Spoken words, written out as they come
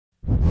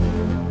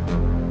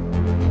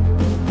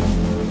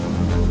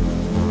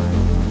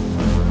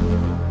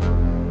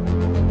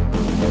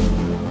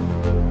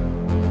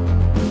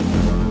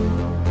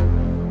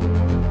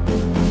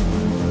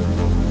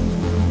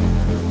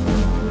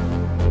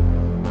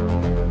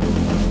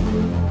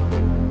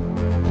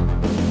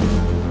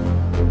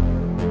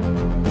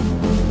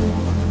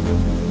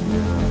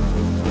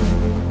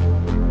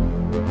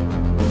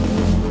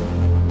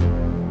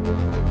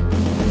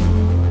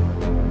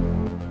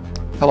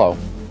Hello,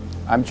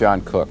 I'm John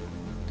Cook.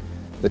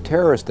 The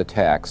terrorist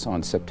attacks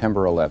on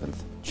September 11th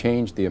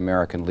changed the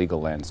American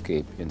legal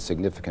landscape in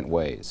significant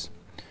ways.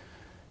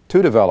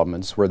 Two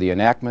developments were the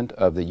enactment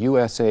of the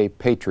U.S.A.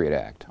 Patriot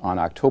Act on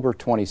October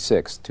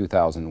 26,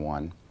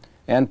 2001,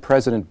 and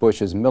President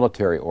Bush's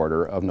military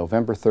order of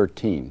November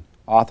 13,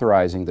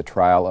 authorizing the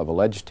trial of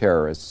alleged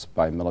terrorists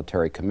by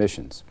military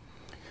commissions.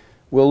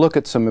 We'll look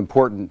at some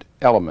important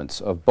elements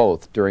of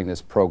both during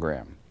this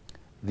program.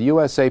 The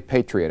U.S.A.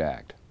 Patriot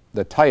Act.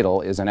 The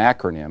title is an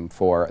acronym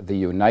for the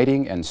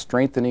Uniting and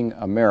Strengthening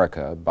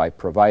America by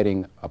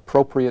Providing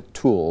Appropriate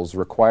Tools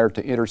Required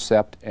to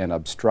Intercept and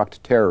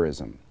Obstruct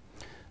Terrorism.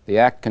 The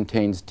Act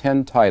contains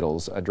 10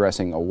 titles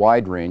addressing a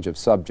wide range of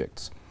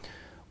subjects.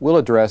 We'll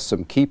address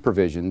some key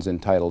provisions in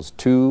Titles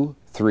 2,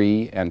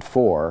 3, and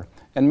 4,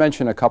 and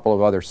mention a couple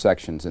of other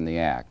sections in the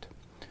Act.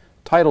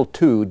 Title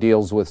 2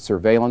 deals with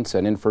surveillance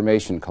and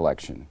information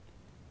collection.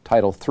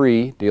 Title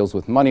 3 deals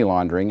with money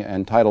laundering,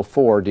 and Title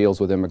 4 deals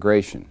with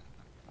immigration.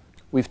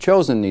 We've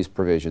chosen these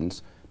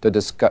provisions to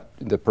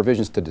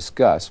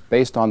discuss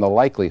based on the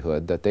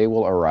likelihood that they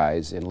will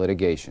arise in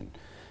litigation,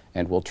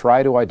 and we'll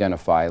try to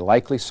identify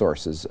likely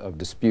sources of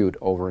dispute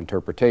over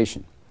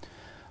interpretation.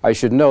 I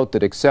should note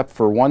that except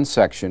for one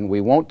section,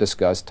 we won't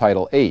discuss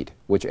Title 8,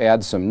 which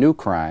adds some new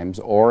crimes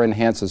or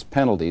enhances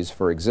penalties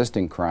for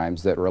existing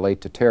crimes that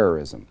relate to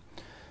terrorism.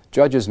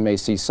 Judges may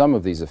see some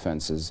of these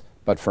offenses,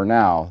 but for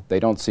now, they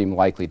don't seem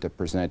likely to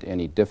present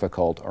any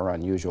difficult or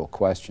unusual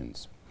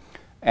questions.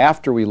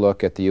 After we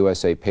look at the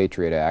U.S.A.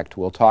 Patriot Act,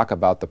 we'll talk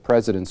about the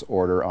President's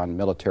order on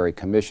military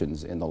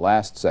commissions in the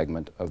last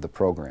segment of the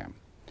program.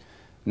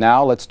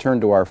 Now let's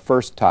turn to our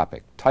first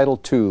topic, Title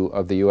II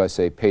of the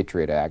U.S.A.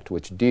 Patriot Act,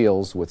 which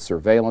deals with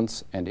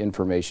surveillance and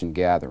information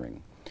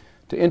gathering.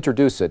 To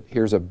introduce it,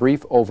 here's a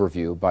brief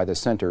overview by the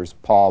Center's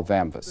Paul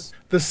Vamvis.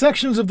 The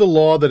sections of the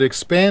law that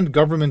expand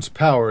government's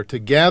power to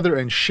gather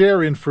and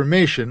share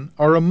information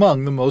are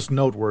among the most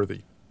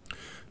noteworthy.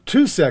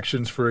 Two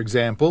sections, for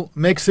example,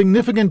 make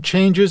significant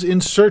changes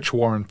in search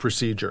warrant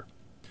procedure.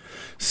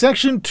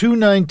 Section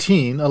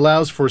 219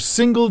 allows for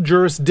single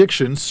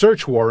jurisdiction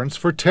search warrants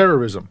for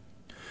terrorism.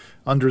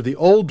 Under the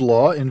old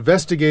law,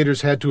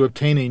 investigators had to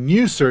obtain a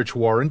new search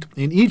warrant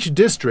in each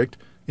district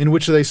in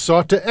which they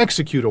sought to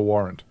execute a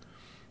warrant.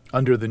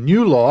 Under the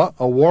new law,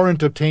 a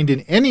warrant obtained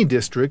in any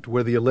district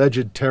where the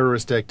alleged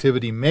terrorist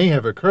activity may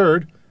have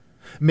occurred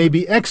may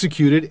be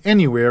executed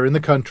anywhere in the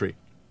country.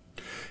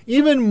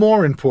 Even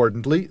more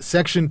importantly,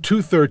 Section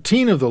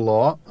 213 of the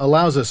law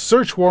allows a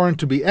search warrant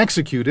to be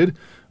executed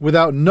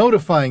without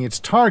notifying its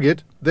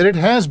target that it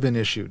has been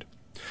issued.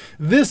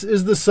 This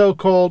is the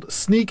so-called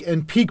sneak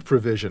and peek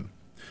provision.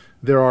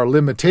 There are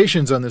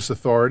limitations on this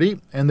authority,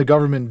 and the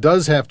government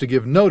does have to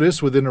give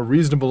notice within a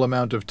reasonable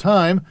amount of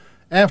time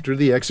after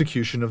the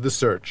execution of the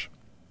search.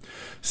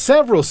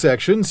 Several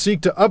sections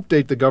seek to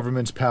update the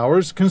government's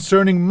powers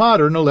concerning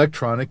modern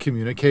electronic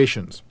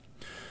communications.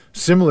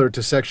 Similar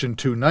to Section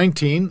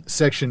 219,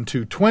 Section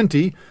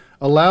 220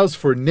 allows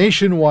for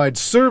nationwide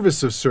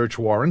service of search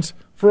warrants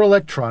for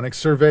electronic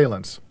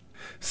surveillance.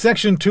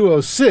 Section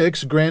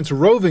 206 grants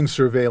roving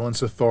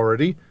surveillance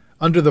authority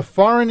under the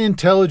Foreign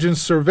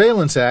Intelligence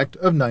Surveillance Act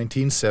of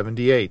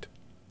 1978.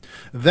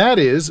 That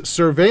is,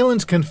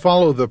 surveillance can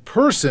follow the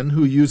person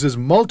who uses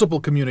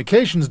multiple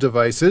communications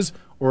devices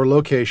or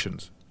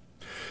locations.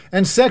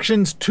 And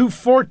Sections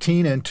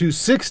 214 and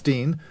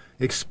 216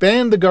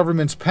 expand the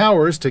government's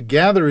powers to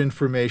gather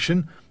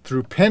information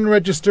through pen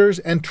registers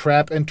and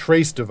trap and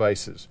trace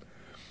devices.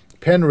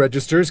 Pen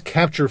registers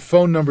capture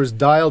phone numbers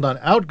dialed on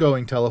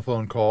outgoing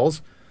telephone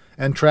calls,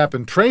 and trap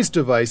and trace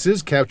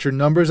devices capture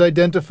numbers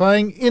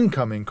identifying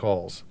incoming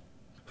calls.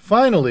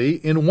 Finally,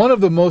 in one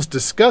of the most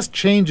discussed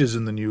changes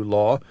in the new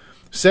law,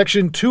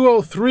 Section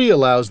 203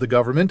 allows the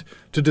government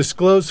to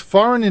disclose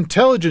foreign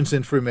intelligence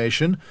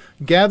information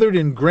gathered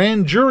in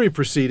grand jury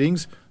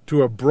proceedings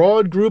to a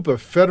broad group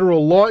of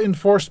federal law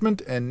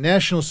enforcement and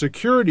national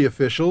security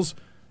officials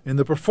in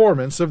the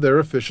performance of their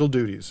official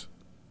duties.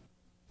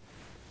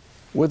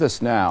 With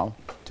us now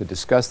to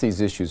discuss these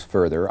issues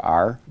further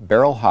are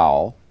Beryl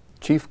Howell,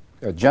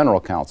 General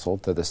Counsel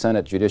to the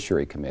Senate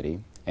Judiciary Committee,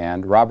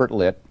 and Robert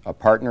Litt, a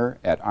partner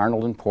at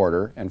Arnold &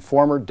 Porter and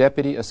former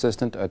Deputy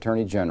Assistant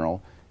Attorney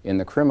General in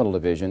the Criminal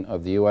Division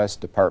of the U.S.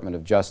 Department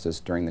of Justice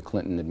during the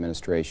Clinton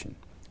administration.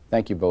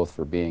 Thank you both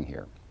for being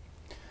here.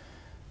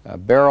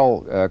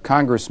 Beryl,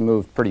 Congress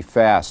moved pretty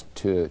fast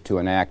to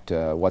enact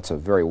what's a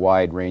very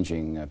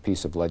wide-ranging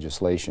piece of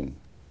legislation.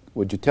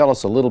 Would you tell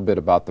us a little bit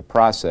about the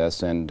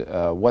process and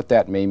what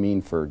that may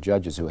mean for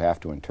judges who have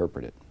to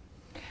interpret it?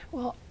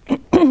 Well,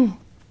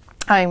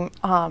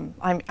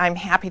 I'm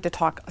happy to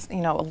talk,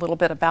 a little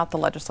bit about the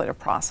legislative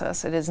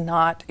process. It was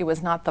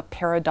not the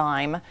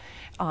paradigm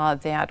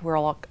that we're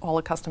all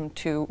accustomed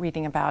to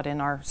reading about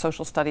in our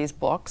social studies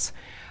books,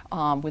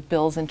 with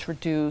bills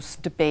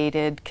introduced,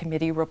 debated,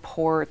 committee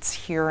reports,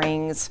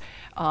 hearings.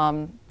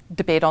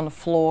 debate on the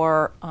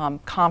floor,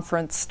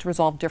 conference to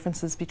resolve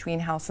differences between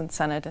House and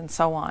Senate, and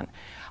so on.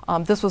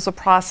 This was a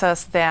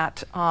process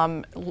that,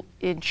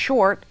 in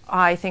short,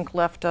 I think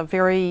left a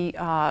very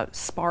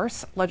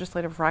sparse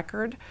legislative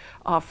record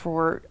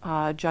for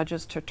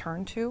judges to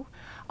turn to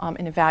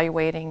in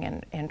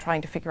evaluating and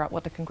trying to figure out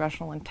what the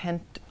congressional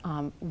intent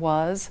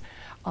was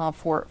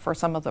for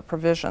some of the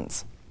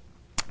provisions.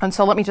 And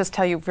so let me just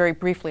tell you very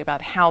briefly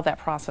about how that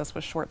process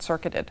was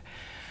short-circuited.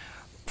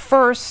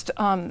 First,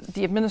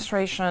 the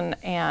administration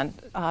and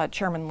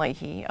Chairman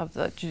Leahy of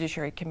the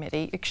Judiciary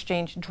Committee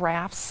exchanged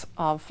drafts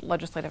of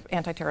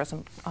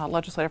anti-terrorism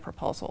legislative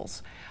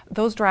proposals.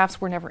 Those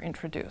drafts were never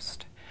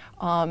introduced.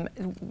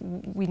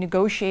 We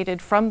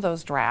negotiated from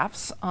those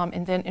drafts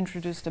and then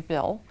introduced a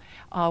bill,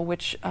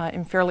 which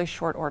in fairly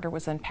short order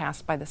was then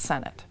passed by the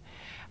Senate.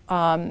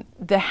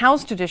 The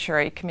House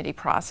Judiciary Committee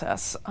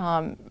process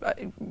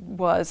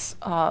was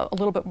a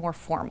little bit more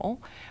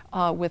formal,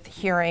 with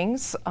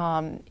hearings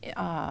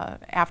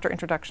after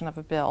introduction of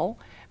a bill,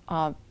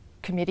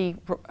 committee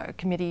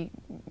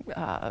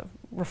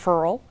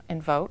referral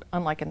and vote,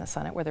 unlike in the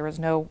Senate, where there was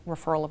no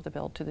referral of the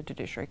bill to the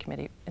Judiciary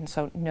Committee, and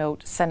so no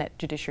Senate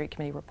Judiciary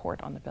Committee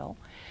report on the bill.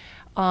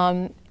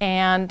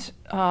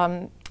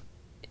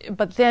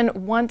 But then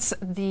once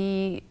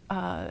the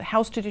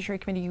House Judiciary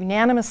Committee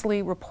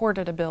unanimously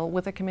reported a bill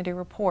with a committee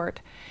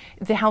report,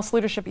 the House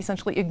leadership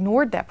essentially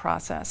ignored that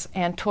process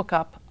and took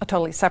up a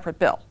totally separate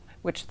bill,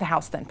 which the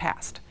House then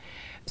passed.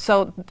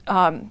 So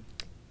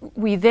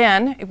we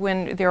then,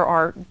 when there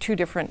are two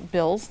different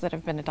bills that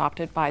have been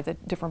adopted by the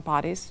different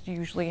bodies, you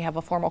usually have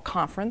a formal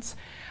conference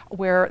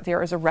where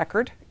there is a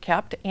record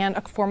kept and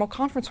a formal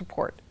conference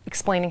report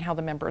explaining how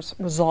the members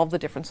resolved the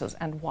differences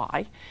and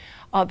why.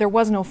 There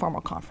was no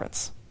formal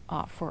conference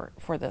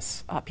for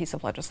this piece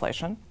of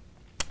legislation.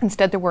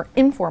 Instead, there were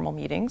informal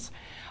meetings,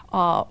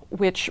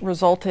 which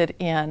resulted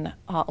in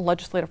a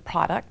legislative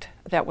product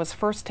that was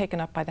first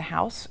taken up by the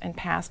House and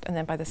passed, and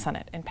then by the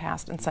Senate and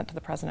passed and sent to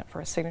the President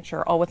for a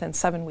signature, all within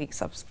 7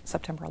 weeks of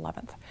September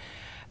 11th.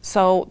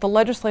 So the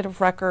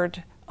legislative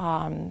record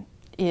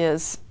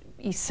is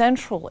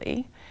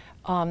essentially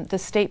the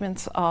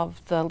statements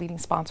of the leading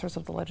sponsors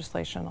of the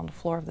legislation on the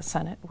floor of the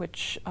Senate,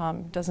 which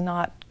does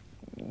not,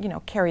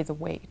 carry the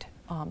weight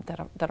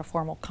that a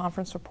formal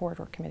conference report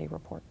or committee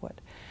report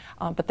would.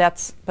 But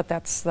that's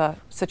the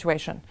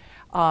situation.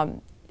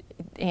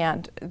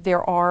 And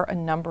there are a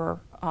number,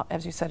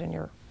 as you said in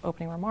your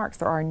opening remarks,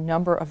 there are a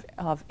number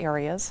of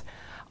areas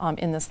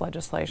in this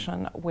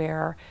legislation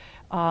where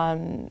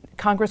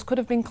Congress could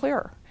have been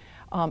clearer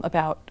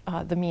about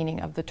the meaning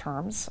of the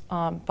terms,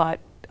 but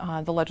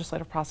the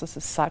legislative process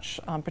is such,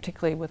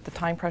 particularly with the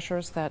time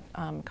pressures that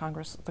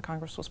the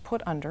Congress was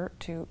put under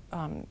to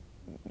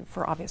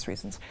for obvious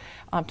reasons,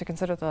 to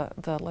consider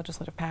the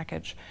legislative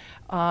package,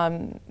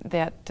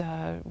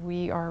 that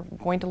we are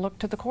going to look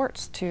to the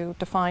courts to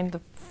define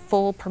the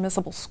full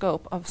permissible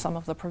scope of some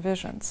of the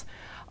provisions.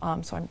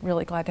 So I'm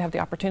really glad to have the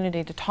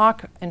opportunity to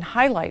talk and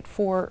highlight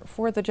for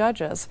the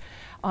judges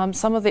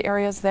some of the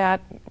areas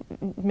that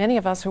many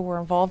of us who were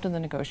involved in the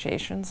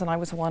negotiations, and I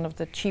was one of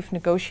the chief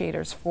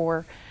negotiators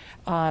for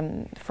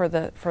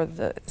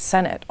the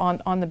Senate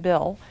on the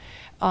bill,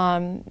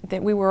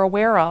 that we were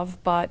aware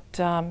of but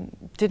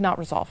did not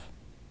resolve.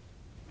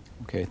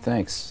 Okay,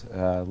 thanks.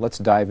 Let's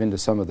dive into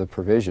some of the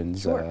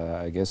provisions. Sure.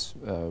 I guess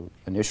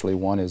initially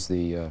one is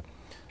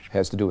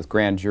has to do with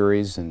grand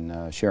juries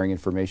and sharing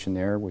information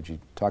there. Would you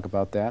talk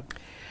about that?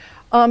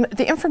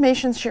 The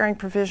information sharing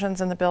provisions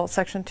in the bill,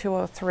 Section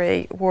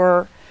 203,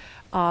 were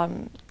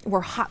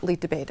hotly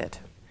debated.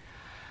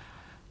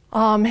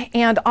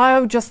 And I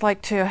would just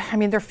like to,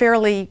 they're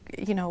fairly,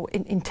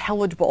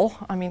 intelligible.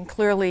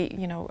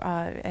 Clearly,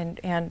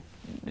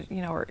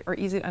 are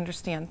easy to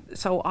understand.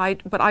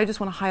 But I just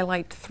want to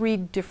highlight three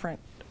different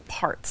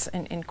parts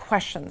and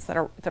questions that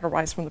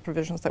arise from the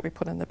provisions that we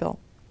put in the bill.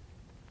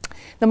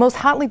 The most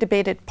hotly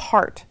debated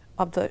part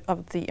of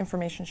the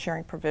information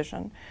sharing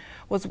provision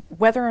was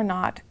whether or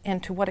not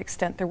and to what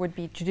extent there would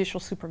be judicial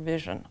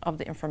supervision of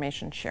the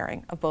information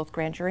sharing of both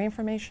grand jury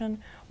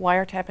information,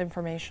 wiretap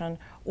information,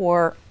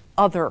 or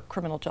other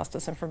criminal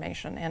justice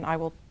information. And I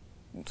will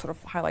sort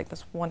of highlight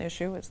this one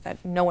issue, is that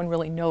no one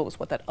really knows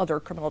what that other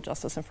criminal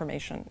justice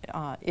information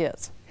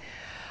is.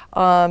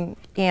 The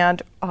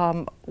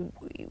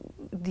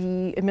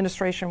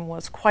administration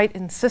was quite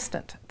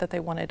insistent that they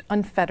wanted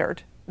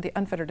the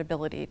unfettered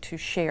ability to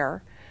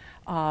share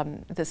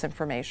this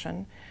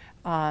information,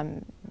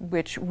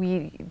 which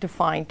we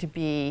define to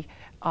be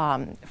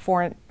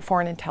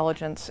foreign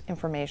intelligence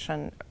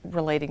information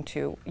relating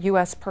to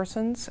U.S.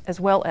 persons as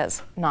well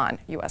as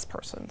non-U.S.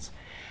 persons.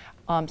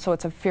 So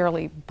it's a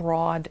fairly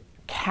broad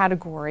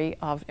category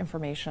of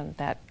information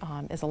that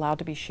is allowed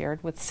to be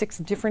shared with 6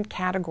 different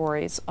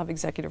categories of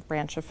executive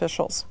branch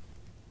officials.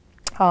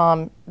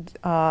 Law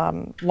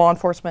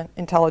enforcement,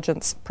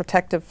 intelligence,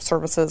 protective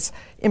services,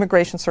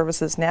 immigration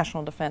services,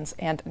 national defense,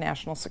 and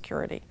national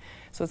security.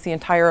 So it's the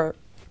entire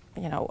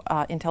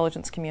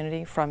intelligence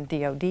community, from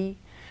DOD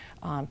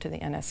to the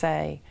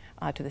NSA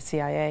to the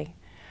CIA,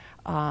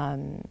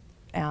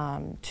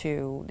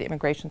 to the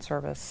Immigration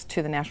Service,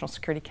 to the National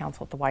Security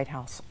Council at the White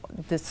House.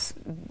 This,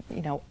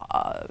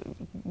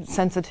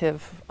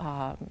 sensitive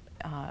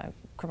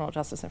criminal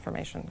justice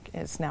information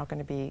is now going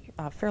to be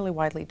fairly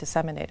widely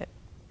disseminated.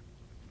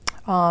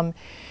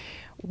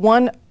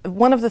 One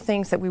of the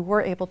things that we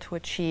were able to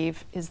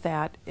achieve is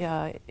that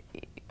to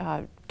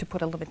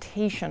put a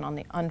limitation on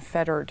the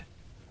unfettered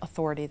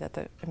authority that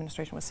the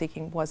administration was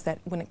seeking was that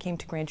when it came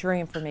to grand jury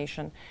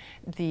information,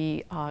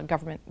 the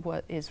government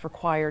is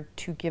required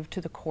to give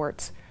to the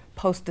courts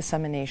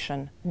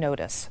post-dissemination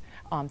notice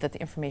that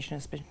the information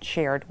has been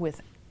shared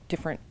with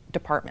different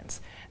departments.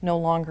 No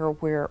longer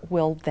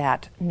will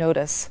that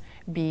notice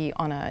be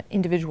on an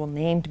individual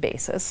named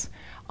basis,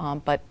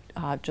 but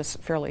just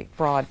fairly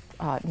broad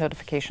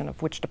notification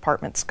of which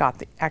departments got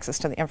the access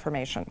to the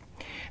information.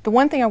 The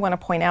one thing I want to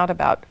point out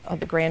about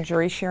the grand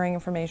jury sharing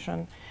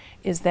information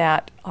is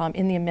that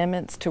in the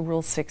amendments to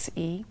Rule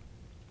 6E,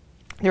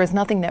 there is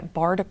nothing that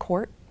bars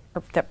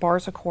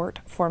a court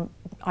from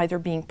either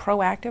being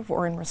proactive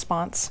or in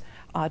response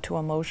to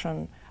a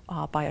motion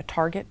by a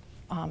target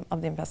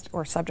of the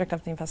or subject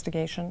of the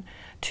investigation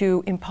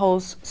to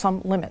impose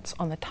some limits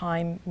on the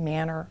time,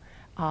 manner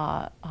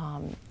of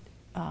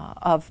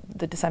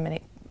the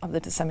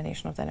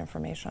dissemination of that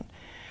information.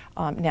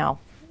 Now,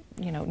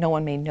 no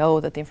one may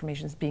know that the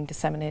information is being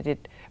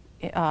disseminated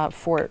in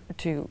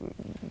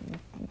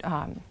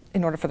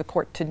order for the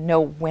court to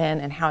know when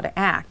and how to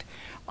act.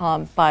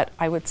 But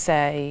I would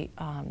say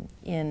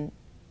in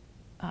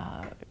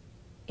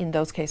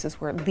those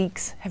cases where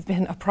leaks have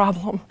been a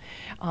problem,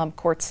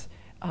 courts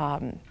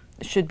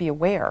should be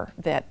aware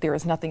that there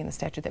is nothing in the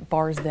statute that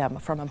bars them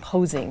from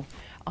imposing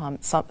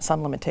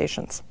some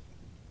limitations.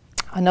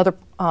 Another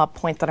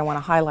point that I want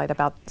to highlight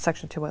about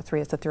Section 203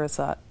 is that there is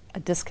a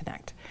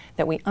disconnect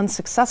that we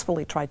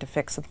unsuccessfully tried to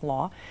fix in the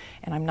law,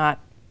 and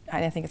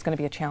I think it's going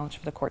to be a challenge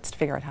for the courts to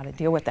figure out how to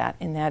deal with that,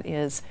 and that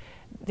is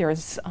there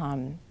is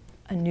a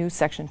new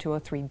Section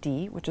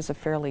 203D, which is a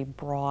fairly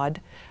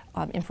broad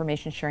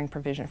information sharing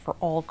provision for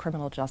all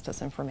criminal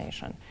justice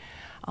information.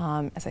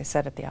 As I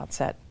said at the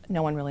outset,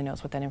 no one really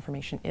knows what that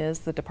information is.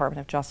 The Department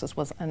of Justice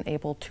was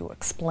unable to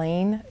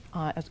explain,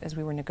 as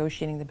we were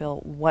negotiating the bill,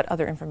 what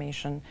other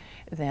information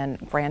than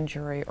grand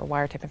jury or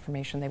wiretap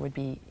information they would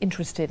be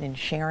interested in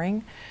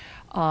sharing.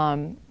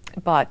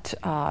 But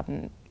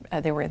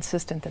they were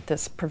insistent that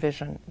this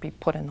provision be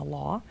put in the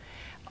law.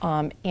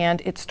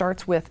 And it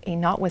starts with a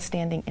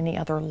notwithstanding any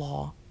other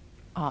law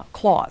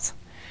clause.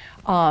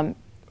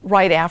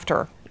 Right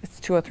after, it's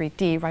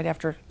 203D, right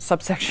after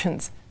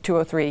subsections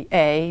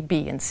 203A,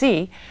 B, and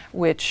C,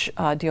 which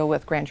deal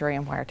with grand jury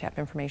and wiretap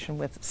information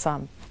with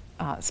some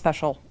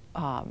special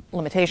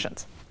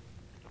limitations.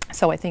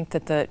 So I think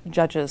that the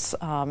judges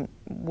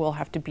will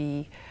have to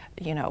be,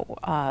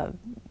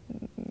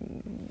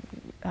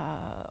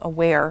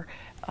 aware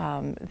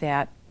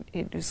that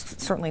it is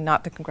certainly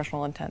not the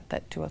congressional intent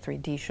that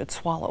 203D should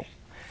swallow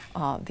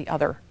the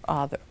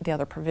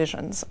other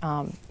provisions.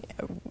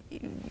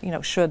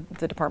 Should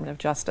the Department of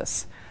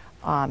Justice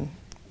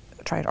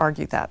try to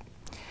argue that.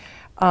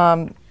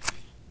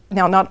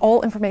 Now, not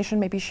all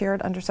information may be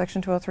shared under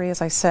Section 203. As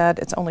I said,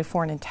 it's only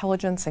foreign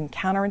intelligence and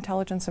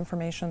counterintelligence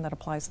information that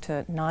applies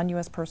to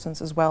non-U.S.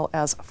 persons, as well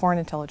as foreign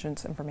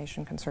intelligence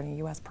information concerning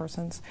U.S.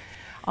 persons.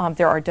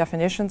 There are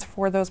definitions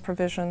for those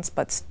provisions,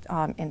 but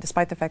and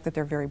despite the fact that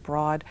they're very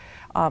broad,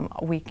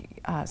 we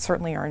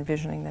certainly are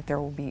envisioning that there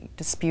will be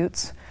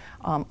disputes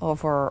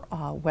over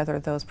whether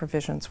those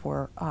provisions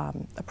were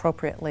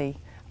appropriately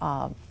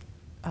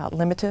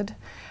limited.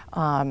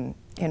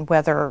 And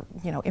whether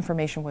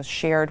information was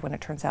shared when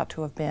it turns out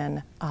to have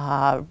been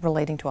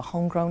relating to a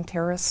homegrown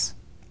terrorist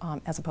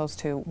as opposed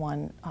to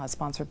one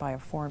sponsored by a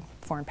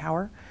foreign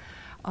power.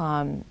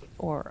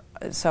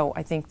 So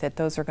I think that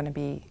those are going to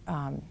be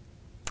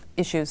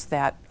issues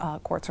that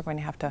courts are going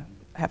to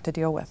have to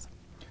deal with.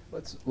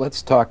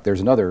 Let's talk.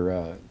 There's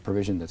another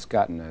provision that's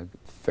gotten a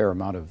fair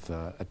amount of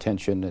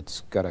attention.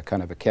 It's got a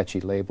kind of a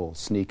catchy label,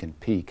 sneak and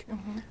peek.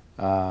 Mm-hmm.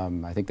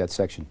 I think that's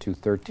Section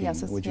 213.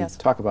 Yes, would you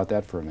talk about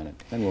that for a minute?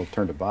 Then we'll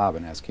turn to Bob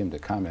and ask him to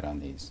comment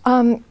on these.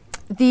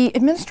 The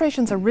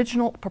administration's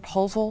original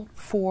proposal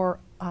for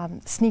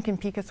sneak and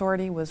peek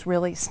authority was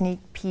really sneak,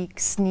 peek,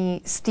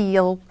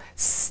 steal,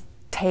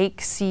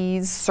 take,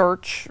 seize,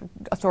 search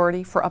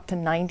authority for up to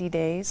 90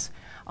 days.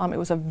 It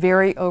was a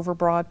very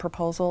overbroad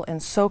proposal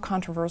and so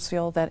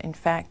controversial that, in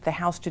fact, the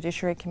House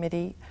Judiciary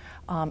Committee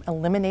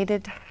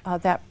eliminated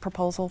that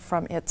proposal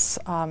from its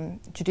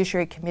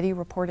Judiciary Committee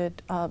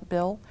reported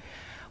bill.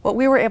 What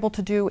we were able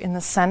to do in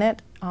the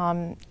Senate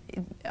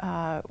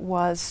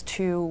was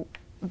to,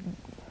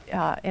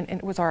 and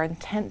it was our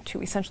intent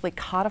to essentially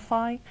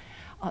codify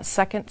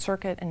Second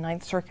Circuit and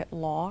Ninth Circuit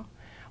law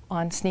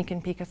on sneak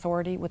and peek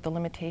authority with the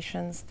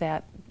limitations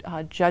that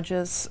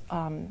judges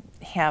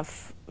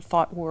have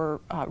thought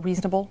were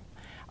reasonable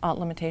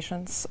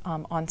limitations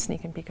on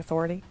sneak and peek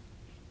authority.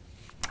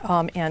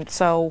 And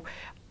so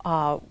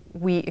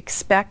We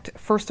expect,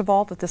 first of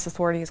all, that this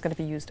authority is going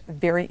to be used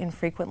very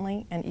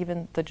infrequently, and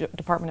even the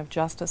Department of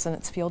Justice in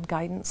its field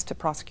guidance to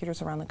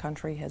prosecutors around the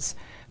country has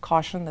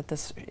cautioned that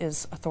this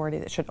is authority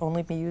that should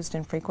only be used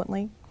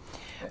infrequently.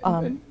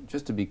 And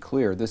just to be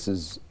clear, this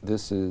is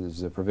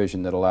a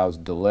provision that allows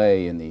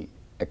delay in the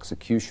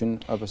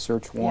execution of a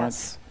search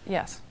warrant?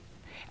 Yes.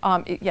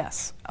 It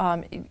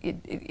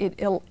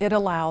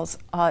allows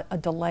a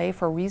delay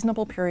for a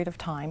reasonable period of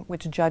time,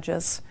 which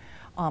judges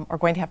are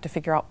going to have to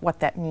figure out what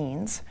that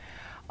means.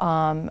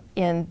 In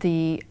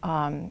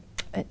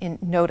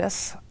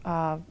notice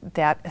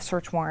that a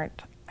search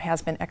warrant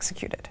has been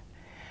executed.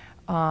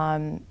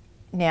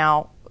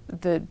 Now,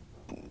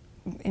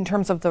 in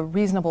terms of the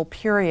reasonable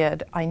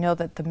period, I know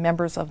that the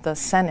members of the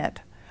Senate,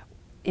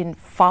 in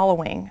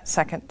following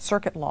Second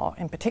Circuit law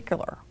in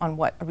particular on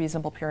what a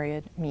reasonable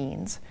period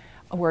means,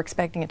 we're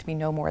expecting it to be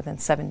no more than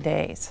 7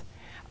 days.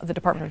 The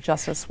Department of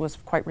Justice was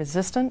quite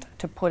resistant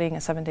to putting a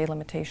 7-day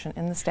limitation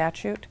in the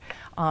statute,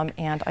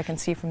 and I can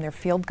see from their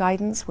field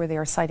guidance where they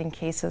are citing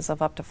cases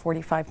of up to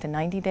 45 to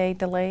 90-day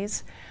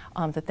delays,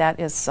 that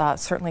is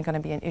certainly going to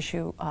be an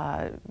issue,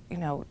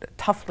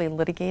 toughly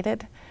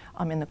litigated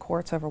in the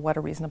courts over what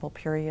a reasonable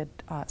period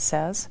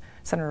says.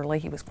 Senator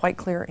Leahy was quite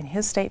clear in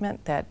his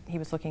statement that he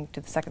was looking to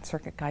the Second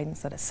Circuit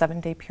guidance that a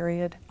 7-day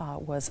period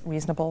was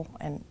reasonable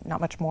and not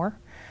much more.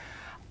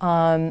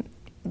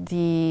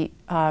 The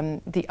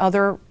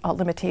other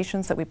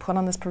limitations that we put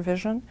on this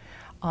provision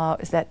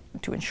is that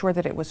to ensure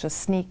that it was just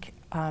sneak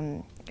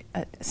and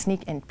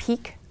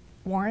peek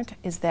warrant,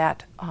 is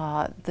that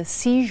the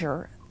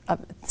seizure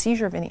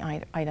of any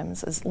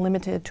items is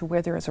limited to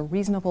where there is a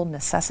reasonable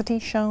necessity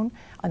shown,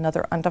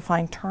 another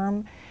undefined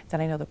term that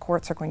I know the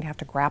courts are going to have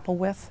to grapple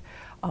with.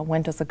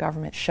 When does the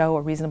government show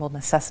a reasonable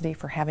necessity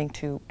for having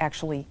to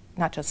actually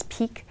not just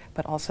peek,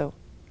 but also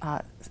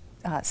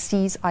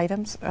seize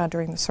items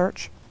during the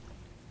search?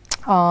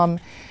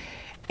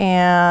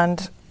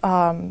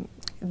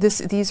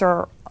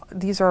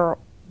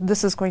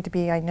 This is going to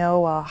be, I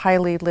know, a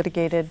highly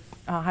litigated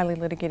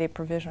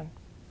provision.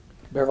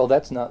 Beryl,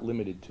 that's not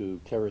limited to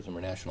terrorism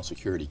or national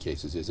security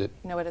cases, is it?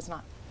 No, it is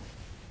not.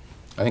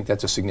 I think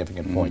that's a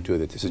significant point too,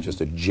 that this is just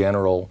a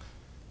general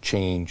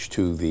change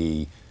to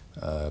the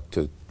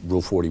to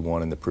Rule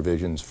 41 and the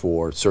provisions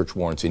for search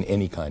warrants in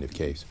any kind of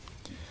case.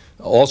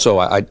 Also,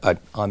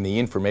 on the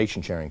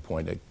information sharing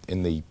point,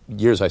 in the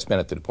years I spent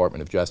at the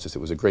Department of Justice, it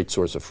was a great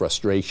source of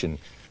frustration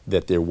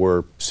that there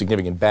were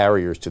significant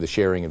barriers to the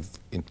sharing of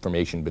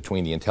information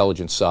between the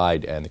intelligence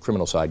side and the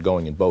criminal side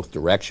going in both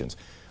directions.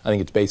 I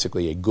think it's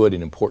basically a good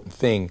and important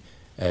thing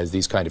as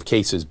these kind of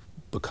cases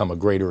become a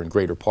greater and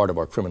greater part of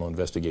our criminal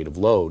investigative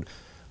load.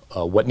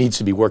 What needs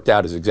to be worked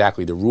out is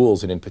exactly the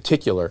rules, and in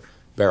particular,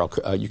 Beryl,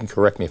 you can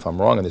correct me if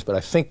I'm wrong on this, but I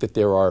think that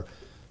there are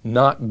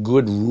not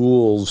good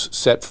rules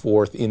set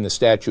forth in the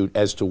statute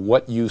as to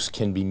what use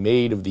can be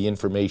made of the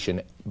information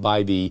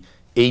by the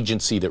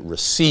agency that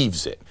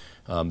receives it.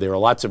 There are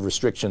lots of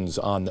restrictions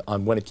on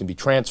when it can be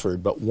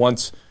transferred, but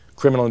once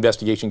criminal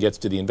investigation gets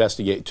to the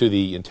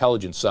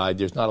intelligence side,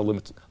 there's not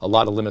a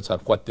lot of limits on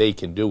what they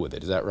can do with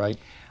it. Is that right?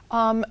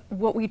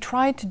 What we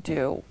tried to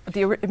do,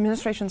 the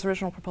administration's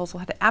original proposal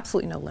had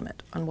absolutely no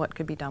limit on what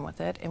could be done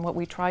with it, and what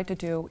we tried to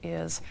do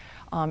is,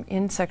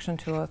 in Section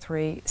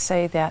 203,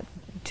 say that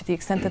to the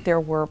extent that there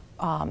were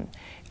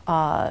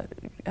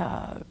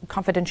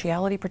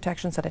confidentiality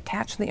protections that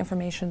attach to the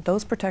information,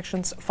 those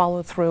protections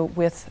follow through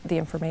with the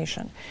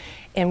information.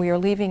 And we are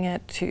leaving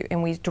it to,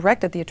 and we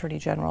directed the Attorney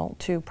General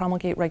to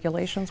promulgate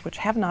regulations, which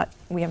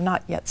we have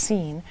not yet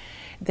seen,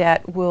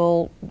 that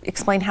will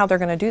explain how they're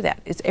going to do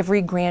that. Is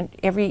every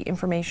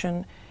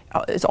information,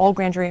 is all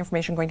grand jury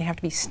information going to have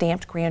to be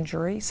stamped grand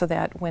jury, so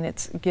that when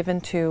it's given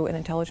to an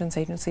intelligence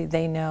agency,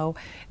 they know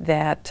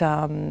that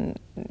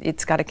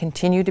it's got to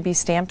continue to be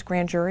stamped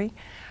grand jury?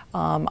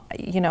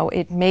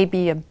 It may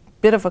be a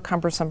bit of a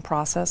cumbersome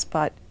process,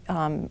 but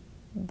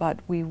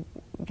we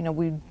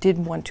did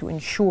want to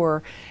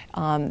ensure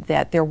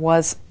that there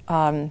was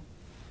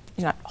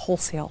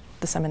wholesale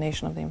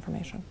dissemination of the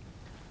information.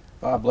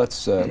 Bob,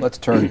 let's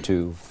turn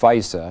to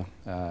FISA.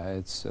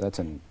 That's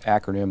an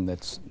acronym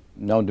that's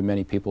known to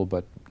many people,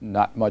 but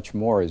not much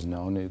more is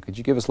known. Could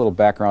you give us a little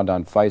background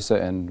on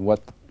FISA and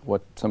what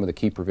some of the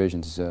key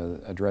provisions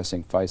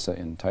addressing FISA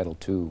in Title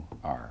II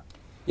are?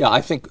 Yeah,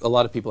 I think a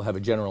lot of people have a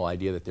general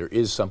idea that there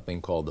is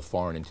something called the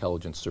Foreign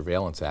Intelligence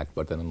Surveillance Act,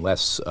 but then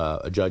unless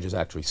a judge has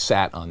actually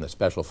sat on the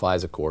special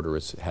FISA court or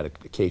has had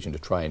occasion to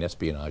try an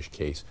espionage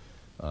case,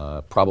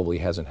 probably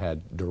hasn't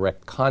had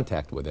direct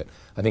contact with it.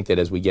 I think that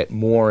as we get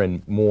more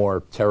and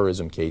more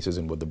terrorism cases,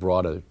 and with the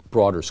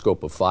broader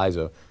scope of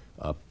FISA,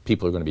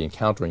 people are going to be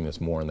encountering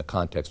this more in the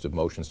context of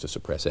motions to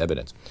suppress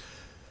evidence.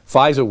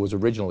 FISA was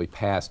originally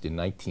passed in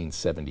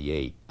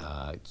 1978.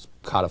 It's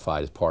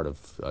codified as part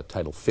of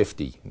Title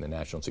 50 in the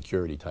National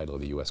Security title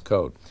of the U.S.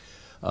 Code.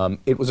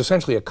 It was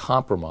essentially a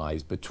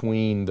compromise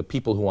between the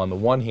people who on the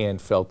one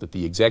hand felt that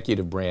the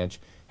executive branch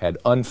had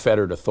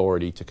unfettered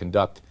authority to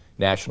conduct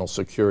national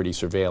security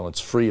surveillance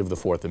free of the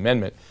Fourth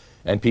Amendment,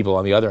 and people,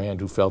 on the other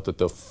hand, who felt that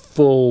the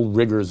full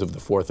rigors of the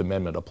Fourth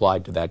Amendment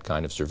applied to that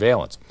kind of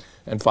surveillance.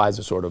 And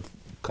FISA sort of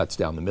cuts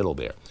down the middle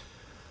there.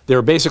 There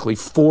are basically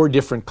 4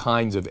 different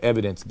kinds of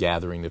evidence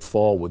gathering that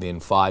fall within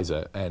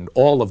FISA, and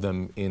all of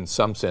them, in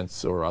some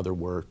sense or other,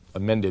 were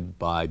amended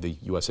by the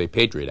U.S.A.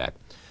 Patriot Act.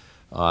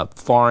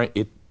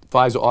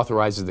 FISA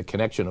authorizes the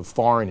connection of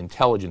foreign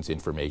intelligence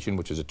information,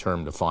 which is a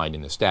term defined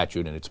in the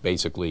statute, and it's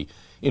basically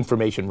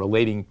information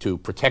relating to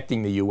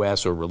protecting the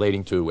U.S. or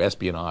relating to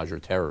espionage or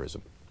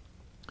terrorism.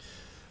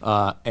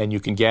 And you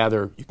can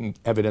gather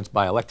evidence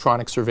by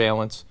electronic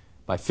surveillance,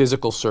 by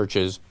physical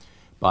searches,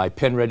 by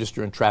pen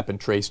register and trap and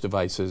trace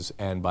devices,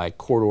 and by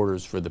court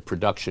orders for the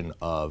production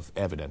of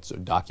evidence or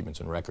documents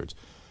and records.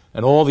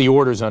 And all the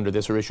orders under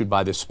this are issued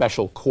by this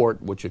special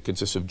court, which it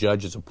consists of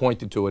judges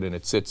appointed to it, and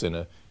it sits in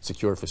a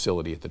secure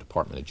facility at the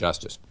Department of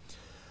Justice.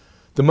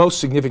 The most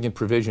significant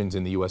provisions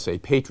in the U.S.A.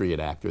 Patriot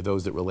Act are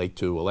those that relate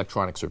to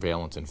electronic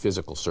surveillance and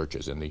physical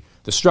searches. And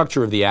the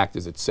structure of the Act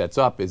as it sets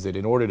up is that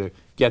in order to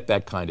get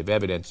that kind of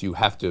evidence, you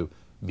have to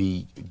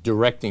be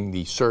directing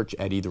the search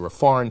at either a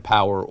foreign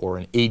power or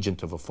an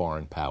agent of a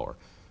foreign power.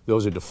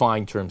 Those are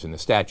defined terms in the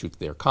statute.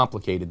 They're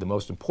complicated. The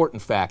most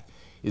important fact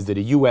is that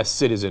a U.S.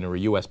 citizen or a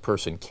U.S.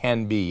 person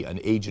can be an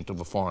agent of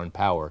a foreign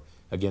power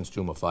against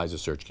whom a FISA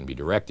search can be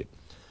directed.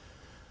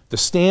 The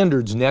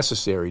standards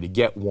necessary to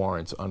get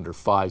warrants under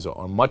FISA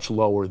are much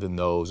lower than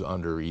those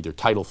under either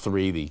Title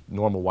III, the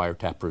normal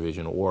wiretap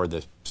provision, or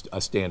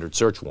a standard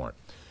search warrant.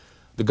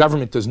 The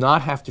government does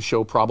not have to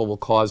show probable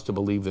cause to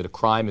believe that a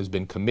crime has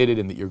been committed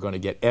and that you're going to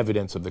get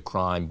evidence of the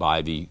crime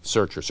by the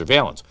search or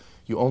surveillance.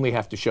 You only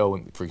have to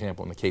show, for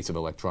example, in the case of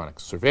electronic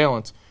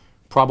surveillance,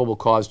 probable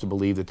cause to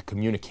believe that the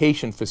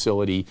communication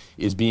facility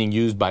is being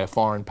used by a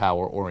foreign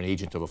power or an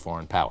agent of a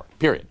foreign power,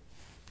 period.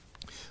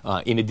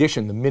 In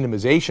addition, the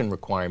minimization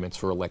requirements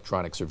for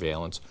electronic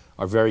surveillance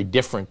are very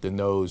different than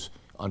those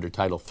under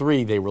Title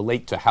III. They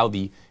relate to how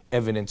the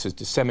evidence is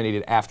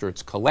disseminated after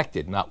it's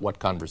collected, not what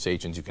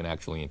conversations you can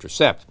actually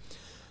intercept.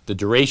 The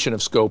duration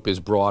of scope is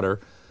broader,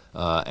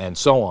 and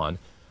so on.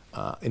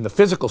 In the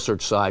physical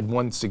search side,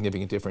 one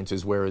significant difference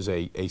is whereas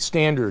a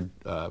standard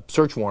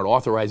search warrant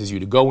authorizes you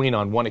to go in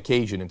on one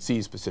occasion and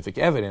seize specific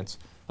evidence,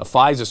 a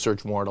FISA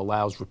search warrant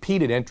allows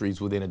repeated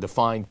entries within a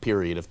defined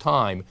period of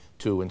time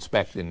to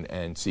inspect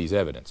and seize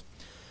evidence.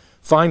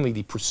 Finally,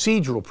 the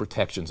procedural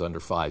protections under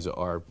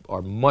FISA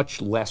are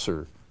much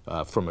lesser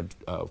from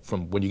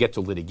when you get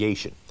to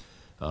litigation.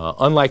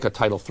 Unlike a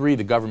Title III,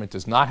 the government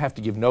does not have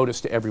to give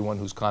notice to everyone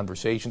whose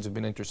conversations have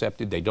been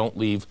intercepted. They don't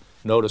leave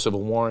notice of a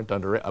warrant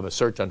of a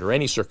search under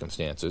any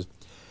circumstances.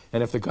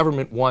 And if the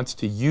government wants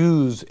to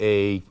use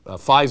a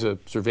FISA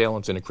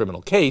surveillance in a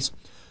criminal case,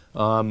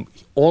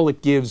 all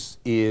it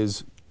turns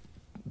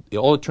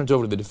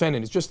over to the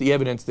defendant is just the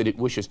evidence that it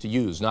wishes to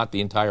use, not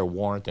the entire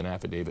warrant and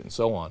affidavit and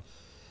so on.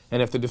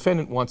 And if the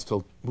defendant wants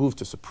to move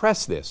to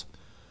suppress this,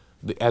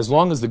 as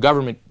long as the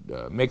government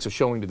makes a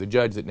showing to the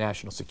judge that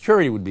national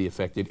security would be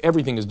affected,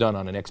 everything is done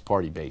on an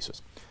ex-parte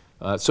basis.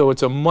 So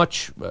it's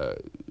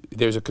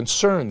there's a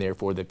concern,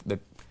 therefore, that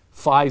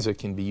FISA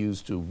can be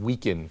used to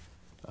weaken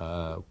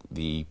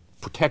the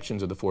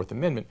protections of the Fourth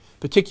Amendment,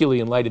 particularly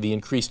in light of the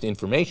increased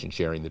information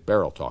sharing that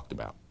Beryl talked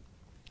about.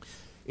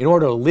 In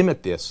order to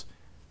limit this,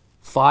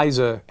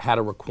 FISA had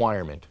a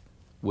requirement,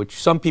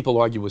 which some people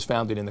argue was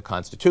founded in the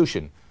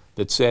Constitution,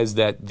 that says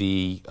that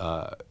a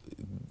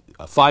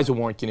FISA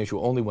warrant can issue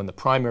only when the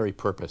primary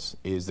purpose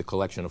is the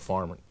collection of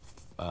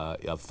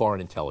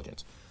foreign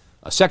intelligence.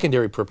 A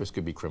secondary purpose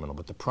could be criminal,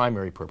 but the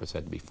primary purpose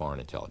had to be foreign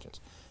intelligence.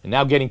 And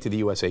now getting to the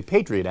U.S.A.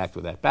 Patriot Act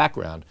with that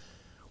background,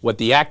 what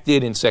the Act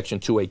did in Section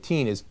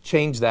 218 is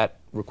change that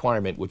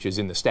requirement, which is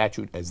in the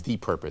statute as the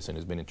purpose and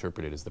has been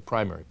interpreted as the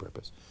primary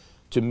purpose,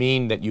 to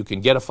mean that you can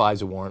get a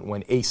FISA warrant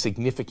when a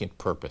significant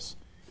purpose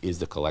is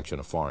the collection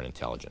of foreign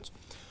intelligence.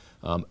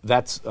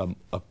 That's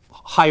a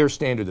higher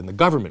standard than the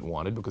government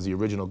wanted, because the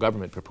original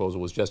government proposal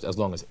was just as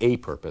long as a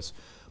purpose.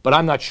 But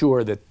I'm not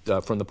sure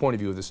that from the point of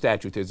view of the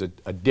statute there's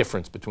a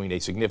difference between a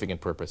significant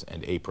purpose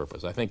and a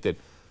purpose. I think that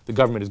the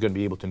government is going to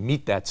be able to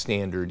meet that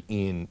standard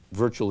in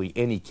virtually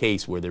any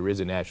case where there is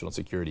a national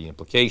security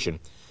implication.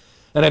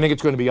 And I think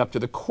it's going to be up to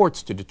the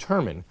courts to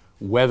determine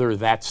whether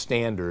that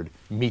standard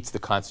meets the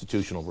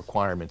constitutional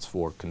requirements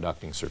for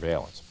conducting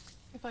surveillance.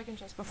 If I can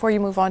just, before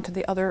you move on to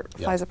the other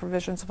FISA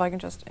provisions, if I can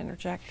just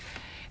interject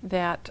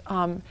that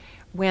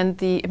when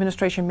the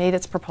administration made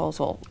its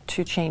proposal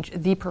to change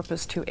the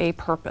purpose to a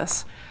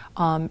purpose,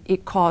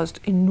 it caused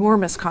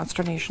enormous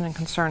consternation and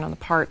concern on the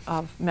part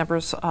of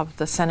members of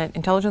the Senate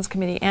Intelligence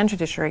Committee and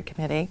Judiciary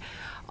Committee.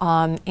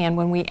 And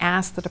when we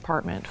asked the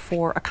department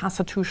for a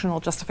constitutional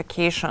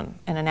justification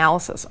and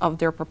analysis of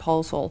their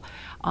proposal,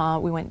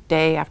 we went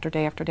day after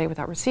day after day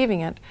without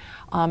receiving it.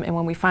 And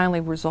when we finally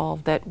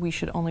resolved that we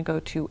should only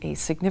go to a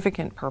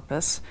significant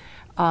purpose,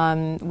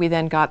 we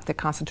then got the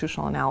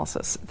constitutional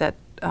analysis that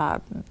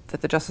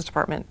the Justice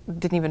Department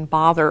didn't even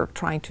bother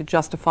trying to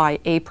justify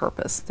a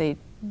purpose. They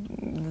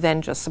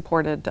then just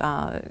supported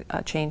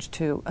a change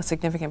to a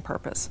significant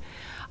purpose.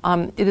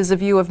 It is a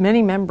view of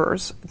many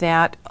members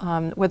that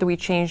whether we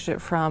changed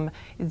it from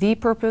the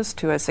purpose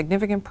to a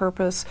significant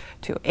purpose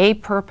to a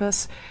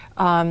purpose,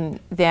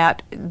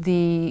 that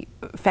the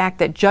fact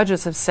that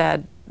judges have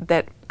said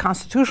that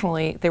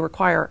constitutionally they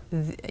require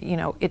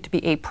it to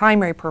be a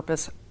primary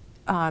purpose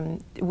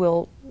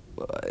will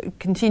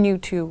continue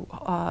to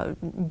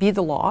be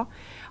the law,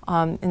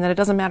 and that it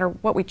doesn't matter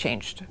what we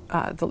changed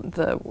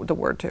the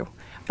word to.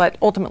 But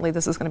ultimately,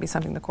 this is going to be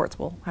something the courts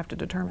will have to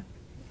determine.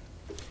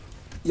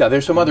 Yeah,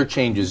 there's some other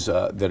changes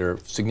that are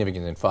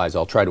significant in FISA.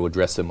 I'll try to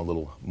address them a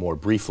little more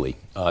briefly.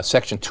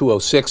 Section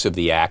 206 of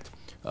the Act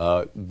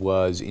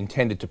was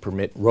intended to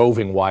permit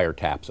roving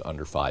wiretaps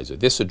under FISA.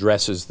 This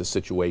addresses the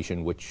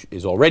situation which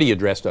is already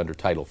addressed under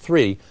Title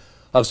III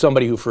of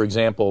somebody who, for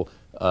example,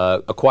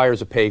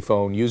 acquires a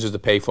payphone, uses the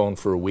payphone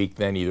for a week,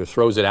 then either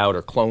throws it out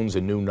or clones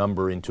a new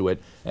number into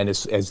it, and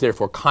is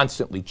therefore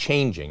constantly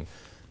changing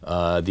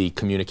the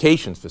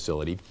communications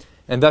facility.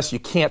 And thus you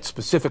can't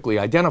specifically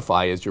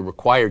identify, as you're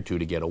required to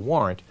get a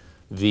warrant,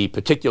 the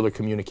particular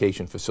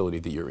communication facility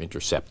that you're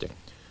intercepting.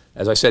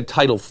 As I said,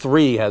 Title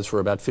III has for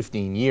about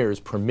 15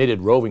 years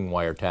permitted roving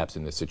wiretaps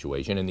in this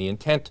situation, and the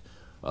intent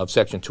of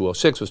Section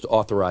 206 was to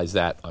authorize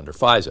that under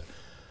FISA.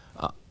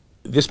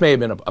 This may have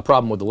been a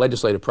problem with the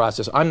legislative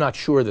process. I'm not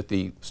sure that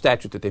the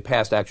statute that they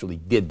passed actually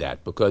did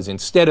that, because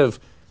instead of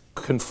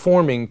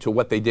conforming to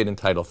what they did in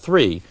Title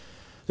III,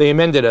 they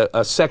amended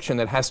a section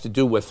that has to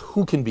do with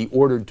who can be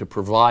ordered to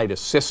provide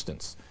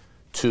assistance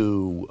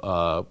to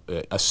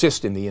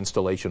assist in the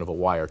installation of a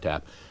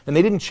wiretap. And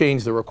they didn't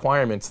change the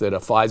requirements that a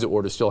FISA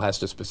order still has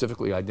to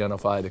specifically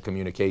identify the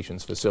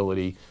communications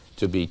facility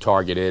to be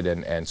targeted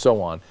and so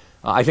on.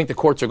 I think the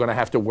courts are going to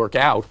have to work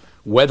out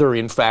whether,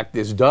 in fact,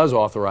 this does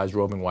authorize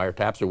roving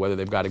wiretaps or whether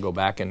they've got to go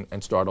back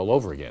and start all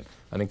over again.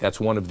 I think that's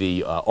one of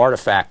the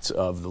artifacts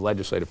of the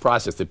legislative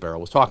process that Beryl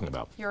was talking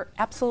about. You're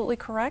absolutely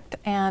correct.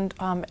 And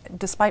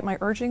despite my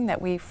urging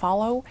that we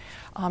follow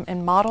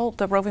and model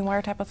the roving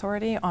wiretap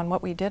authority on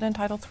what we did in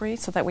Title III,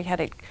 so that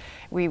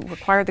we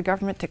required the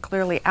government to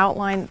clearly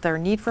outline their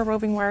need for a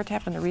roving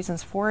wiretap and the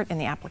reasons for it in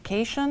the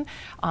application,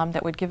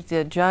 that would give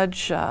the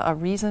judge a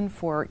reason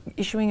for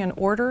issuing an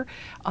order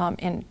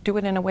and do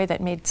it in a way that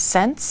made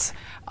sense.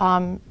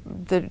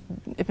 The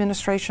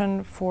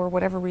administration, for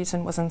whatever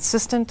reason, was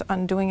insistent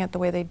on doing it the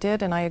way they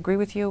did, and I agree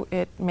with you,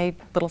 it made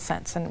little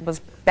sense and it was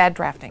bad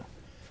drafting.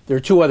 There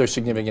are two other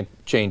significant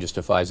changes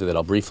to FISA that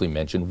I'll briefly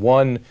mention.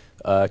 One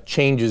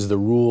changes the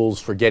rules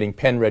for getting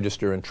pen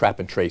register and trap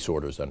and trace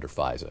orders under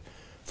FISA.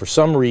 For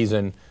some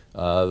reason,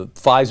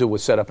 FISA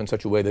was set up in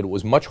such a way that it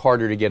was much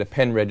harder to get a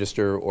pen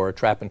register or a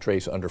trap and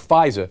trace under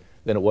FISA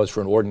than it was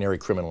for an ordinary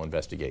criminal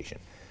investigation.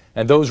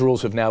 And those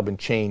rules have now been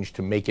changed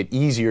to make it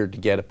easier to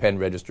get a pen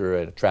register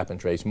and a trap and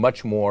trace,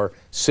 much more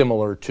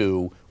similar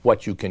to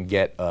what you can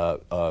get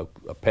a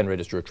pen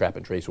register or trap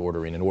and trace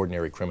order in an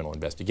ordinary criminal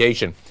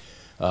investigation.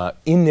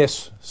 In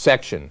this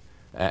section,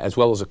 as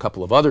well as a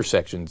couple of other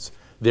sections,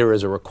 there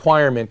is a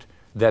requirement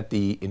that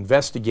the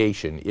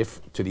investigation,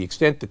 if to the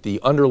extent that the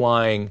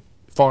underlying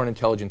foreign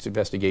intelligence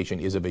investigation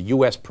is of a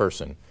U.S.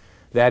 person,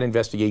 that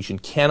investigation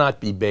cannot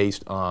be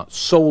based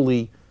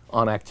solely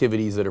on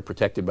activities that are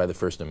protected by the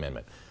First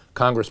Amendment.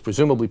 Congress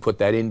presumably put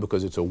that in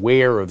because it's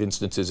aware of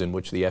instances in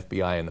which the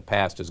FBI in the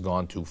past has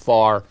gone too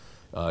far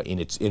in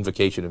its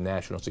invocation of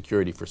national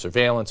security for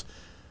surveillance.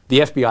 The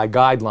FBI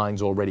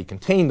guidelines already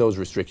contain those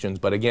restrictions,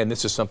 but again,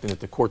 this is something that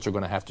the courts are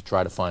going to have to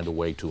try to find a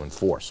way to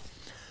enforce.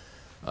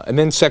 And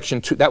then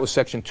Section 2, that was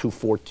Section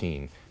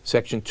 214.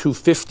 Section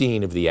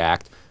 215 of the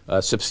Act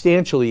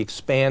substantially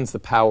expands the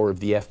power of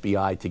the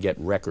FBI to get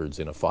records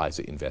in a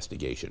FISA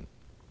investigation.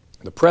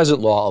 The present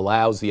law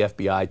allows the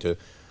FBI to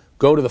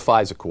go to the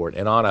FISA court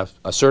and on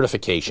a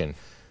certification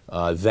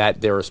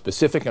that there are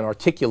specific and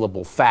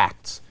articulable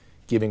facts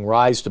giving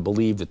rise to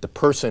believe that the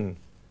person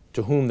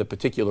to whom the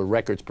particular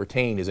records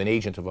pertain is an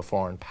agent of a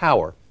foreign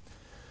power.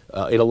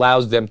 It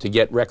allows them to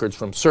get records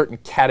from certain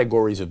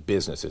categories of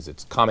businesses.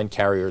 It's common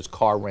carriers,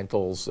 car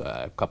rentals,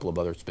 a couple of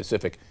other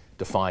specific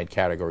defined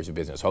categories of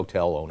business,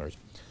 hotel owners.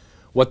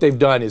 What they've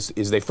done is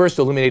they first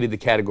eliminated the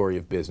category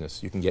of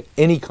business. You can get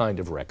any kind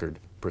of record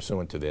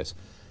pursuant to this.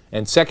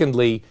 And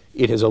secondly,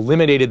 it has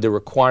eliminated the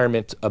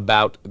requirement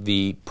about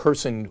the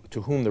person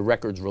to whom the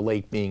records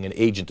relate being an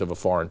agent of a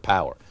foreign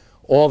power.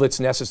 All that's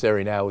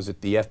necessary now is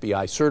that the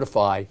FBI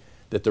certify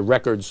that the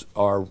records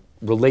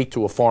relate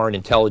to a foreign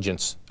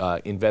intelligence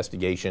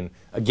investigation,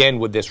 again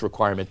with this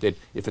requirement that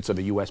if it's of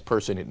a U.S.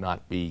 person, it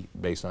not be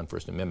based on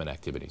First Amendment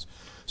activities.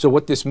 So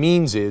what this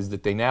means is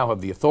that they now have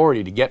the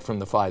authority to get from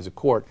the FISA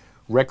court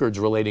records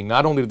relating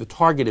not only to the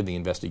target of the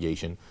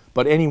investigation,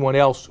 but anyone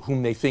else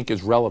whom they think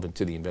is relevant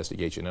to the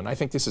investigation. And I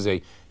think this is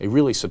a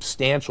really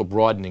substantial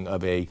broadening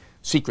of a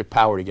secret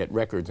power to get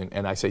records.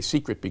 And I say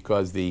secret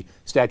because the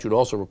statute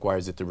also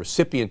requires that the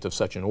recipient of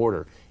such an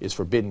order is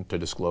forbidden to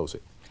disclose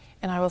it.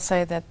 And I will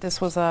say that this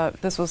was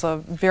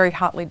a very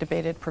hotly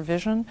debated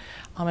provision,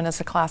 and it's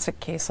a classic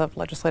case of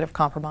legislative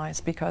compromise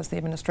because the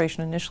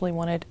administration initially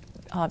wanted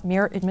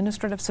mere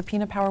administrative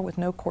subpoena power with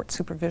no court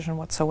supervision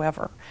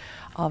whatsoever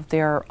of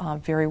their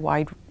very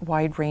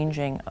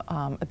wide-ranging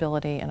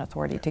ability and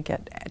authority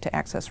to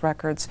access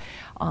records,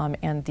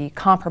 and the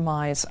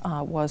compromise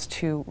was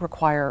to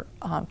require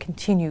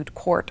continued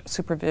court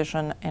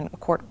supervision and a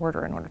court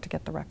order in order to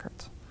get the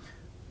records.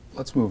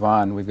 Let's move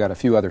on. We've got a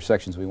few other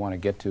sections we want to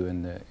get to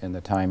in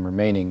the time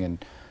remaining,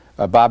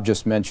 and Bob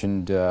just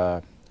mentioned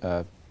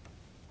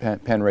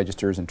pen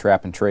registers and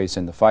trap and trace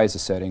in the FISA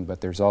setting,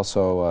 but there's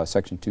also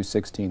Section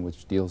 216,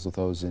 which deals with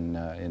those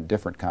in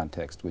different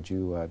contexts. Would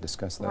you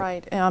discuss that?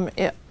 Right.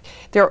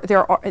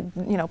 There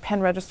are,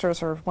 pen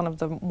registers are one of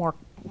the more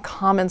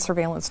common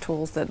surveillance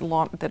tools that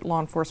law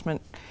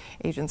enforcement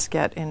agents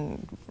get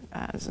in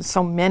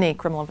so many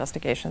criminal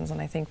investigations,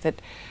 and I think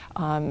that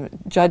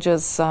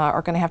judges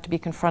are going to have to be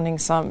confronting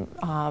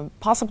some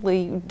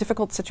possibly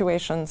difficult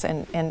situations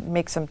and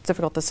make some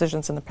difficult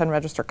decisions in the pen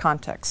register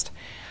context.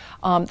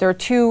 There are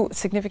two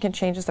significant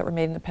changes that were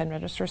made in the pen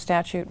register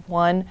statute.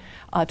 One,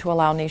 to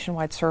allow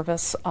nationwide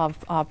service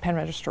of pen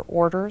register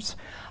orders.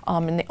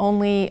 And the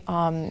only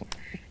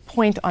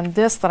point on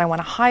this that I want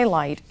to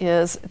highlight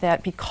is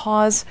that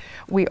because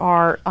we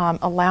are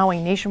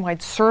allowing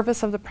nationwide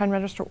service of the pen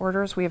register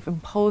orders, we have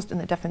imposed in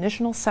the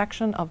definitional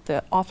section of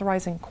the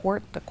authorizing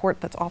court, the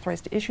court that's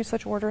authorized to issue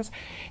such orders,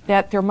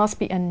 that there must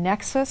be a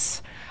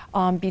nexus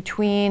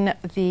between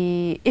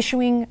the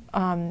issuing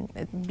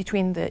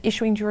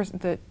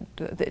the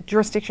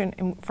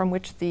jurisdiction from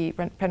which the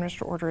pen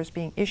register order is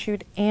being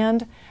issued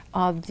and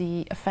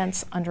the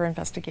offense under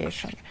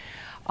investigation.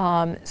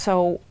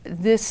 So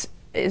this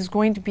is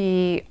going to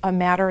be a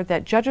matter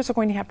that judges are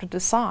going to have to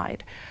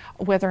decide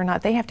whether or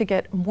not they have to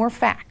get more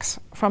facts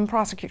from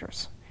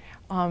prosecutors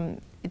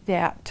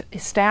that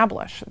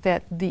establish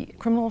that the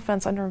criminal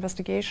offense under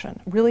investigation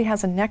really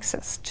has a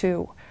nexus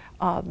to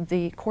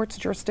the court's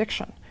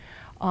jurisdiction.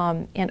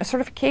 And a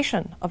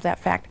certification of that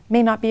fact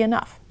may not be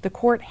enough. The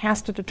court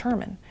has to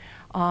determine,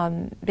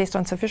 based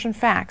on sufficient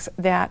facts,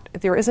 that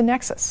there is a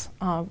nexus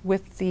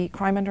with the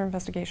crime under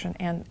investigation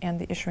and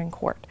the issuing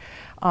court.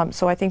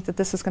 So I think that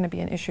this is going to be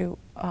an issue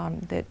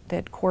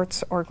that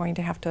courts are going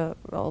to have to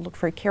look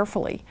very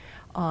carefully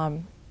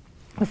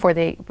before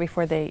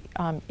they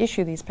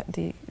issue these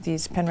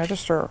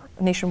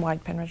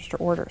nationwide pen register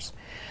orders.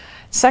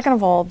 Second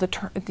of all,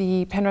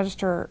 the pen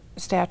register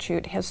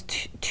statute has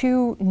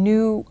two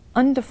new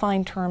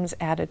undefined terms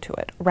added to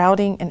it: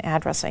 routing and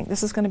addressing.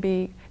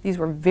 These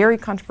were very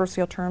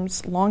controversial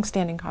terms,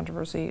 long-standing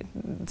controversy.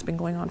 It's been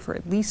going on for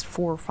at least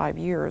 4 or 5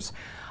 years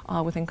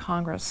within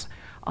Congress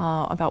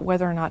about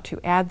whether or not to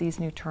add these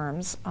new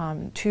terms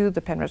to the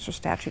pen register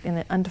statute in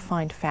an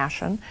undefined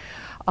fashion,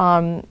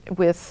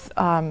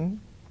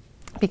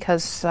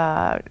 because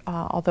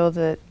although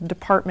the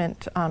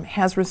department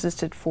has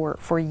resisted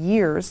for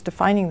years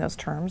defining those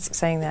terms,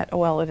 saying that, oh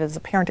well, it is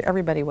apparent to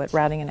everybody what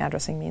routing and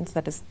addressing means,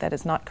 that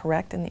is not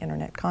correct in the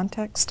internet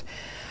context.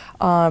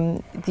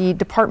 The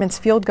department's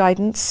field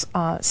guidance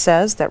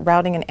says that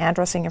routing and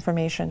addressing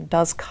information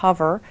does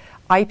cover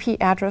IP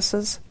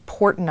addresses,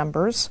 port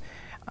numbers.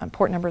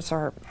 Port numbers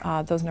are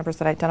those numbers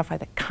that identify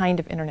the kind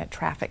of internet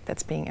traffic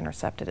that's being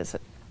intercepted. Is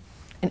it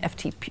an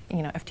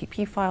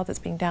FTP file that's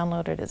being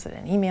downloaded? Is it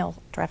an email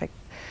traffic?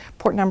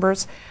 Port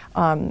numbers.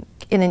 In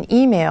an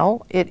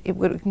email, it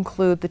would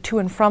include the to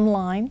and from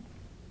line,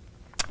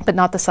 but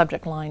not the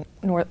subject line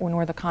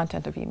nor the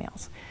content of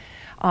emails.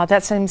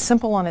 That seems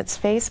simple on its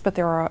face, but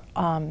there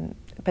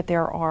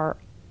are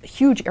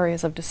huge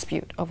areas of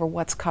dispute over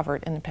what's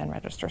covered in the pen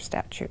register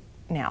statute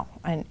now,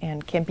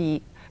 and can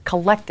be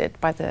collected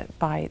by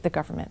the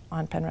government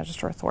on pen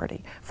register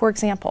authority. For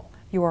example,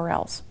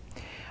 URLs.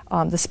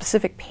 The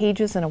specific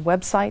pages in a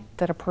website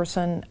that a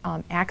person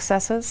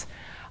accesses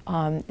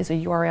is a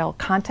URL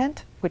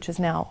content, which is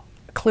now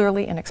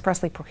clearly and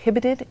expressly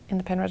prohibited in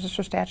the pen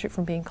register statute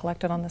from being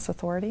collected on this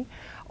authority?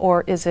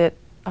 Or is it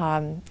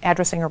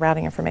addressing or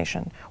routing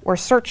information, or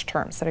search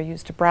terms that are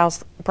used to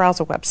browse a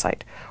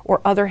website, or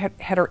other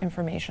header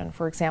information?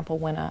 For example,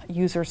 when a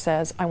user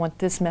says, I want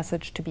this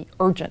message to be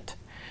urgent,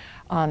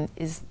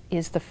 is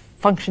the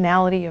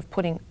functionality of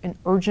putting an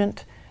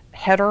urgent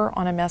header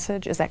on a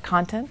message, is that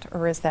content,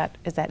 or is that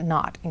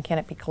not, and can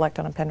it be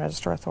collected on pen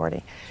register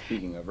authority?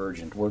 Speaking of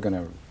urgent, we're going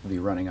to be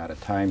running out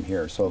of time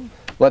here, so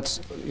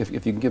let's, if you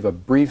can give a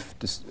brief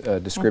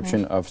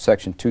description of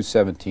Section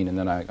 217, and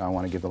then I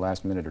want to give the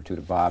last minute or two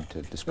to Bob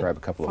to describe a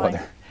couple of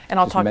other. And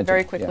I'll talk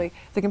very quickly. Yeah.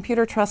 The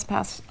computer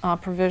trespass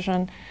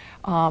provision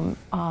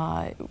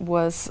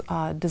was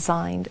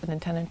designed and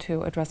intended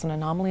to address an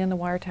anomaly in the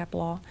wiretap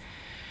law,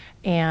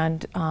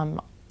 and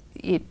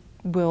it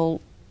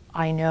will,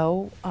 I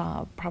know,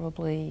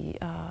 probably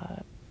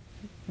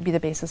be the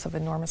basis of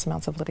enormous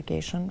amounts of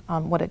litigation.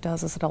 What it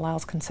does is it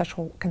allows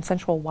consensual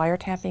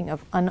wiretapping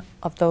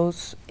of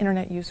those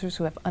internet users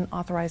who have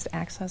unauthorized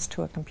access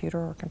to a computer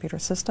or computer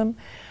system.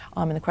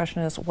 And the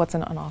question is, what's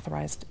an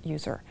unauthorized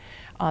user?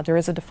 There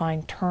is a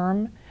defined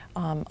term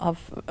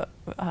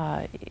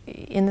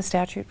in the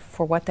statute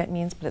for what that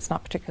means, but it's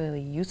not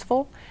particularly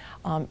useful.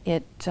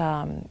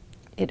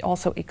 It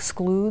also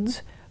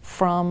excludes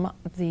from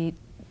the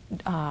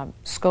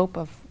scope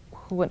of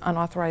who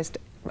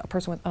a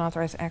person with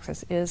unauthorized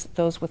access is,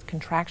 those with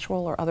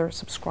contractual or other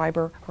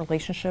subscriber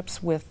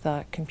relationships with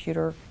the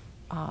computer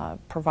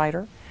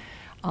provider.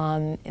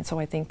 And so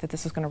I think that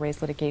this is going to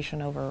raise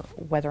litigation over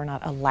whether or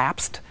not a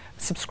lapsed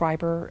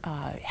subscriber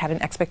had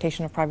an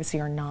expectation of privacy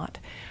or not.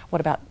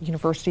 What about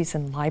universities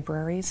and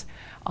libraries?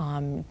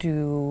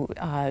 Do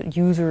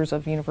users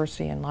of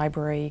university and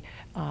library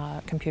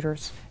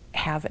computers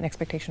have an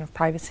expectation of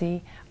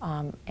privacy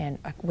and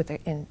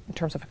in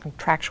terms of a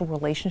contractual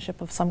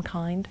relationship of some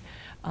kind,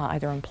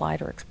 either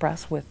implied or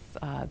express with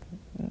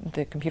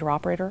the computer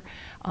operator?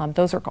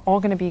 Those are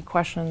all going to be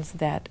questions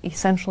that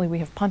essentially we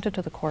have punted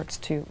to the courts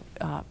to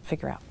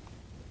figure out.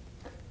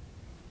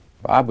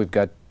 Bob, we've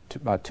got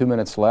about 2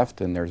 minutes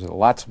left, and there's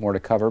lots more to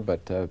cover,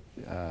 but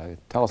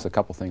tell us a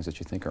couple things that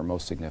you think are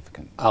most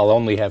significant. I'll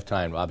only have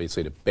time,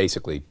 obviously, to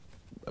basically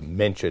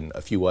mention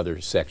a few other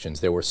sections.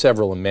 There were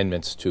several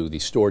amendments to the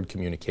Stored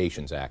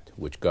Communications Act,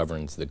 which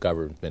governs the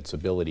government's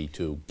ability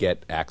to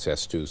get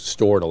access to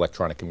stored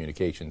electronic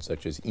communications,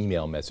 such as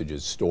email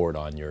messages stored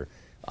on your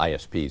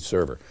ISP's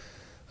server.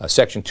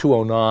 Section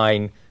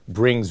 209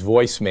 brings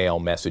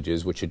voicemail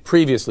messages, which had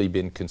previously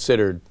been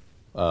considered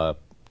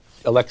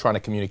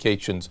electronic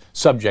communications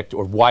subject,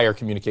 or wire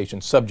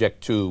communications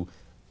subject to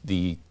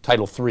the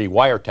Title III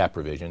wiretap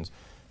provisions,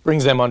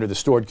 brings them under the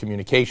Stored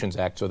Communications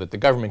Act so that the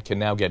government can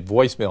now get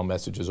voicemail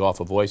messages off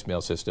a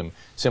voicemail system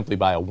simply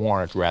by a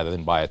warrant rather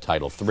than by a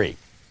Title III.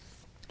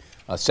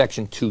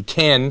 Section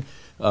 210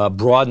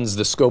 broadens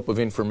the scope of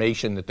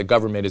information that the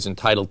government is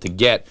entitled to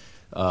get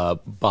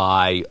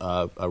by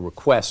a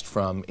request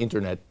from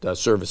Internet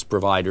service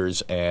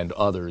providers and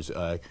others.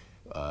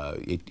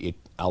 It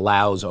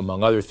allows,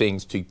 among other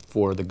things,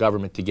 for the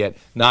government to get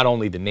not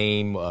only the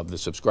name of the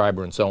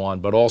subscriber and so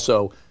on, but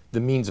also the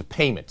means of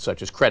payment,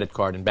 such as credit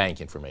card and bank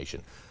information,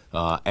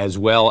 as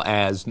well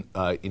as,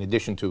 in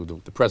addition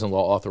to the present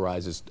law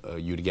authorizes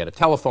you to get a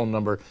telephone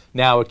number,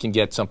 now it can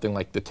get something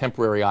like the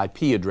temporary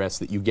IP address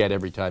that you get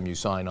every time you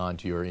sign on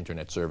to your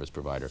Internet service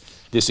provider.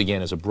 This,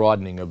 again, is a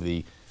broadening of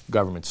the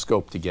government's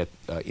scope to get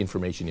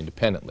information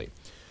independently.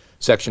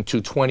 Section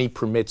 220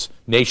 permits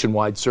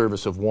nationwide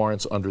service of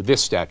warrants under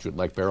this statute,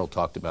 like Beryl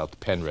talked about, the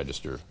pen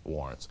register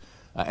warrants.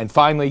 And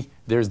finally,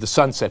 there's the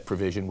sunset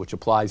provision, which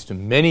applies to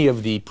many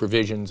of the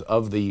provisions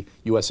of the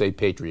U.S.A.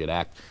 Patriot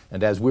Act.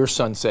 And as we're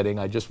sunsetting,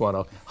 I just want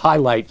to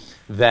highlight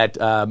that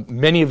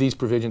many of these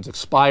provisions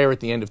expire at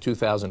the end of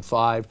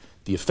 2005.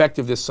 The effect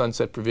of this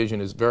sunset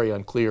provision is very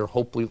unclear.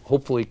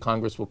 Hopefully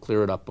Congress will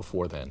clear it up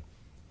before then.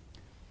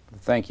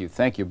 Thank you.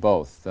 Thank you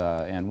both.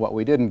 And what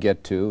we didn't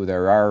get to,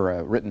 there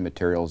are written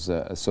materials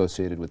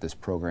associated with this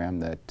program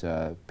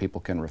that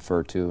people can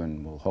refer to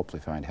and will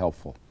hopefully find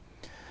helpful.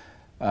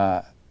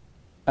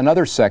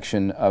 Another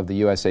section of the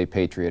U.S.A.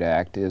 Patriot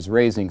Act is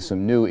raising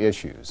some new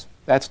issues.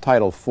 That's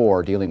Title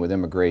IV, dealing with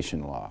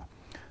immigration law.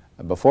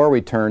 Before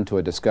we turn to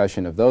a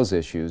discussion of those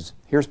issues,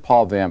 here's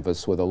Paul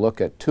Vampas with a look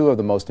at two of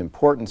the most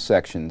important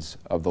sections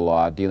of the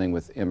law dealing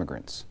with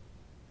immigrants.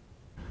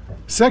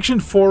 Section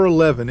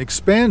 411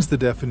 expands the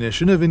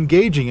definition of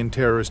engaging in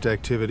terrorist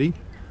activity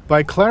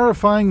by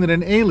clarifying that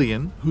an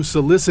alien who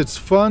solicits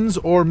funds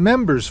or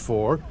members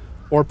for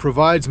or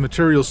provides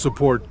material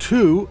support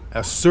to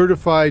a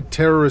certified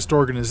terrorist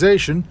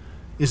organization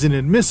is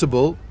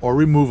inadmissible or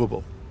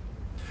removable.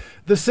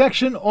 The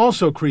section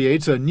also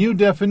creates a new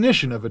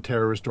definition of a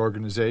terrorist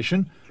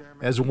organization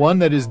as one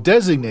that is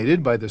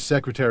designated by the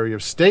Secretary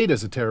of State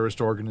as a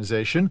terrorist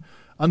organization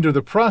under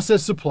the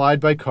process supplied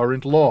by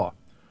current law,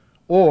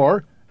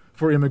 or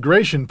for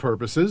immigration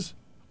purposes,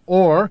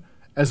 or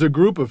as a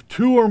group of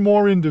two or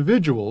more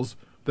individuals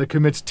that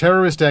commits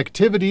terrorist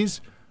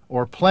activities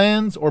or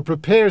plans or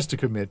prepares to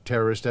commit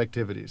terrorist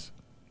activities.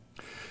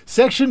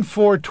 Section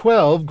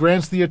 412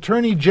 grants the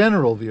Attorney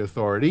General the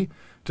authority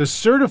to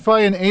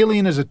certify an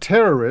alien as a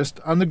terrorist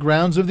on the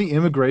grounds of the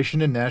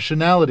Immigration and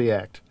Nationality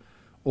Act,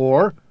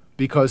 or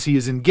because he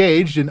is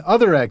engaged in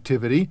other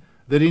activity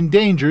that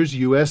endangers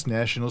U.S.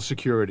 national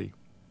security.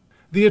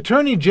 The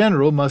Attorney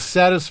General must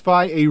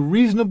satisfy a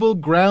reasonable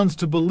grounds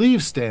to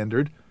believe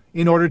standard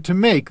in order to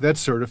make that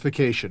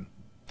certification.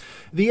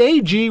 The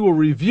AG will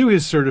review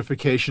his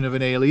certification of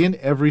an alien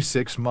every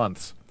 6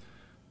 months.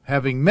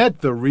 Having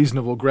met the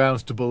reasonable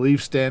grounds to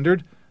believe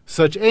standard,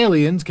 such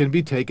aliens can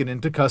be taken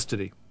into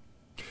custody.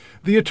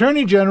 The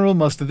Attorney General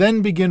must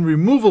then begin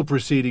removal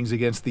proceedings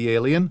against the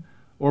alien,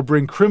 or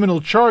bring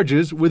criminal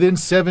charges within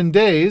 7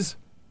 days,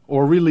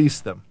 or release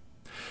them.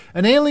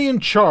 An alien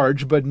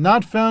charged but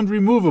not found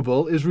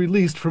removable is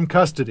released from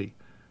custody.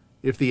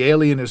 If the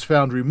alien is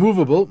found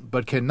removable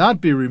but cannot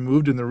be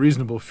removed in the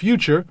reasonable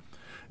future,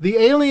 the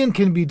alien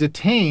can be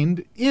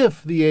detained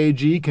if the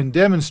AG can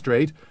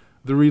demonstrate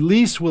the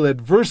release will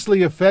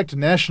adversely affect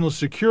national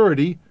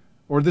security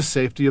or the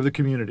safety of the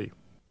community.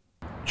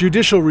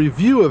 Judicial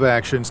review of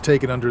actions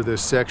taken under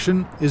this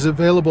section is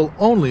available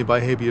only by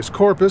habeas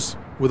corpus,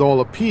 with all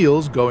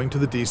appeals going to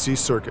the D.C.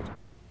 Circuit.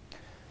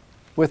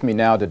 With me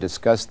now to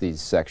discuss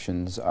these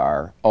sections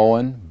are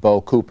Owen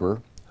Bo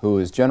Cooper, who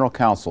is General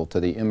Counsel to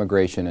the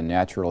Immigration and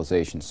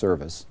Naturalization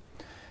Service,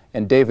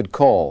 and David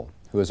Cole,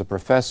 who is a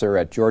professor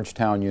at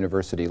Georgetown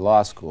University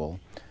Law School,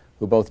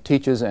 who both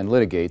teaches and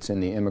litigates in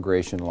the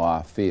immigration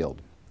law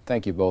field.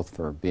 Thank you both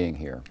for being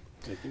here.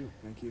 Thank you.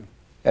 Thank you.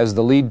 As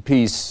the lead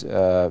piece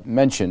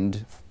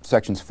mentioned,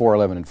 Sections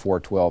 411 and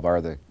 412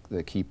 are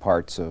the key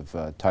parts of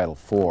Title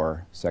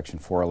IV. Section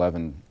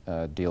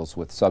 411 deals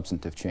with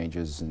substantive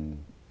changes in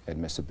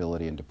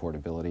admissibility and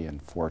deportability,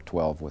 and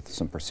 412 with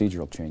some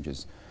procedural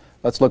changes.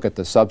 Let's look at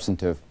the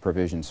substantive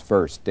provisions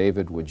first.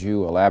 David, would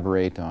you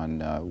elaborate on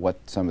what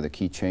some of the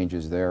key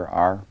changes there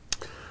are?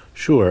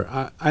 Sure.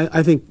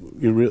 I think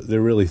there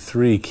are really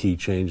three key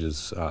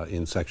changes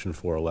in Section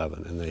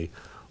 411, and they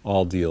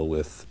all deal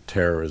with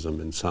terrorism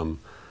in some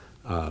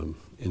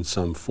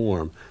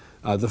form.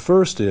 The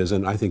first is,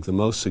 and I think the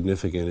most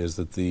significant, is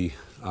that the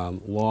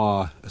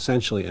law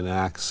essentially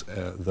enacts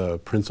the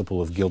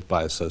principle of guilt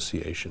by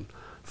association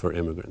for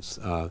immigrants.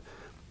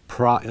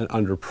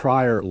 Under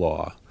prior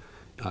law,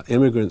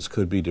 immigrants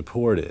could be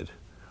deported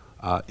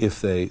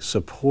if they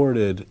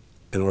supported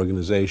an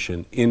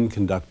organization in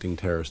conducting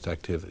terrorist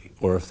activity,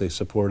 or if they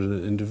supported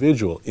an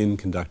individual in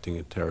conducting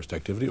a terrorist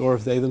activity, or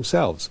if they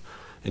themselves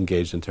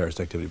engaged in terrorist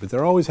activity. But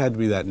there always had to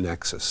be that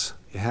nexus.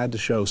 You had to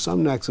show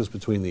some nexus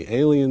between the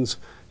alien's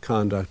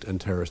conduct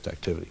and terrorist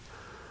activity.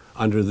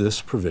 Under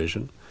this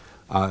provision,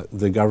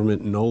 the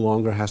government no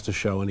longer has to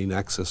show any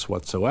nexus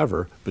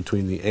whatsoever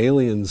between the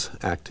alien's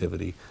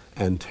activity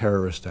and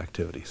terrorist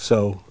activity.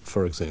 So,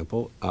 for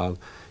example,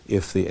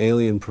 if the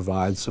alien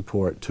provides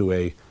support to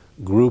a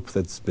group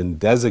that's been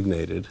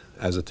designated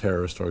as a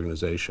terrorist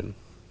organization,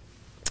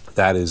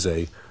 that is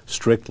a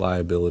strict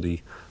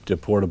liability,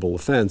 deportable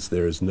offense.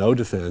 There is no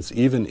defense,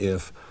 even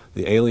if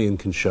the alien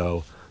can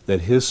show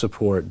that his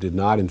support did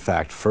not in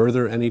fact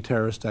further any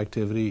terrorist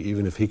activity,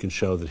 even if he can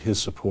show that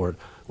his support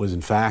was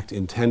in fact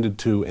intended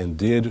to and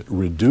did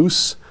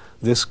reduce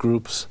this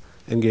group's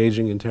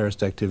engaging in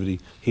terrorist activity,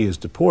 he is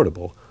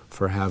deportable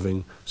for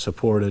having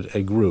supported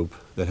a group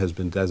that has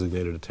been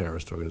designated a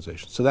terrorist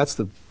organization. So that's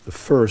the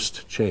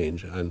first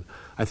change, and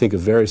I think a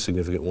very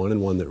significant one,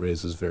 and one that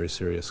raises very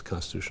serious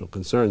constitutional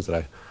concerns that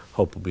I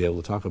hope we'll be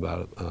able to talk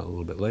about a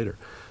little bit later.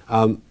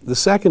 The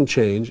second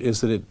change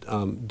is that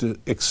it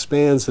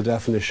expands the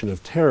definition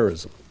of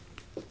terrorism.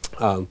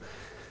 And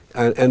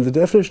the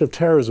definition of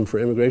terrorism for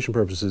immigration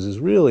purposes is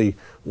really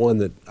one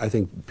that I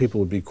think people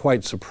would be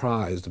quite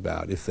surprised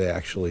about if they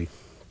actually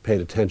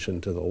paid attention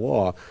to the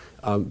law,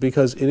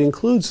 because it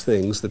includes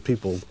things that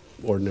people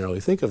ordinarily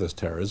think of as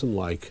terrorism,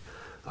 like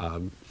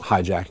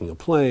hijacking a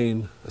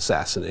plane,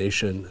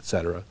 assassination,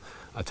 etc.,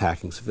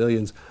 attacking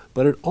civilians,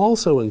 but it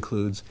also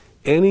includes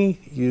any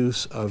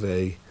use of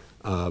a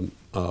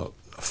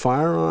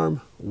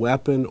firearm,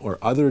 weapon, or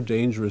other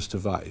dangerous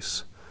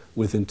device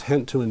with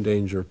intent to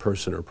endanger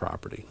person or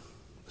property,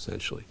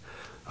 essentially.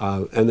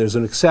 And there's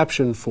an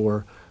exception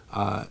for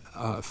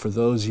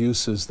those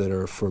uses that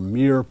are for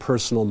mere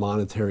personal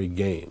monetary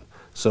gain.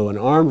 So an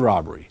armed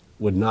robbery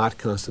would not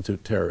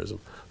constitute terrorism,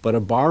 but a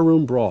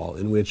barroom brawl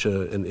in which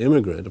an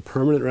immigrant, a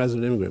permanent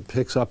resident immigrant,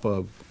 picks up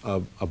a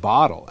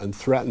bottle and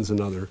threatens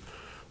another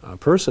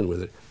person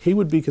with it, he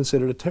would be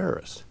considered a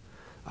terrorist.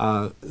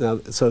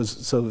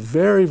 So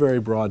very, very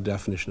broad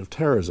definition of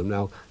terrorism.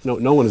 Now,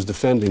 no one is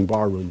defending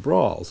barroom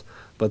brawls,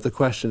 but the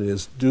question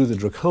is, do the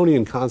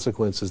draconian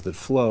consequences that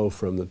flow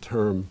from the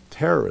term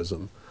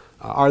terrorism,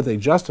 are they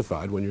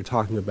justified when you're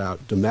talking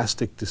about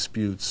domestic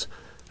disputes,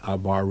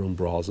 barroom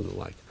brawls, and the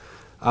like?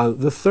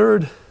 The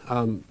third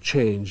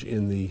change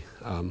in the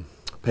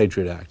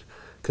Patriot Act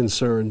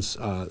concerns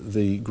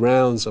the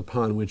grounds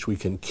upon which we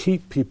can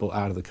keep people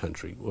out of the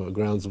country,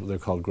 they're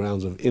called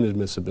grounds of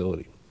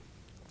inadmissibility.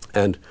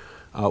 And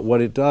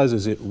what it does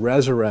is it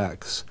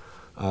resurrects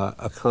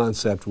a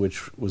concept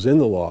which was in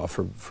the law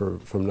from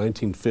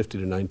 1950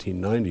 to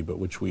 1990, but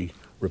which we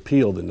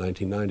repealed in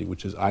 1990,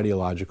 which is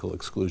ideological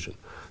exclusion.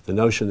 The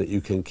notion that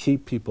you can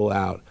keep people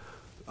out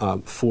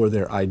for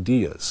their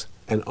ideas,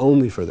 and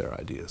only for their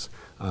ideas.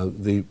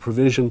 The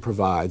provision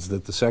provides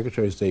that the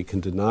Secretary of State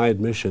can deny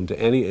admission to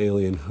any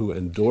alien who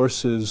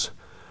endorses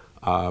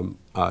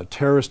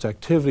terrorist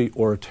activity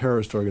or a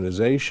terrorist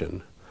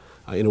organization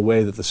in a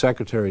way that the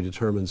Secretary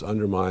determines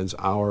undermines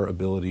our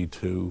ability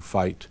to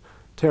fight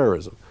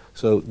terrorism.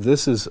 So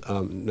this is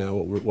now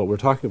what we're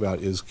talking about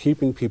is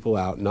keeping people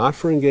out, not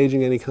for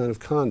engaging any kind of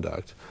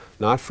conduct,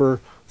 not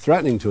for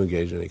threatening to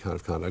engage in any kind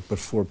of conduct, but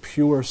for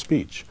pure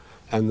speech.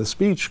 And the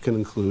speech can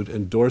include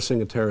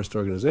endorsing a terrorist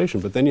organization,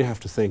 but then you have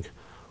to think,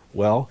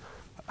 well,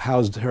 how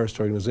is a terrorist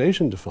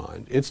organization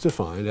defined? It's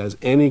defined as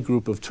any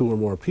group of two or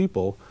more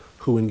people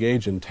who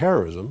engage in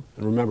terrorism,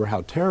 and remember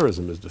how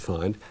terrorism is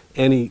defined,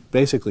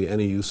 basically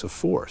any use of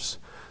force.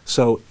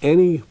 So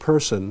any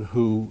person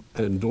who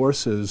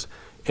endorses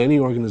any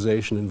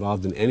organization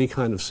involved in any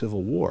kind of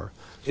civil war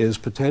is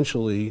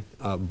potentially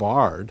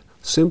barred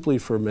simply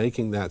for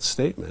making that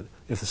statement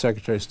if the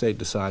Secretary of State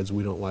decides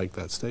we don't like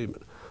that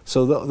statement.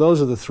 So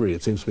those are the three.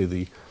 It seems to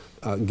me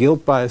the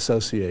guilt by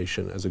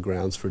association as a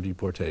grounds for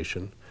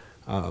deportation,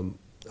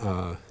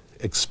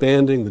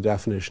 expanding the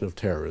definition of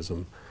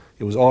terrorism,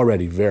 It was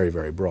already very,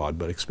 very broad,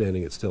 but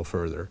expanding it still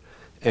further,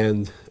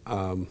 and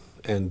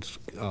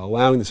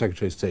allowing the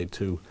Secretary of State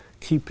to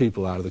keep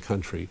people out of the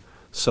country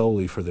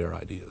solely for their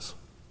ideas.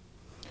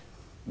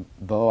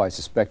 Bo, I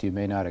suspect you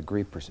may not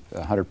agree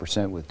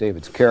 100% with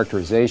David's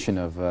characterization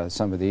of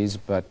some of these,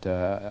 but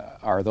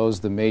are those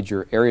the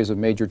major areas of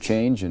major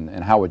change,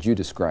 and how would you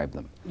describe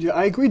them? Yeah,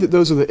 I agree that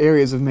those are the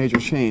areas of major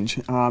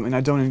change, and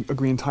I don't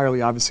agree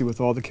entirely, obviously,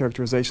 with all the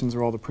characterizations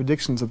or all the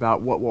predictions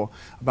about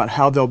about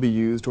how they'll be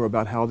used or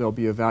about how they'll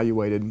be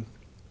evaluated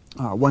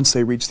once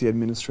they reach the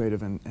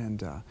administrative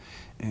and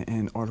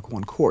Article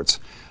I courts.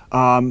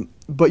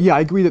 But yeah, I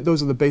agree that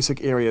those are the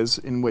basic areas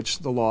in which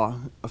the law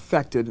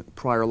affected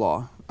prior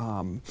law.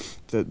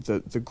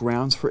 The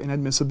grounds for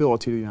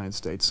inadmissibility to the United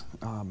States,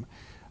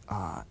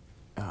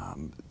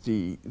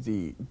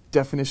 the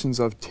definitions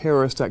of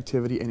terrorist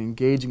activity and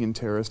engaging in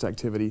terrorist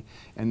activity,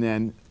 and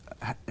then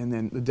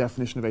the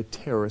definition of a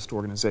terrorist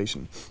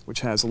organization,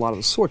 which has a lot of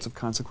the sorts of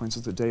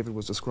consequences that David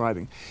was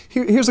describing.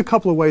 Here's a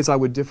couple of ways I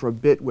would differ a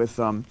bit with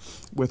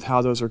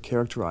how those are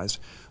characterized.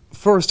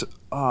 First,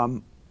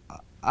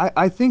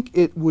 I think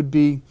it would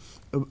be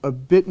a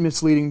bit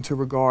misleading to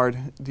regard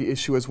the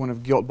issue as one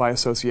of guilt by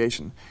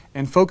association.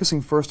 And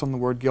focusing first on the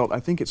word guilt,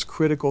 I think it's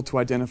critical to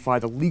identify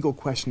the legal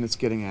question that's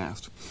getting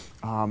asked.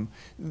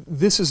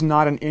 This is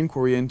not an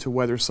inquiry into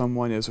whether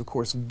someone is, of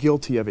course,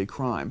 guilty of a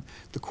crime.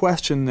 The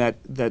question that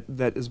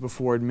is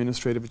before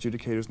administrative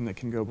adjudicators and that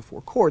can go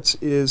before courts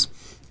is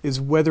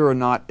whether or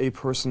not a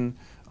person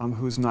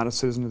who's not a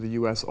citizen of the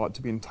U.S. ought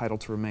to be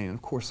entitled to remain. And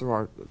of course, there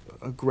are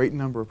a great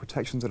number of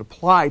protections that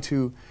apply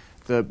to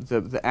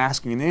the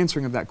asking and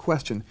answering of that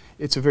question.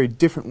 It's a very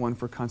different one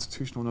for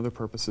constitutional and other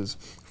purposes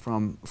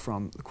from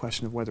the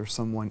question of whether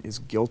someone is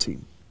guilty.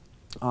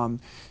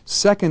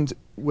 Second,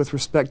 with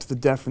respect to the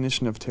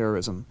definition of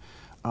terrorism,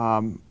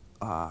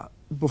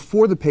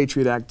 before the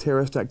Patriot Act,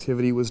 terrorist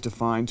activity was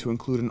defined to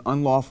include an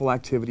unlawful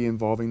activity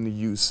involving the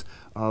use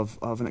of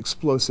an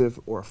explosive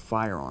or a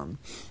firearm.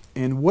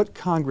 And what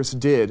Congress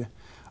did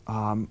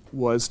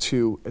was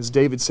to, as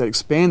David said,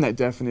 expand that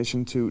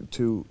definition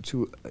to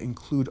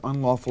include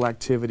unlawful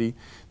activity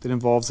that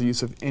involves the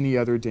use of any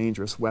other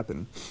dangerous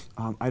weapon.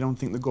 I don't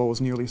think the goal was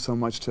nearly so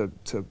much to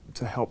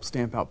help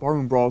stamp out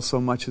barroom brawls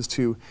so much as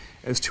to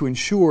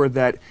ensure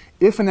that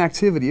if an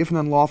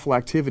unlawful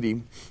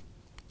activity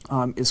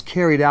is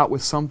carried out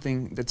with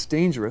something that's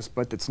dangerous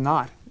but that's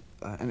not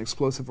an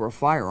explosive or a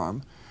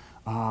firearm,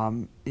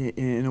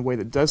 in a way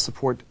that does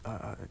support,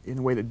 in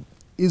a way that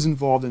is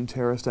involved in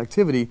terrorist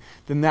activity,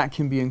 then that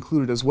can be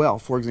included as well.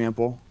 For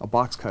example, a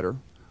box cutter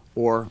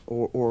or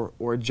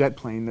a jet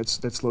plane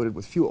that's loaded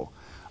with fuel.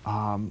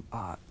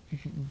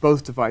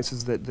 Both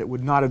devices that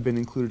would not have been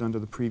included under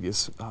the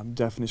previous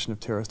definition of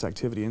terrorist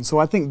activity. And so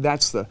I think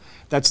that's the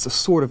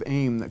sort of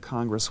aim that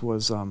Congress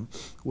was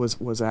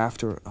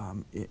after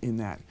in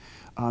that.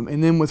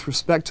 And then with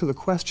respect to the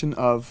question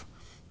of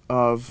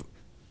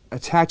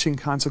attaching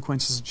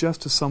consequences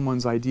just to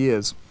someone's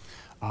ideas,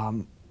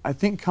 I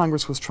think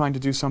Congress was trying to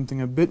do something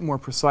a bit more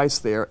precise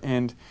there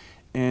and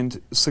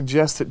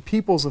suggest that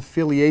people's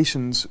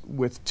affiliations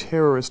with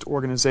terrorist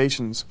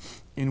organizations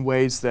in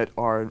ways that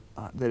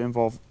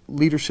involve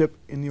leadership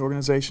in the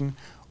organization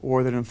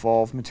or that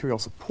involve material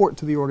support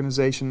to the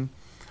organization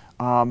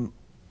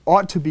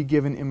ought to be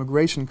given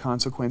immigration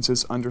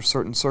consequences under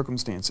certain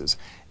circumstances.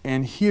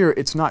 And here,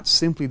 it's not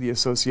simply the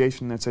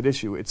association that's at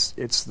issue. It's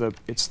the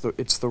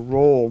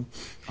role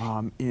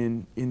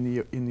in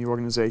the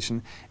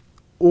organization.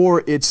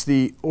 Or it's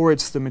the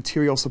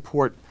material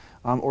support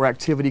or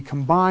activity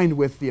combined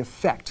with the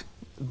effect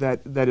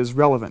that is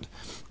relevant.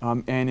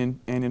 And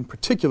in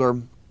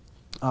particular,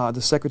 the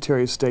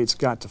Secretary of State's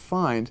got to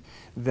find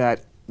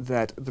that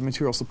the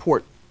material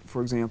support,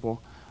 for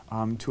example,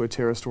 to a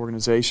terrorist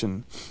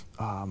organization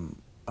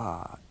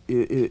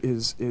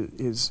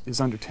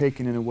is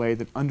undertaken in a way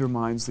that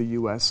undermines the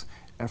U.S.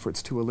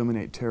 efforts to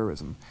eliminate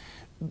terrorism.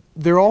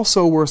 There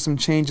also were some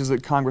changes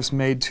that Congress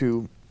made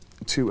to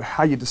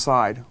how you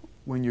decide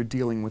when you're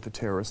dealing with a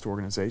terrorist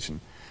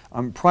organization.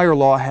 Prior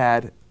law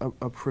had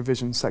a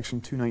provision, Section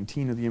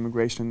 219 of the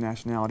Immigration and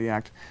Nationality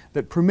Act,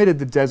 that permitted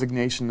the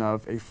designation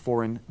of a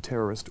foreign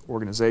terrorist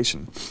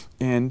organization.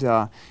 And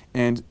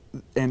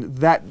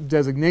that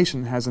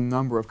designation has a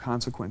number of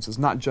consequences,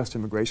 not just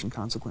immigration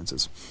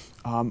consequences.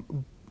 And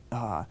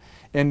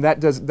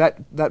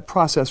that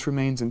process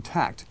remains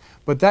intact.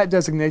 But that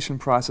designation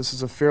process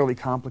is a fairly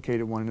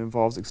complicated one. It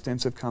involves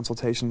extensive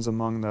consultations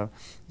among the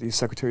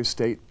Secretary of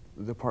State,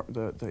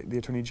 the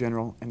Attorney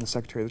General, and the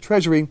Secretary of the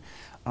Treasury,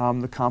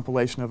 the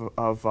compilation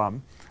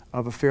of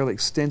a fairly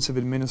extensive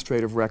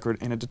administrative record,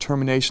 and a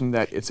determination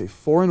that it's a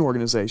foreign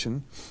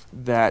organization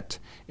that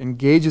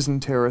engages in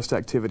terrorist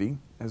activity,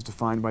 as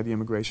defined by the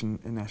Immigration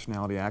and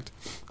Nationality Act,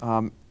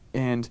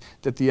 and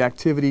that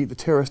the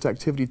terrorist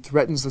activity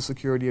threatens the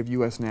security of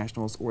U.S.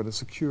 nationals or the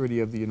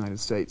security of the United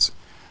States.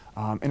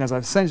 And as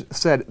I've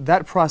said,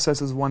 that process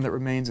is one that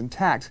remains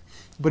intact,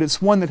 but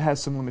it's one that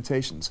has some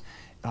limitations.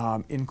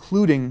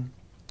 Including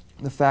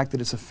the fact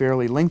that it's a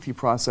fairly lengthy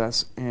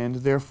process, and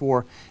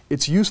therefore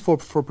it's useful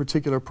for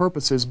particular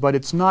purposes, but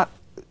it's not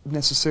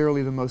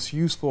necessarily the most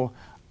useful,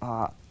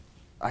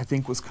 I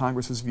think was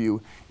Congress's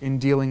view, in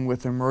dealing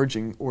with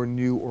emerging or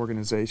new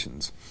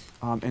organizations.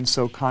 And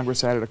so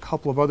Congress added a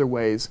couple of other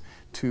ways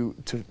to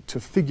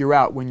figure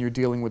out when you're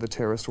dealing with a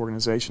terrorist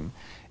organization.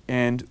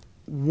 And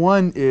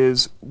one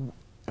is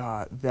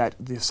that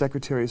the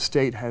Secretary of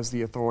State has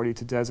the authority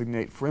to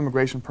designate, for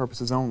immigration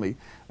purposes only,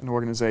 an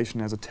organization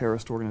as a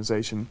terrorist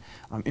organization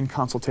in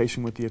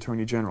consultation with the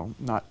Attorney General,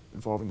 not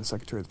involving the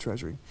Secretary of the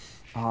Treasury.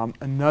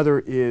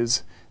 Another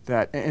is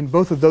that, and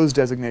both of those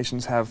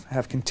designations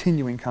have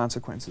continuing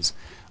consequences.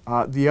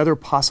 The other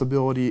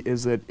possibility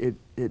is that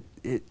it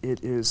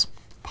is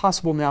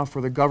possible now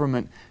for the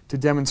government to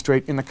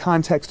demonstrate, in the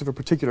context of a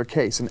particular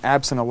case, and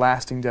absent a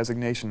lasting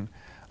designation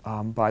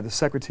by the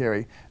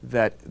Secretary,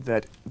 that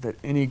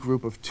any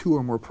group of 2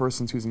 or more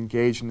persons who's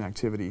engaged in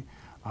activity,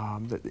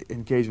 that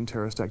engage in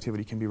terrorist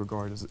activity, can be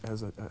regarded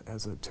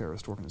as a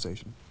terrorist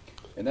organization.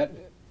 And that,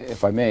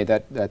 if I may,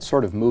 that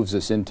sort of moves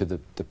us into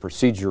the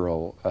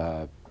procedural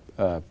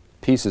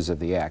pieces of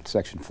the Act,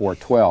 Section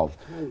 412.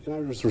 Can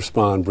I just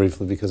respond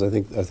briefly, because I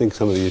think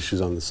some of the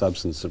issues on the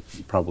substance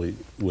probably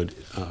would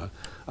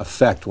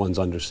affect one's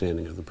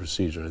understanding of the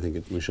procedure. I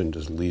think we shouldn't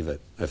just leave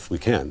it if we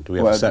can. Do we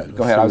have well, a set?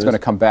 Go ahead. I was going to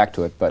come back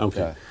to it, but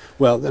okay.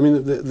 Well, I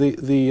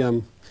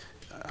mean,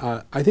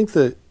 I think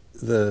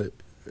the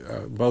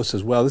Bo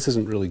says, well, this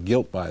isn't really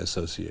guilt by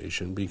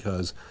association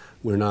because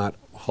we're not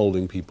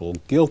holding people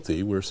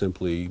guilty. We're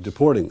simply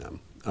deporting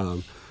them.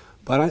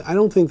 But I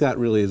don't think that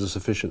really is a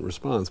sufficient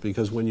response,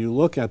 because when you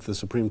look at the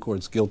Supreme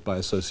Court's guilt by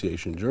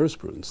association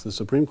jurisprudence, the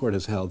Supreme Court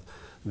has held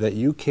that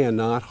you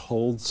cannot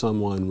hold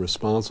someone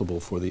responsible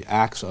for the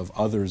acts of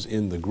others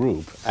in the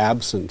group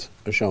absent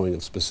a showing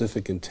of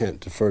specific intent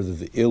to further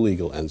the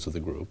illegal ends of the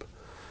group.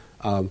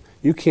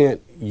 You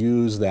can't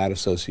use that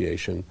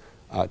association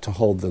to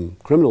hold them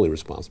criminally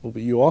responsible,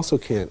 but you also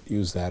can't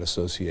use that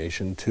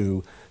association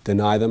to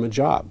deny them a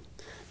job.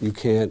 You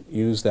can't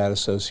use that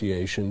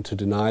association to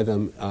deny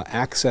them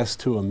access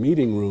to a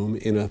meeting room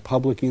in a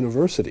public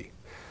university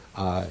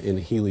in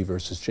Healy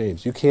versus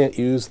James. You can't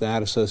use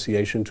that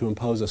association to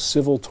impose a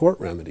civil tort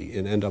remedy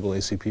in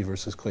NAACP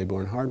versus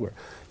Claiborne Hardware.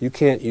 You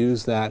can't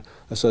use that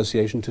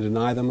association to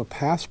deny them a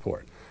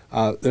passport.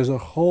 There's a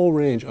whole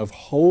range of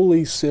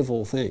wholly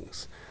civil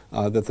things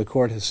that the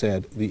court has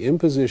said the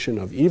imposition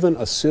of even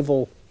a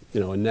civil,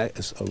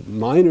 a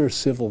minor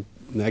civil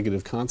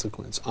negative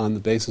consequence on the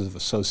basis of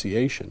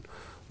association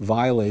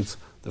violates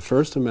the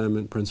First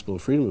Amendment principle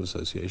of freedom of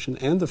association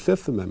and the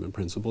Fifth Amendment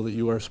principle that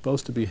you are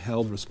supposed to be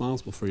held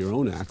responsible for your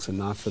own acts and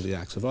not for the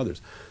acts of others.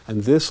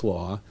 And this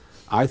law,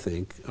 I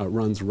think,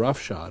 runs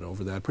roughshod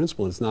over that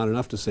principle. It's not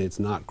enough to say it's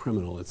not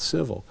criminal, it's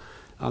civil.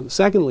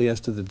 Secondly, as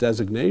to the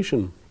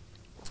designation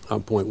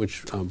point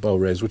which Bo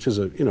raised, which is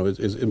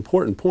is an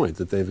important point,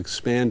 that they've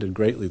expanded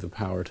greatly the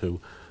power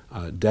to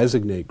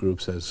designate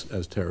groups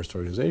as terrorist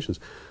organizations.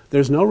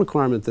 There's no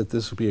requirement that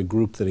this would be a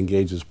group that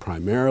engages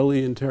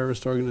primarily in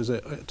terrorist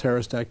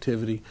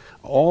activity.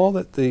 All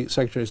that the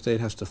Secretary of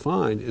State has to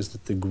find is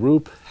that the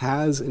group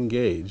has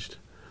engaged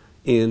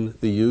in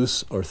the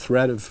use or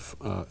threat of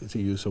to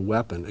use a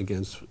weapon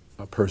against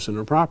a person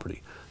or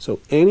property. So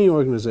any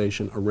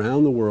organization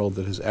around the world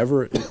that has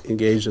ever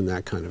engaged in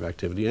that kind of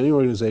activity, any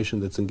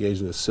organization that's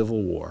engaged in a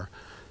civil war,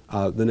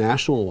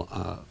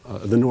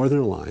 the Northern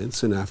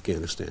Alliance in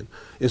Afghanistan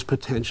is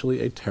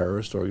potentially a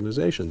terrorist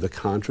organization. The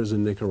Contras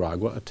in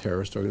Nicaragua, a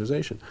terrorist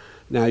organization.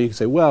 Now you can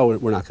say, well,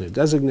 we're not going to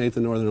designate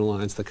the Northern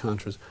Alliance, the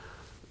Contras.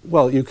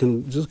 Well, you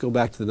can just go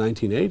back to the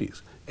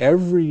 1980s.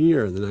 Every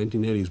year in the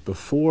 1980s,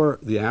 before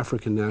the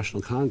African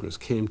National Congress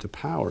came to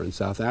power in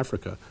South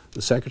Africa,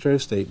 the Secretary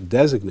of State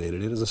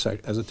designated it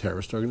as a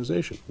terrorist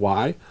organization.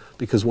 Why?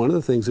 Because one of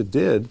the things it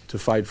did to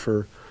fight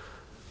for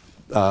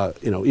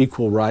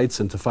equal rights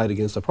and to fight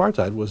against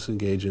apartheid was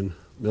engage in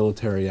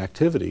military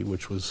activity,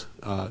 which was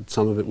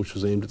some of it which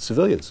was aimed at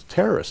civilians,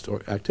 terrorist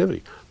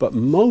activity. But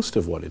most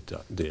of what it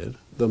did,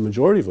 the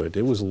majority of what it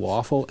did, was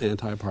lawful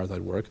anti-apartheid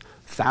work.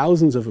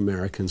 Thousands of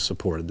Americans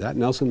supported that.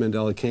 Nelson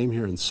Mandela came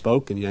here and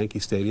spoke in Yankee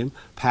Stadium,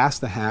 passed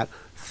the hat.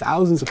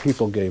 Thousands of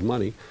people gave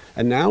money.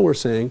 And now we're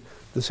saying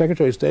the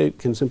Secretary of State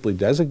can simply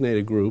designate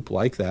a group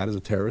like that as a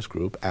terrorist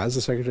group, as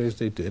the Secretary of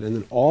State did, and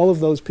then all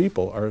of those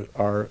people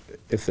are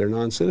if they're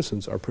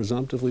non-citizens, are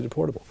presumptively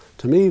deportable.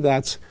 To me,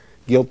 that's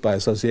guilt by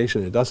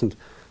association. It doesn't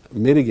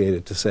mitigate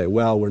it to say,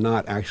 well, we're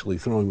not actually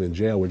throwing them in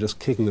jail, we're just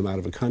kicking them out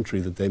of a country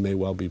that they may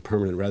well be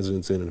permanent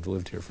residents in and have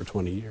lived here for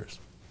 20 years.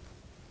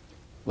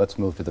 Let's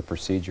move to the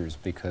procedures,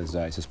 because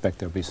I suspect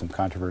there'll be some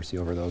controversy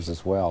over those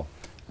as well.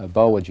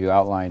 Bo, would you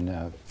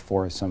outline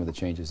for us some of the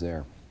changes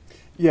there?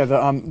 Yeah,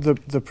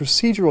 the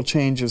procedural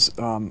changes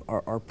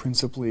are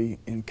principally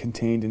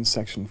contained in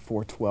Section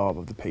 412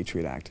 of the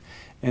Patriot Act,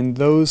 and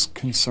those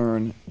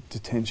concern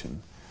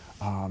detention.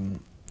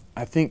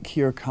 I think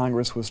here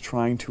Congress was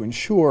trying to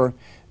ensure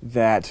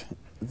that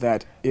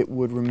it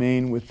would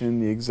remain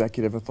within the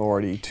executive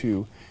authority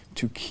to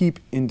to keep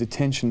in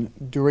detention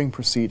during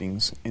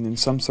proceedings, and in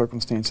some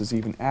circumstances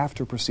even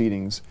after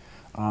proceedings,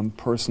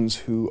 persons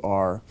who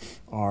are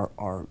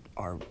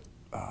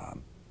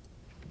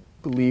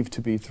believed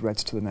to be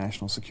threats to the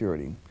national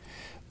security.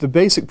 The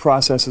basic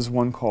process is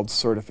one called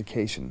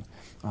certification.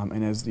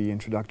 And as the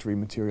introductory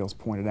materials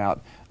pointed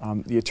out,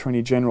 the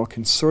Attorney General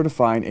can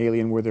certify an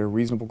alien where there are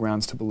reasonable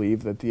grounds to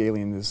believe that the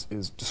alien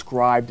is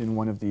described in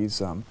one of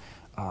these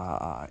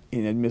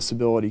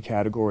inadmissibility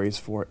categories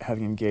for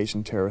having engaged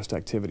in terrorist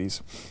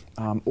activities,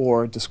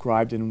 or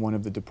described in one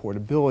of the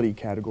deportability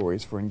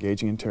categories for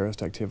engaging in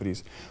terrorist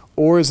activities,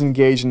 or is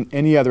engaged in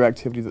any other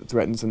activity that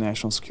threatens the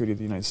national security of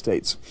the United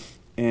States.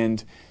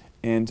 And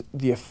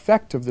the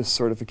effect of this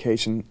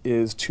certification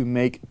is to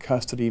make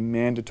custody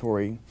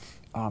mandatory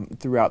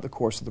throughout the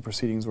course of the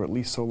proceedings, or at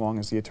least so long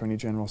as the Attorney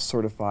General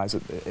certifies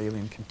that the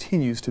alien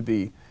continues to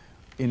be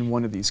in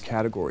one of these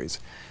categories.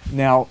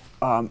 Now,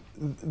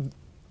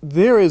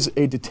 there is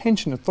a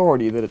detention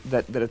authority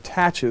that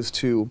attaches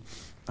to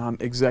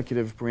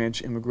executive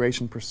branch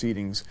immigration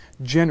proceedings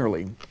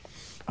generally,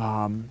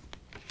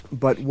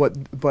 but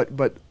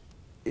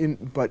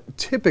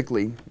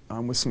typically,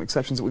 with some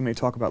exceptions that we may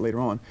talk about later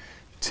on,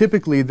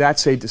 typically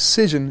that's a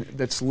decision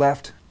that's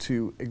left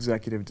to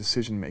executive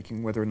decision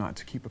making, whether or not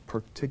to keep a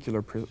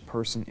particular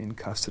person in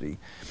custody.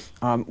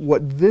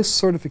 What this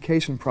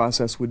certification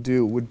process would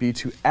do would be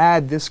to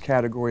add this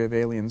category of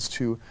aliens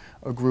to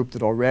a group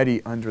that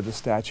already under the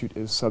statute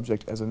is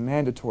subject as a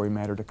mandatory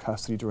matter to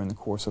custody during the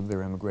course of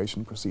their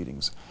immigration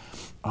proceedings.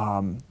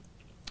 And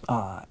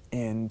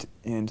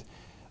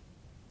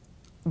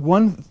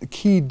one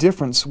key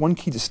difference, one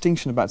key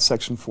distinction about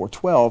Section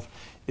 412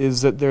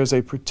 is that there's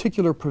a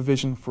particular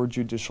provision for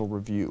judicial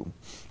review.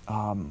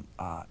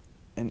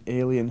 An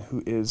alien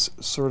who is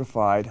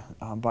certified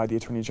by the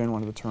Attorney General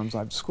under the terms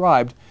I've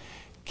described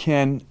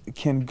can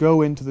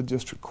go into the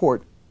district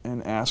court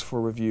and ask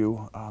for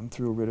review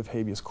through a writ of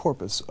habeas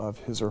corpus of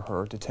his or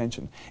her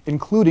detention,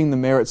 including the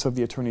merits of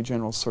the Attorney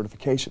General's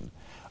certification.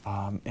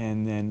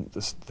 And then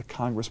the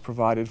Congress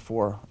provided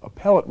for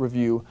appellate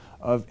review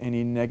of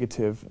any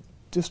negative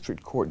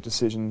district court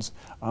decisions,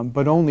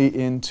 but only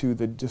into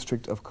the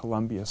District of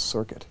Columbia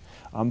Circuit.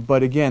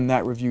 But again,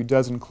 that review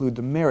does include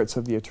the merits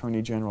of the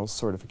Attorney General's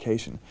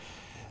certification.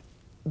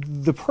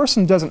 The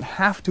person doesn't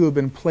have to have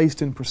been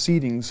placed in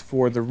proceedings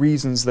for the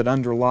reasons that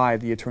underlie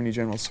the Attorney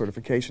General's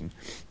certification.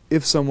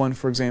 If someone,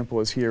 for example,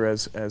 is here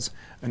as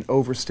an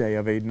overstay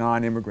of a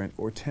non-immigrant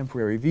or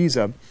temporary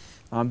visa,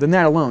 then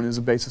that alone is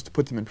a basis to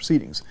put them in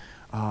proceedings.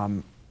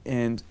 And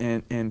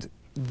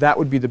that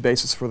would be the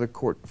basis for the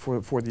court,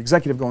 for the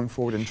executive going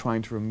forward and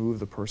trying to remove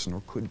the person,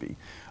 or could be.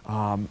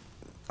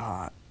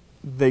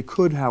 They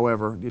could,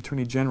 however, the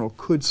Attorney General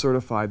could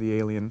certify the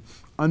alien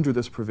under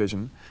this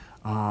provision,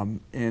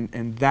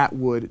 and that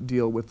would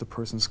deal with the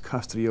person's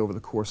custody over the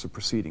course of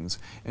proceedings.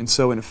 And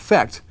so, in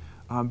effect,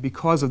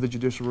 because of the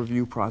judicial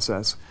review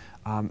process,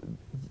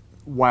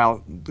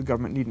 while the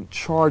government needn't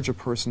charge a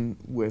person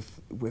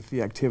with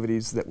the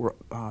activities that were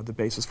the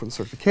basis for the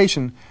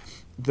certification,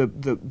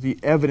 the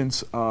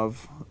evidence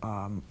of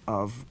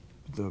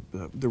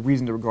the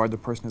reason to regard the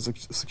person as a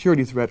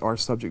security threat are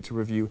subject to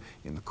review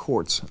in the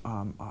courts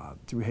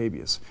through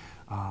habeas.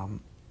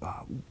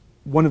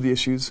 One of the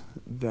issues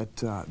that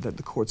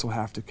the courts will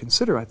have to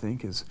consider, I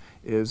think,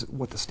 is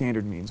what the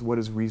standard means. What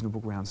does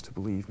reasonable grounds to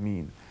believe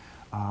mean?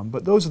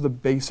 But those are the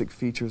basic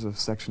features of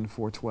Section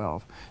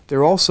 412.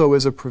 There also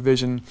is a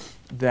provision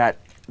that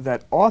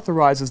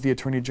authorizes the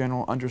Attorney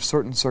General under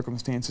certain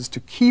circumstances to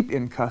keep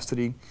in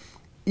custody,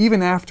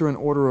 even after an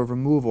order of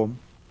removal,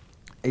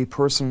 a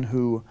person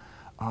who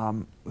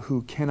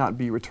cannot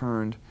be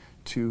returned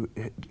to,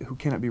 who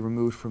cannot be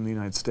removed from the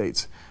United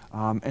States.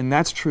 And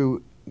that's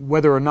true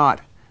whether or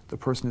not the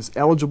person is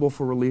eligible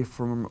for relief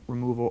from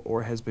removal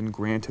or has been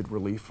granted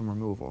relief from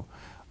removal.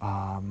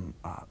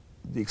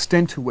 The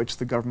extent to which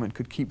the government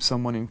could keep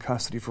someone in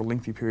custody for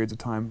lengthy periods of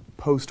time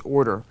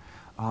post-order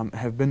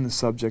have been the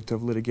subject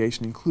of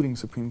litigation, including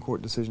Supreme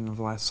Court decision of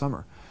last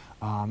summer.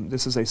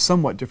 This is a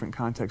somewhat different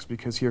context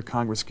because here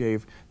Congress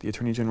gave the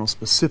Attorney General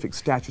specific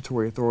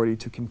statutory authority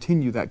to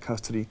continue that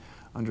custody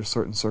under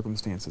certain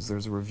circumstances.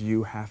 There's a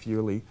review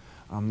half-yearly,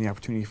 the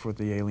opportunity for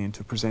the alien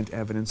to present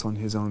evidence on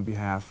his own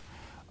behalf,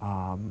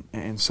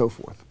 and so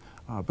forth.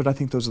 But I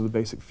think those are the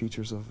basic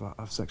features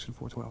of Section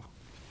 412.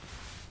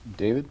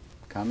 David,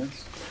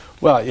 comments?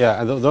 Well,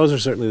 yeah, those are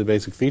certainly the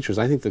basic features.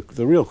 I think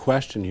the real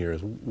question here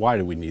is, why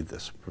do we need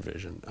this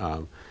provision?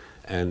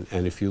 And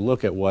if you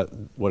look at what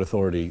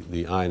authority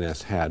the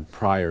INS had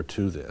prior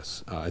to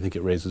this, I think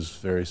it raises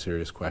very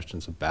serious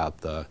questions about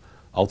the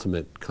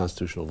ultimate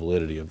constitutional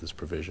validity of this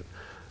provision.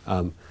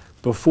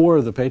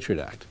 Before the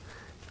Patriot Act,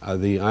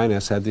 the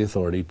INS had the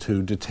authority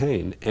to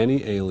detain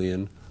any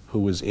alien who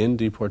was in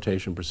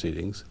deportation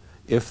proceedings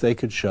if they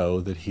could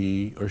show that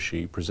he or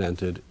she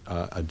presented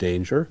a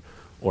danger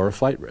or a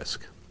flight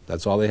risk.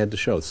 That's all they had to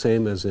show,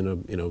 same as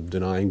in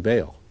denying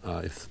bail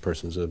if the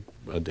person's a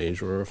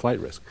danger or a flight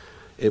risk.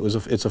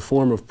 It's a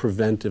form of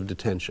preventive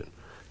detention.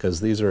 because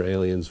these are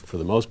aliens, for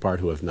the most part,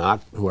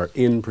 who are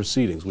in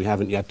proceedings. We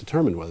haven't yet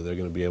determined whether they're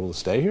going to be able to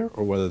stay here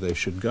or whether they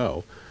should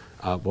go.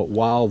 But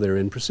while they're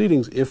in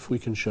proceedings, if we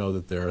can show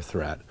that they're a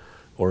threat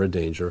or a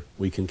danger,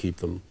 we can keep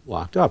them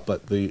locked up.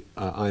 But the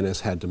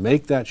INS had to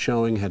make that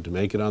showing, had to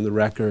make it on the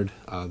record.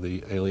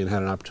 The alien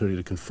had an opportunity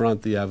to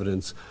confront the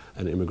evidence.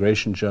 An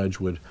immigration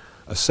judge would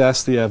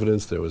assess the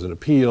evidence. There was an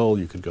appeal.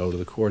 You could go to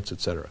the courts,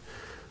 etc.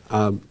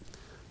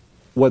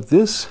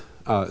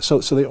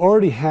 So they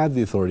already had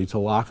the authority to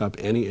lock up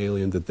any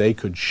alien that they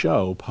could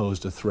show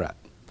posed a threat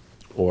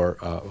or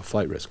a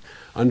flight risk.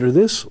 Under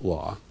this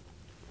law,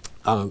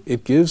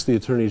 it gives the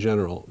Attorney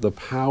General the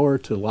power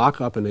to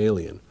lock up an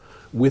alien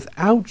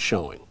without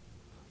showing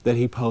that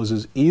he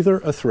poses either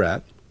a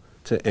threat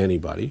to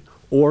anybody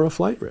or a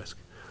flight risk.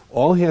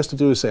 All he has to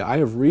do is say, I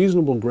have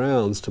reasonable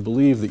grounds to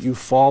believe that you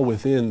fall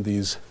within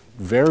these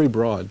very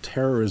broad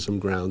terrorism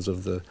grounds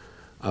of the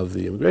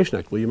Immigration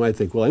Act. Well, you might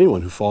think, well,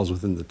 anyone who falls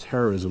within the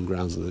terrorism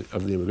grounds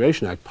of the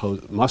Immigration Act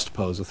must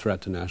pose a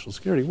threat to national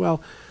security.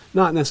 Well,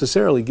 not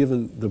necessarily,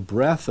 given the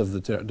breadth of the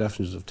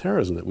definitions of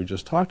terrorism that we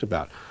just talked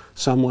about.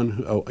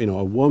 Someone,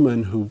 a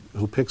woman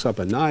who picks up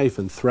a knife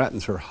and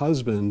threatens her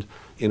husband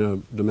in a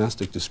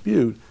domestic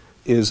dispute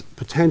is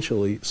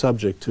potentially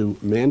subject to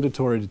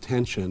mandatory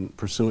detention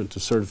pursuant to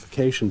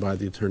certification by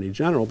the Attorney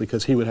General,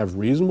 because he would have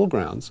reasonable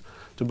grounds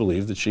to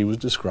believe that she was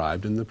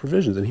described in the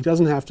provisions. And he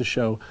doesn't have to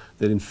show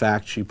that in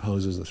fact she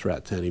poses a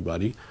threat to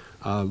anybody.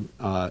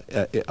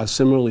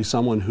 Similarly,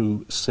 someone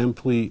who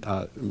simply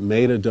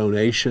made a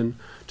donation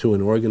to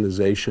an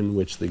organization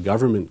which the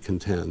government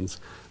contends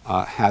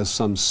has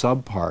some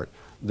subpart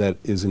that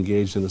is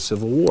engaged in a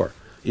civil war,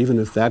 even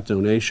if that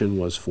donation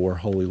was for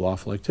wholly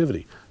lawful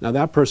activity. Now,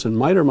 that person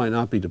might or might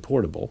not be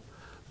deportable,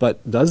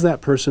 but does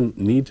that person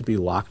need to be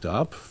locked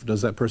up?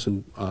 Does that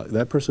person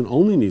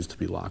only needs to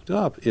be locked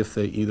up if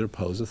they either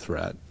pose a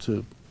threat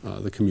to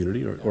the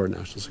community or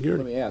national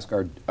security? Let me ask,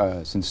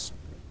 since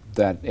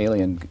that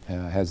alien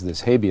has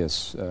this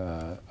habeas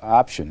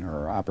option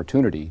or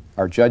opportunity,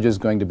 are judges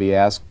going to be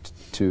asked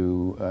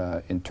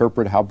to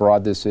interpret how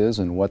broad this is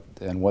and what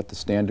the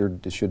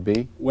standard should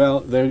be?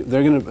 Well, they're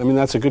going to. I mean,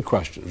 that's a good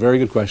question. Very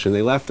good question.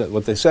 They left it.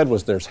 What they said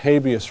was there's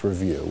habeas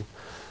review.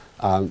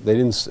 They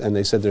didn't, and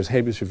they said there's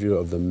habeas review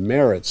of the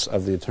merits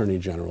of the Attorney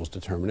General's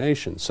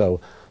determination. So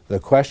the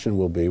question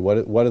will be,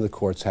 what do the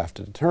courts have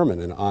to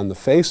determine? And on the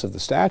face of the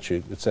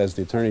statute, it says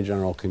the Attorney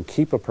General can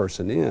keep a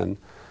person in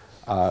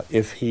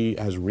if he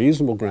has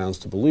reasonable grounds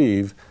to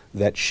believe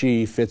that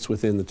she fits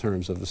within the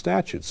terms of the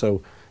statute.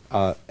 So,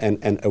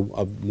 and a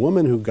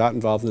woman who got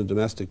involved in a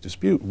domestic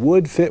dispute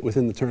would fit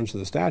within the terms of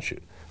the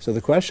statute. So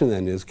the question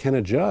then is, can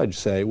a judge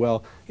say,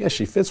 well, yes,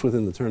 she fits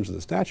within the terms of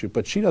the statute,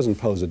 but she doesn't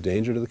pose a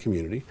danger to the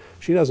community,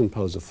 she doesn't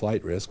pose a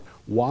flight risk,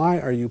 why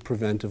are you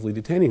preventively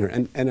detaining her?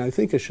 And I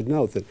think I should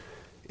note that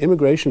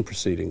immigration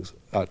proceedings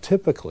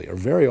typically, or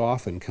very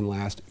often, can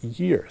last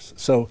years.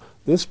 So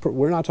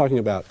we're not talking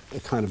about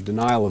a kind of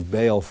denial of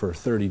bail for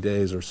 30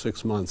 days or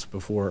 6 months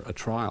before a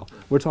trial.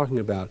 We're talking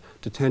about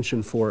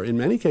detention for, in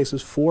many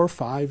cases, 4 or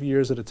 5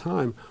 years at a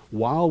time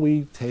while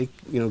we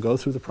go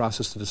through the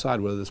process to decide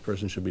whether this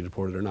person should be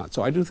deported or not.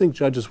 So I do think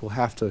judges will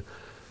have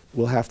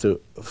to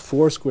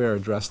foursquare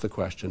address the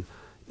question,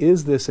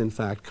 is this in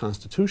fact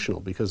constitutional?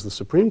 Because the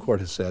Supreme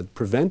Court has said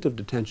preventive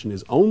detention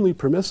is only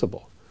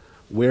permissible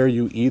where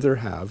you either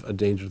have a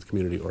danger to the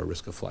community or a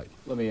risk of flight.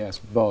 Let me ask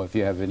Bo if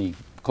you have any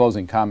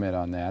closing comment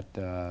on that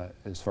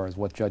as far as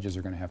what judges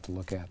are going to have to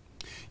look at.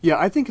 Yeah,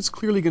 I think it's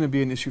clearly going to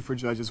be an issue for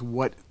judges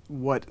what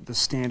the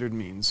standard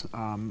means,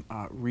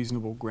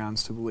 reasonable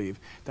grounds to believe.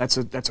 That's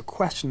a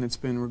question that's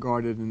been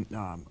regarded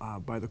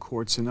by the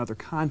courts in other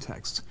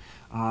contexts,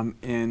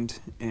 and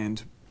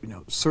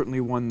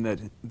certainly one that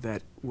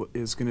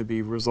is going to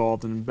be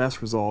resolved and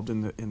best resolved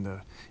in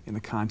the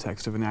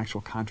context of an actual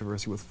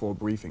controversy with full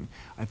briefing.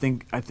 I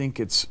think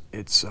it's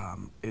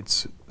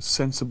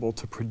sensible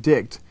to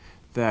predict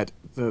that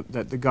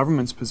the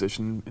government's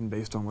position, and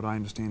based on what I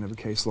understand of the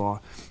case law,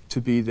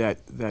 to be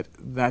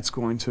that's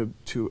going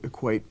to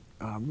equate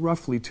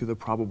roughly to the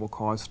probable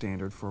cause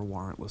standard for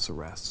warrantless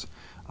arrests.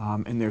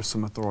 And there's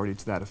some authority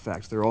to that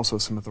effect. There's also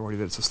some authority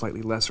that it's a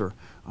slightly lesser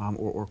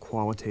or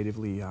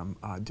qualitatively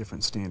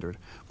different standard.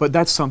 But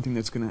that's something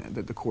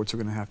that the courts are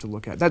going to have to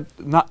look at.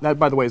 That,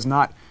 by the way, is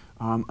not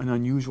an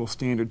unusual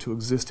standard to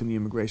exist in the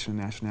Immigration and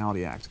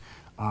Nationality Act.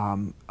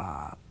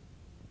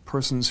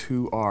 Persons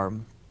for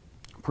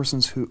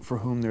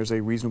whom there's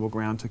a reasonable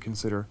ground to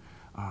consider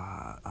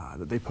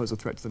that they pose a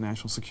threat to the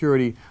national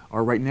security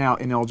are right now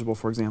ineligible,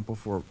 for example,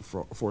 for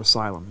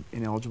asylum,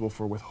 ineligible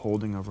for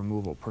withholding of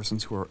removal.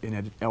 Persons who are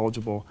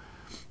ineligible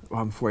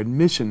for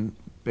admission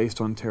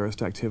based on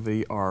terrorist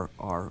activity are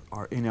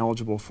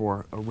ineligible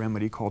for a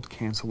remedy called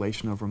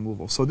cancellation of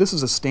removal. So this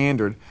is a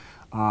standard,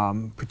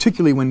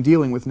 particularly when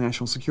dealing with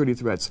national security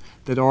threats,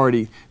 that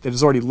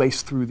is already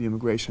laced through the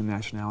Immigration and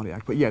Nationality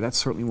Act. But yeah, that's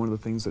certainly one of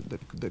the things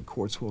that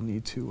courts will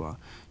need to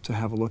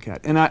have a look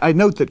at. And I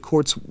note that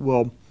courts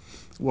will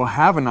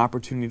have an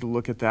opportunity to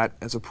look at that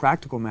as a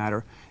practical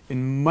matter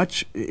in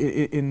most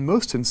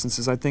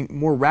instances, I think,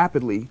 more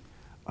rapidly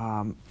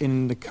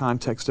in the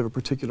context of a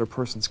particular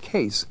person's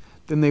case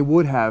than they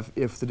would have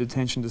if the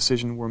detention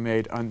decision were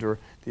made under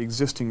the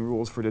existing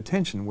rules for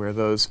detention, where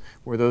those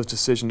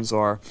decisions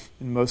are,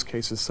 in most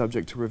cases,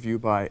 subject to review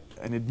by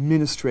an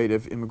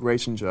administrative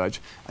immigration judge,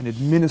 an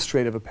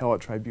administrative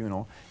appellate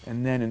tribunal,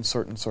 and then, in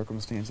certain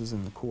circumstances,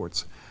 in the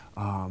courts.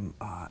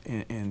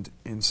 And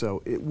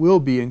so it will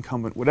be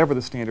incumbent, whatever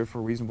the standard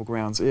for reasonable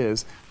grounds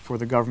is, for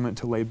the government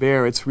to lay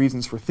bare its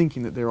reasons for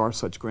thinking that there are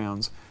such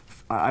grounds,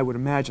 I would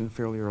imagine,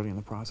 fairly early in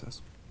the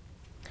process.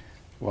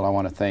 Well, I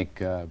want to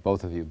thank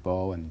both of you,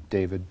 Bo and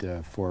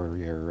David, for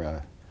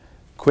your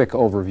quick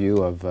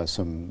overview of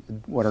some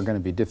what are going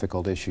to be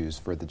difficult issues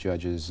for the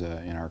judges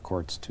in our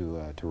courts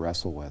to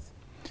wrestle with.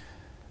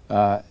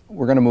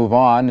 We're going to move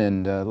on,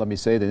 and let me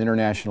say that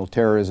international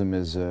terrorism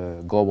is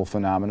a global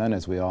phenomenon,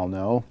 as we all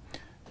know,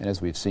 and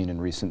as we've seen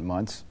in recent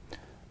months.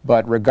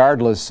 But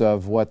regardless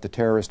of what the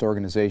terrorist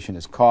organization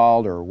is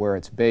called or where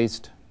it's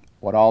based,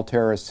 what all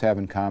terrorists have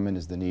in common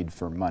is the need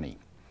for money.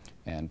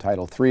 And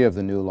Title III of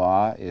the new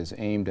law is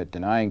aimed at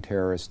denying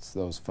terrorists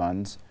those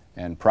funds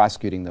and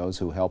prosecuting those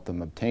who help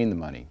them obtain the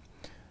money.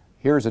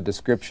 Here's a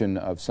description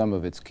of some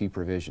of its key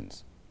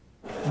provisions.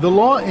 The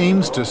law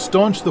aims to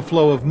staunch the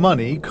flow of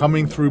money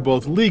coming through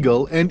both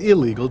legal and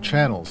illegal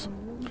channels.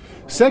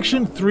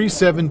 Section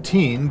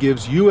 317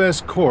 gives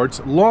U.S.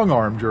 courts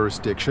long-arm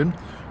jurisdiction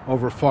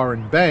over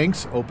foreign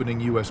banks opening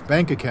U.S.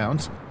 bank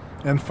accounts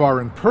and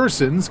foreign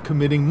persons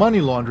committing money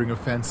laundering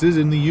offenses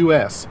in the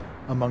U.S.,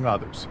 among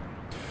others.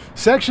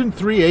 Section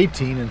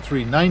 318 and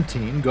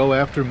 319 go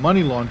after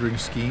money laundering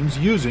schemes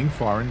using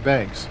foreign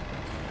banks.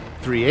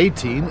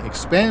 318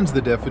 expands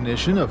the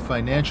definition of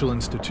financial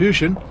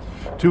institution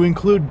to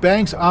include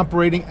banks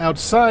operating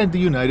outside the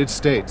United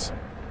States.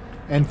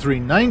 And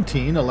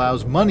 319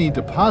 allows money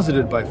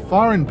deposited by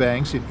foreign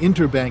banks in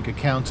interbank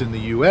accounts in the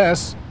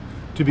U.S.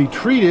 to be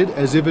treated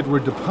as if it were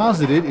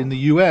deposited in the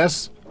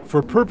U.S.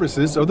 for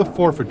purposes of the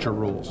forfeiture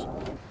rules.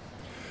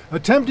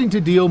 Attempting to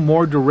deal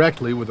more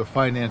directly with the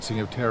financing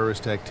of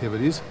terrorist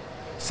activities,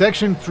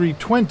 Section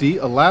 320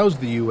 allows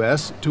the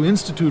U.S. to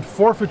institute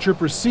forfeiture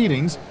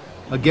proceedings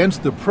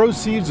against the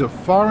proceeds of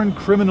foreign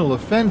criminal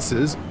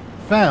offenses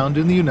found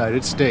in the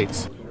United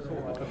States.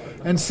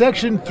 And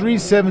Section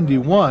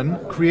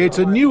 371 creates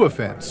a new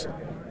offense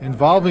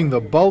involving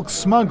the bulk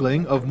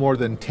smuggling of more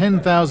than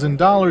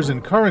 $10,000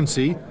 in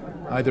currency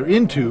either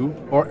into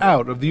or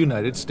out of the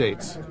United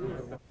States.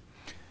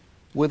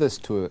 With us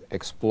to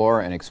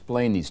explore and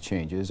explain these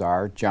changes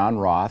are John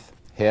Roth,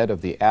 head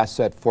of the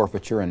Asset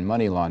Forfeiture and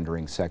Money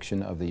Laundering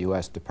section of the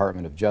U.S.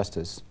 Department of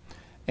Justice,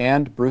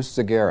 and Bruce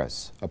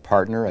Zagaris, a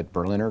partner at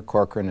Berliner,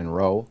 Corcoran &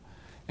 Rowe,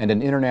 and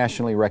an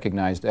internationally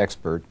recognized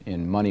expert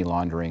in money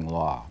laundering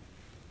law.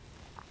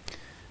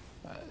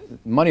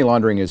 Money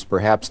laundering is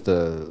perhaps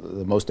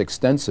the most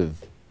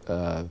extensive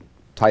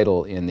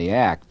title in the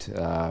Act.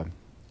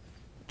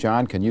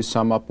 John, can you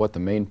sum up what the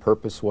main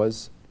purpose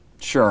was?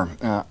 Sure.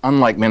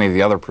 Unlike many of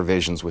the other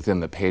provisions within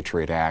the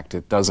Patriot Act,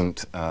 it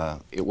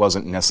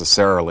wasn't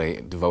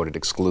necessarily devoted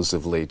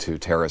exclusively to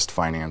terrorist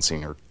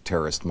financing or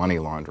terrorist money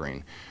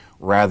laundering.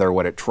 Rather,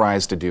 what it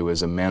tries to do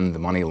is amend the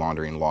money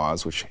laundering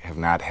laws, which have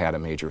not had a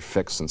major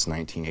fix since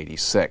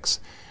 1986.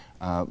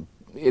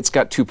 It's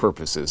got two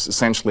purposes.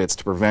 Essentially, it's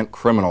to prevent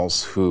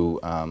criminals who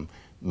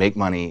make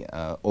money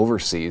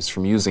overseas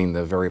from using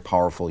the very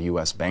powerful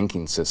U.S.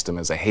 banking system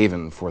as a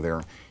haven for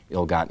their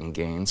ill-gotten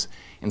gains.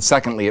 And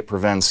secondly, it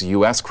prevents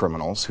U.S.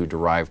 criminals who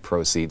derive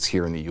proceeds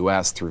here in the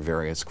U.S. through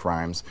various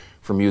crimes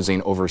from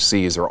using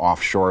overseas or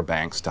offshore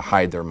banks to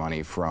hide their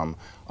money from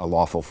a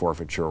lawful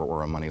forfeiture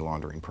or a money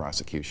laundering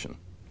prosecution.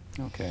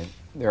 Okay.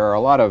 There are a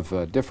lot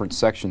of different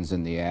sections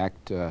in the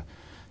Act.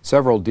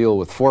 Several deal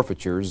with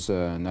forfeitures,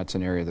 and that's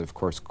an area that, of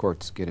course,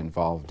 courts get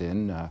involved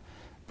in.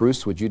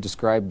 Bruce, would you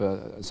describe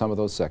some of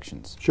those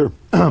sections? Sure.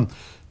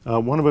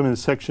 One of them is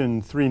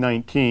Section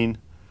 319,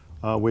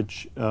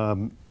 which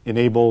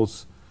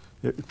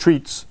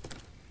treats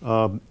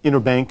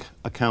interbank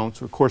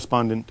accounts or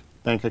correspondent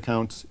bank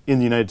accounts in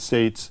the United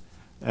States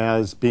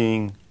as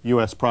being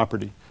U.S.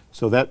 property.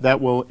 So that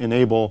will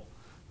enable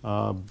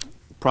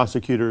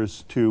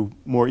prosecutors to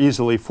more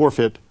easily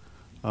forfeit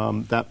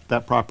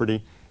that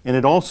property. And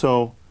it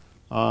also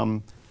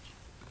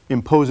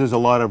imposes a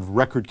lot of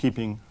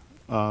record-keeping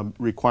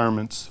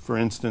requirements. For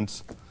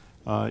instance,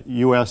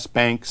 U.S.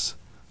 banks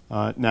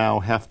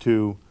now have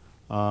to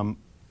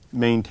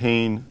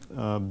maintain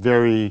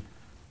very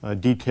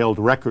detailed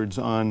records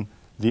on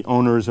the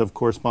owners of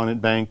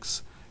correspondent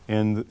banks,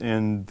 and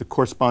the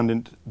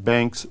correspondent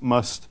banks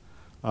must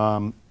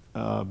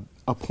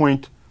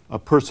appoint a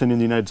person in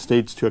the United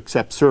States to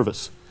accept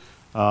service.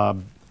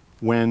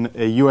 When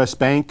a U.S.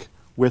 bank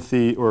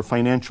or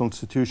financial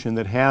institution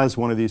that has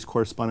one of these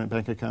correspondent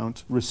bank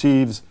accounts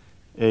receives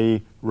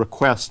a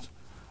request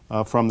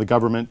from the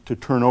government to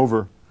turn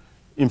over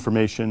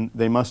information,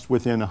 they must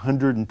within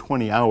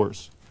 120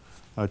 hours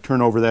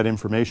turn over that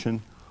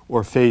information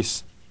or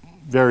face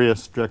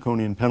various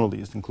draconian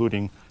penalties,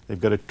 including they've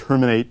got to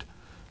terminate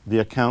the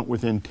account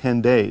within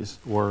 10 days,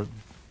 or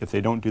if they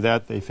don't do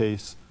that, they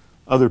face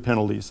other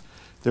penalties.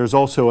 There's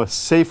also a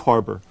safe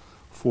harbor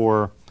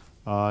for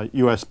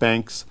U.S.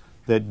 banks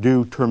that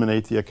do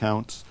terminate the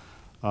accounts.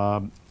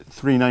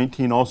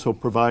 319 also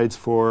provides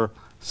for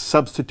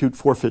substitute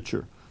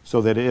forfeiture,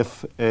 so that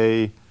if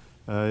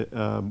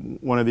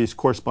one of these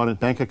correspondent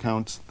bank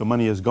accounts, the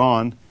money is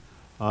gone,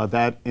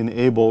 that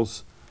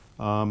enables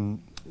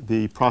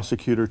the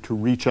prosecutor to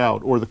reach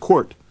out, or the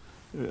court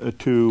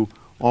to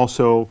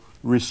also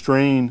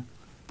restrain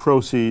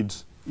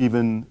proceeds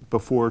even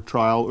before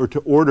trial, or to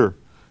order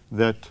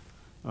that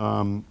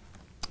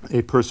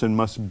a person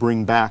must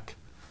bring back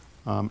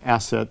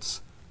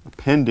assets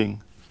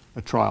pending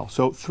a trial.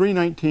 So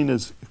 319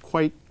 is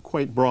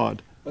quite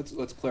broad.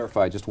 Let's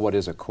clarify just what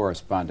is a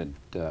correspondent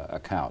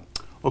account.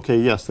 Okay,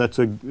 yes, that's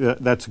a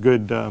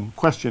good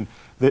question.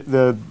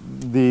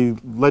 The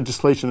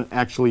legislation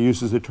actually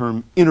uses the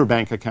term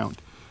interbank account.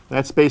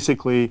 That's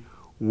basically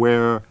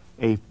where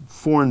a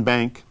foreign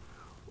bank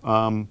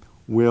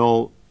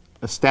will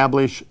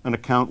establish an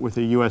account with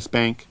a U.S.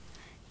 bank,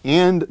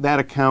 and that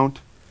account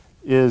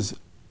is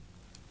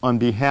on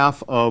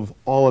behalf of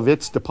all of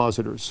its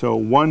depositors. So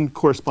one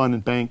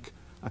correspondent bank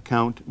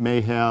account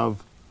may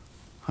have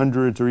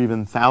hundreds or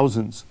even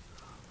thousands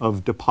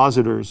of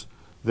depositors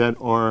that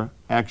are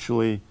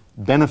actually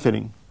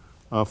benefiting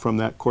from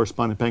that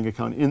correspondent bank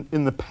account.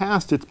 In the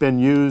past, it's been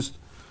used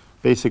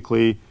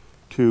basically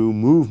to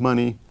move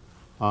money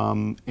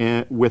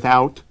and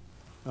without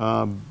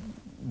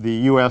the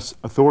U.S.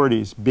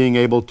 authorities being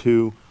able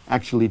to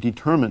actually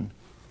determine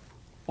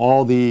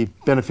all the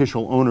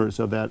beneficial owners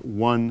of that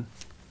one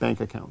bank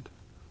account.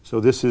 So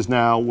this is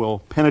now will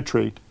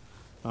penetrate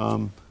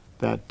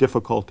that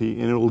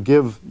difficulty, and it will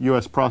give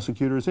U.S.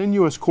 prosecutors and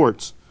U.S.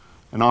 courts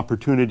an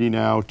opportunity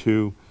now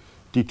to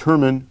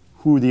determine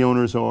who the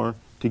owners are,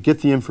 to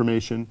get the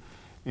information,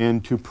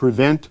 and to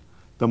prevent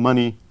the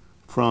money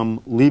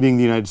from leaving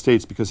the United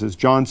States. Because as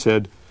John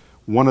said,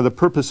 one of the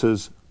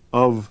purposes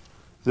of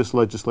this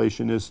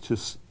legislation is to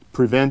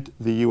prevent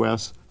the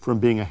U.S. from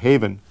being a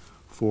haven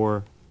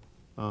for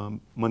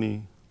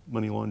money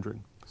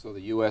laundering. So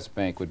the U.S.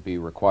 bank would be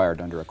required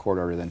under a court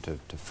order then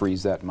to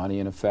freeze that money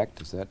in effect?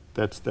 Is that?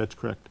 That's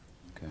correct.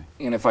 Okay.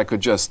 And if I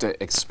could just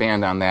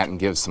expand on that and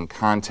give some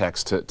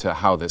context to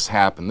how this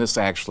happened. This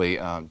actually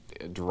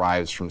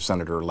derives from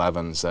Senator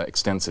Levin's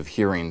extensive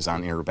hearings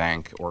on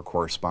interbank or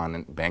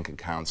correspondent bank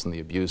accounts and the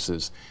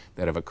abuses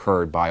that have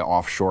occurred by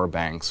offshore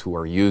banks who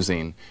are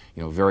using,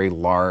 very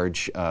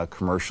large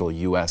commercial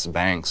U.S.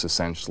 banks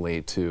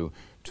essentially to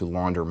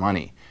launder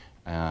money.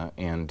 Time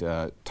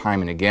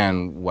and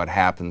again, what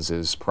happens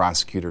is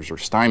prosecutors are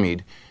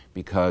stymied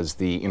because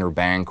the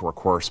interbank or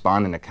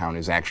correspondent account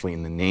is actually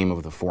in the name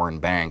of the foreign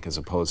bank as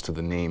opposed to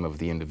the name of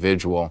the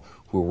individual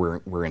who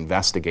we're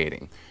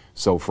investigating.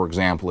 So, for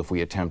example, if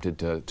we attempted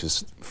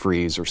to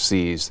freeze or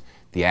seize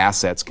the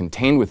assets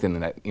contained within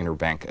that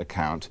interbank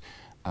account,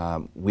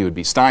 we would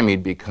be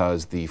stymied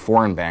because the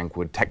foreign bank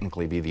would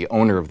technically be the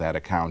owner of that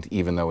account,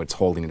 even though it's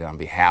holding it on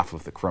behalf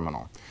of the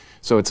criminal.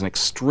 So it's an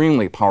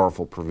extremely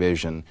powerful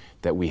provision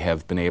that we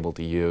have been able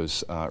to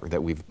use, or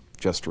that we've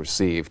just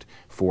received,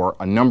 for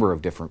a number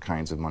of different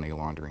kinds of money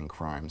laundering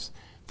crimes.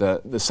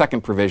 The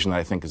second provision that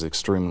I think is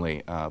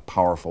extremely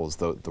powerful is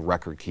the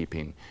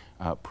record-keeping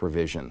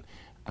provision.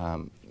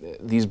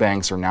 These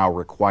banks are now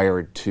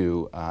required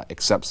to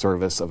accept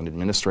service of an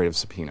administrative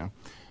subpoena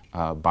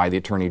by the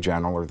Attorney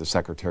General or the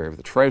Secretary of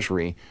the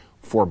Treasury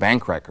for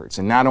bank records,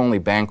 and not only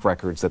bank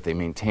records that they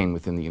maintain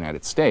within the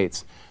United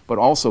States, but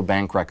also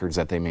bank records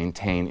that they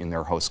maintain in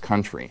their host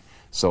country.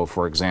 So,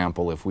 for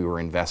example, if we were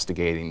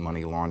investigating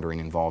money laundering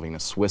involving a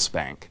Swiss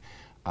bank,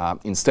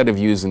 instead of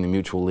using the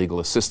Mutual Legal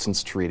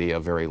Assistance Treaty, a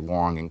very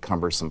long and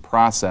cumbersome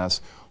process,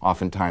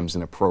 oftentimes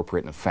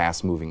inappropriate in a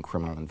fast-moving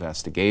criminal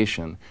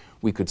investigation,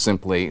 we could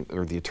simply,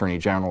 or the Attorney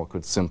General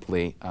could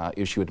simply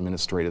issue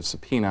administrative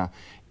subpoena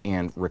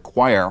and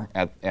require,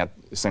 at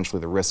essentially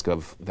the risk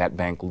of that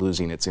bank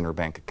losing its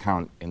interbank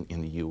account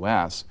in the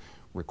U.S.,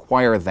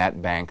 require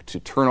that bank to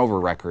turn over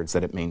records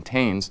that it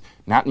maintains,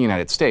 not in the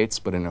United States,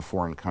 but in a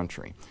foreign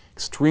country.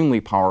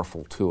 Extremely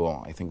powerful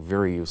tool, I think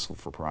very useful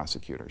for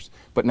prosecutors,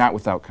 but not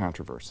without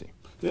controversy.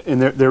 And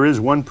there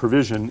is one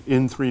provision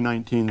in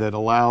 319 that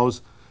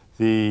allows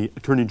the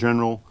Attorney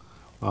General,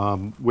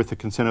 with the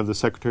consent of the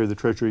Secretary of the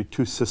Treasury,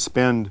 to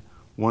suspend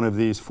one of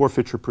these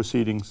forfeiture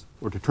proceedings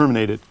or to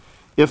terminate it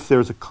if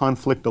there's a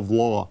conflict of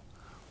law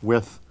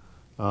with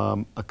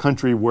a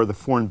country where the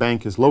foreign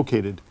bank is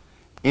located,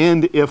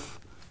 and if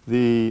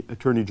the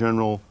Attorney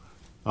General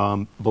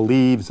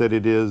believes that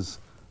it is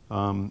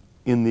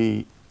in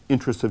the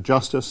interest of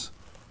justice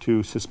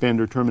to suspend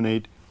or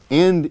terminate,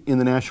 and in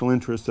the national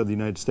interest of the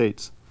United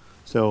States.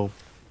 So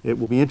it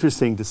will be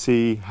interesting to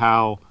see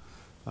how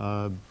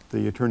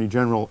the Attorney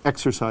General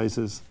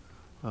exercises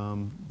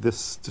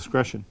this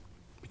discretion,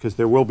 because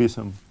there will be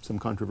some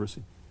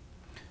controversy.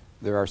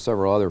 There are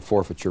several other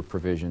forfeiture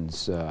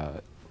provisions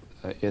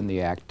in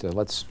the Act.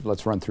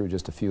 Let's run through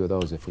just a few of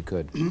those if we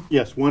could.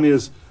 Yes, one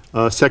is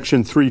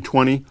Section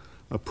 320,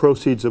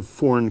 proceeds of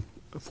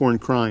foreign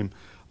crime.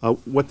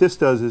 What this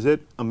does is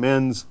it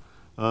amends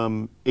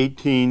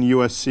 18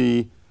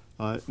 U.S.C.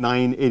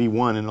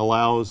 981 and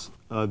allows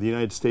the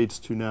United States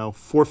to now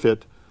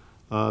forfeit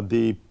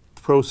the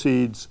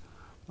proceeds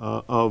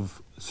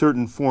of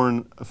certain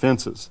foreign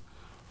offenses.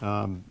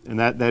 And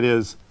that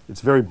is,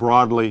 it's very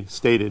broadly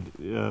stated,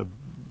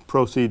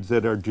 proceeds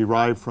that are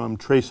derived from,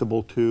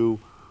 traceable to,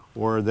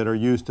 or that are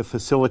used to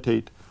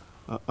facilitate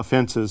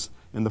offenses.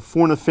 And the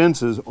foreign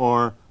offenses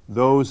are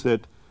those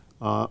that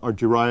are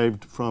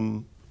derived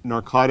from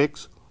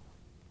narcotics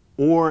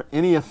or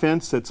any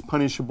offense that's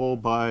punishable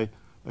by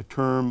a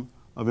term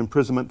of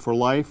imprisonment for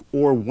life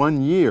or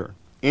 1 year,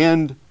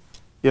 and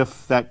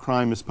if that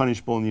crime is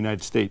punishable in the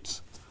United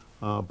States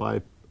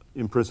by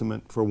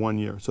imprisonment for 1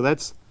 year. So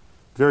that's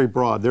very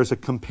broad. There's a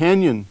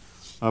companion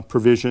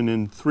provision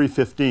in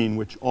 315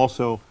 which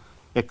also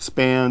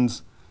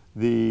expands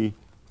the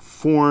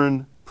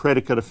foreign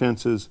predicate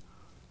offenses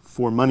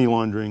for money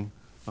laundering,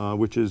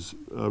 which is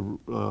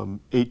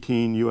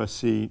 18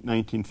 U.S.A.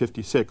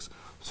 1956.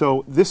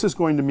 So this is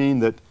going to mean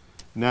that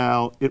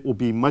now it will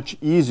be much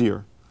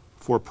easier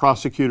for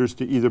prosecutors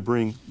to either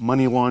bring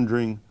money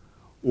laundering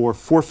or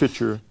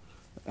forfeiture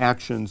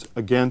actions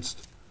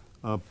against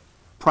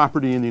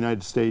property in the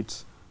United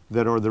States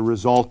that are the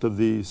result of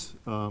these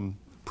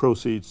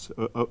proceeds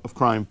of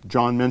crime.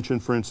 John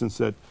mentioned, for instance,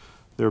 that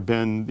there have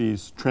been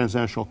these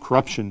transnational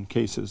corruption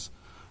cases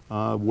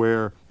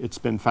where it's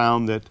been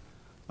found that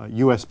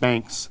U.S.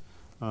 banks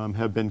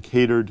have been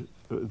catered.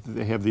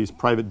 They have these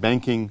private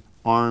banking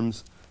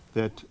arms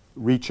that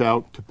reach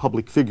out to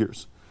public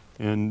figures.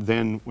 And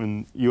then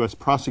when U.S.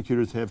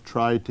 prosecutors have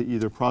tried to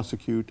either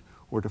prosecute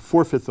or to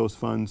forfeit those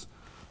funds,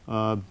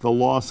 the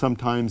law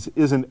sometimes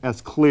isn't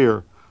as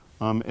clear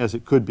as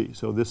it could be.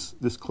 So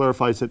this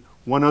clarifies it.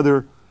 One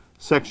other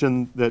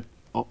section that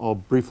I'll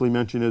briefly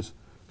mention is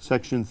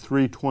Section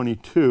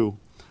 322,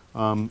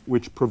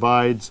 which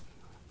provides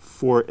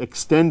for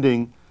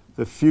extending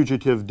the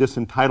Fugitive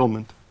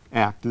Disentitlement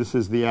Act. This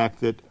is the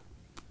act that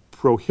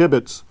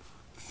prohibits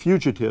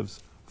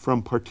fugitives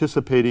from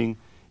participating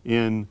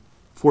in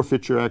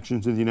forfeiture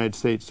actions in the United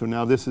States. So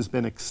now this has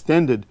been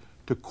extended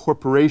to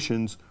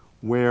corporations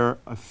where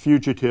a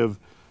fugitive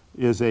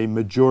is a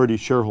majority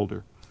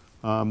shareholder.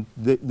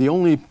 The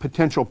only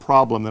potential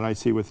problem that I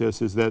see with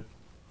this is that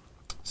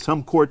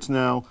some courts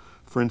now,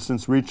 for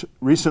instance,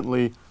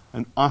 recently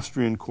an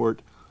Austrian court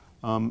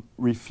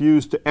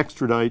refused to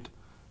extradite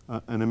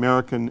an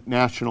American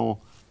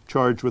national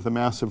charged with a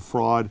massive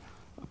fraud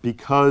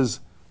because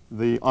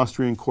the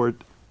Austrian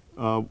court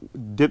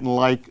didn't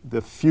like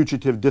the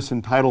fugitive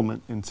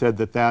disentitlement and said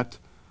that that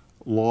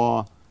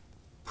law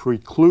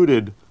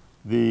precluded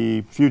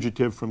the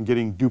fugitive from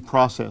getting due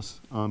process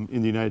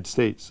in the United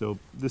States. So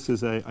this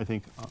is, I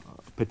think, a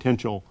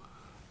potential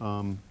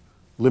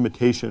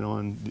limitation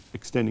on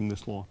extending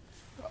this law.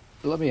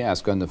 Let me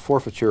ask, on the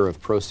forfeiture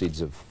of proceeds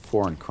of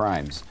foreign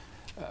crimes,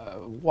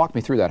 walk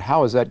me through that.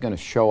 How is that going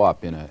to show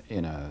up in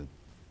a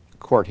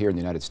court here in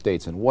the United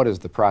States, and what is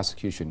the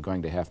prosecution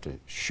going to have to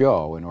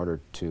show in order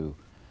to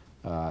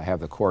have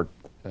the court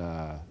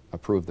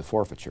approve the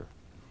forfeiture?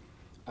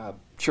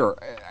 Sure.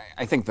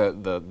 I think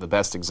the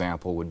best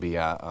example would be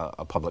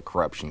a public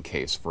corruption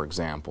case, for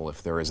example.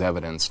 If there is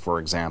evidence, for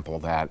example,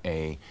 that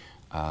a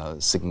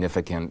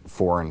significant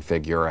foreign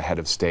figure, a head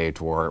of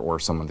state, or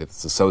someone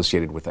that's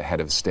associated with a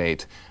head of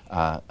state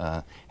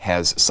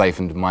has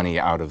siphoned money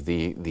out of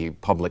the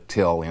public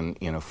till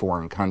in a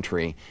foreign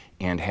country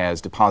and has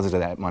deposited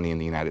that money in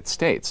the United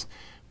States.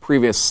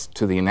 Previous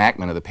to the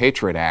enactment of the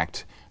Patriot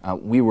Act,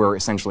 we were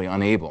essentially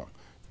unable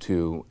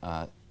to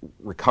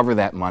recover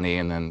that money,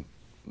 and then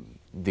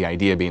the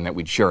idea being that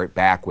we'd share it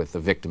back with the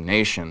victim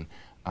nation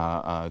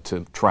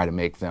to try to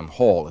make them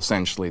whole.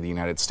 Essentially, the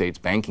United States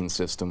banking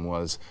system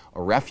was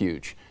a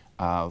refuge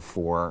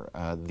for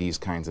these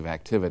kinds of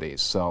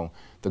activities. So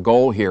the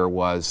goal here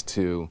was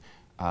to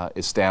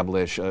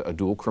establish a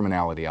dual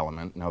criminality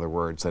element. In other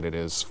words, that it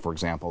is, for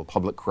example, a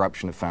public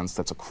corruption offense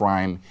that's a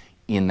crime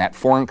in that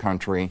foreign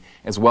country,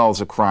 as well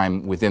as a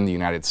crime within the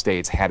United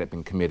States had it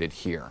been committed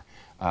here.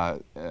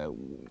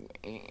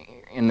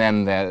 And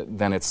then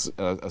it's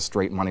a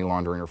straight money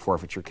laundering or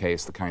forfeiture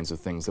case, the kinds of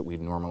things that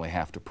we'd normally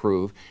have to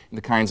prove, and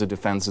the kinds of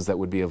defenses that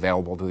would be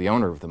available to the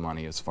owner of the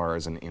money as far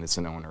as an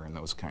innocent owner and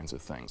those kinds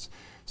of things.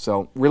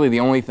 So really the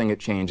only thing it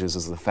changes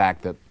is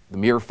the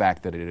mere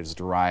fact that it is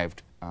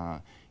derived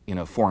in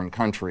a foreign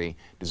country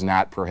does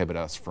not prohibit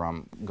us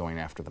from going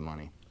after the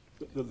money.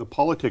 The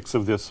politics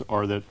of this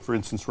are that, for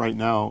instance, right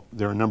now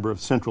there are a number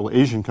of Central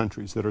Asian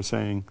countries that are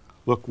saying,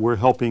 look, we're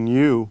helping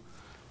you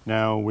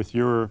now with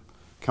your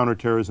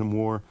counterterrorism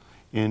war,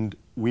 and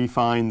we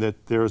find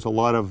that there's a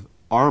lot of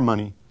our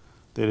money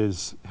that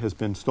has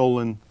been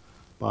stolen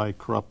by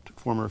corrupt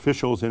former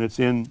officials, and it's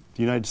in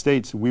the United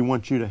States. We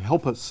want you to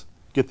help us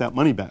get that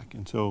money back.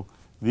 And so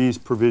these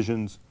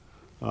provisions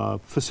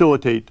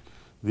facilitate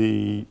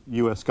the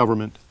U.S.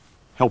 government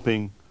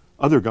helping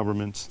other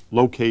governments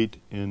locate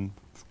and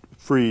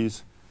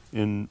freeze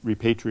and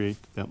repatriate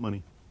that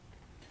money.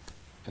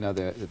 Now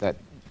that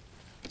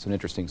It's an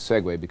interesting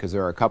segue because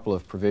there are a couple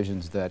of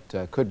provisions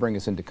that could bring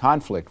us into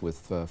conflict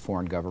with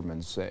foreign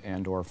governments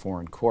and or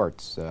foreign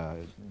courts.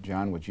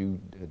 John, would you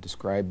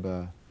describe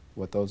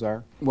what those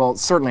are? Well,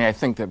 certainly I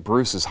think that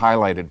Bruce has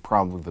highlighted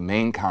probably the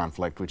main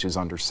conflict, which is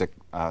under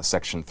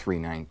Section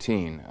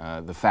 319.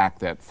 The fact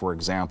that, for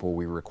example,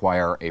 we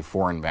require a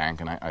foreign bank,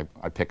 and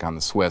I pick on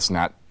the Swiss,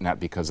 not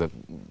because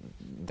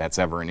that's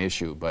ever an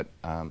issue, but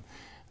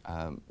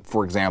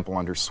for example,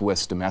 under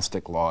Swiss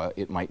domestic law,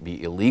 it might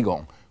be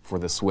illegal for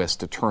the Swiss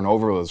to turn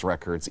over those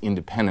records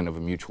independent of a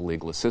mutual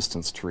legal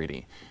assistance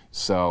treaty.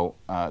 So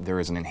there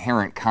is an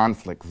inherent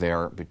conflict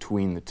there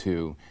between the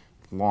two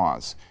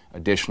laws.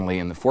 Additionally,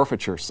 in the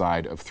forfeiture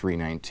side of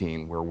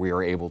 319, where we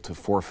are able to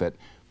forfeit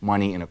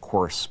money in a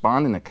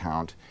correspondent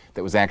account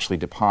that was actually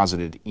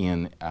deposited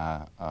in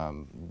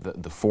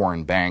the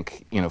foreign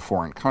bank in a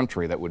foreign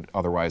country that would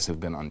otherwise have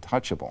been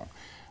untouchable.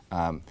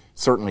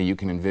 Certainly you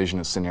can envision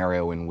a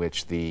scenario in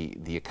which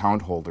the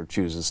account holder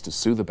chooses to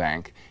sue the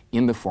bank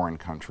in the foreign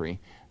country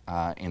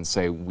and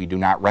say, we do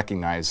not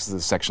recognize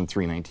the Section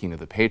 319 of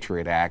the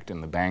Patriot Act,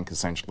 and the bank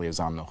essentially is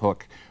on the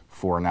hook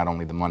for not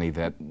only the money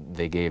that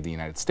they gave the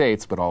United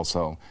States, but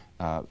also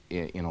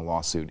in a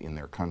lawsuit in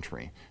their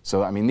country.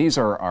 So, I mean, these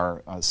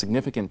are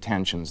significant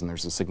tensions, and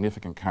there's a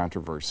significant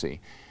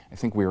controversy. I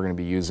think we are going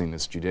to be using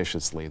this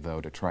judiciously, though,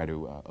 to try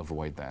to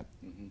avoid that.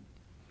 Mm-hmm.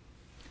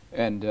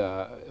 And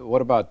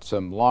what about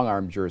some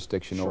long-arm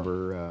jurisdiction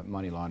over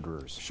money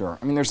launderers? Sure.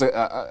 I mean, there's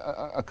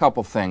a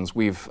couple things.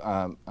 We've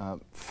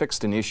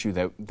fixed an issue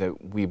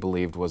that we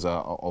believed was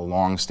a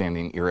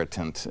long-standing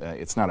irritant.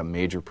 It's not a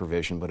major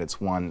provision, but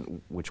it's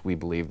one which we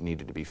believe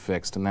needed to be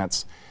fixed, and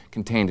that's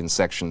contained in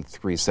Section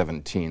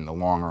 317, the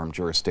long-arm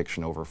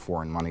jurisdiction over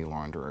foreign money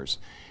launderers.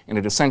 And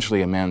it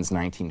essentially amends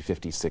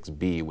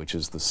 1956B, which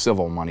is the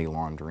civil money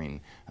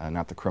laundering,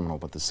 not the criminal,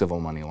 but the civil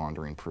money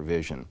laundering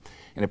provision.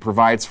 And it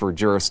provides for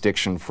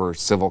jurisdiction for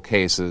civil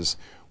cases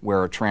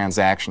where a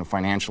transaction, a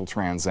financial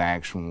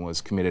transaction,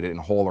 was committed in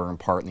whole or in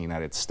part in the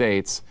United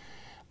States,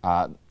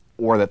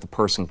 or that the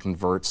person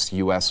converts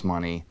U.S.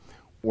 money,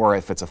 or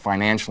if it's a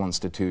financial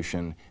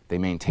institution, they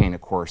maintain a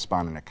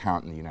correspondent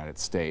account in the United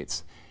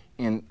States.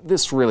 And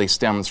this really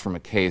stems from a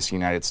case,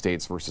 United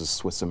States versus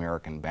Swiss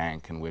American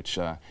Bank, in which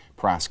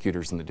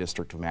prosecutors in the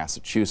District of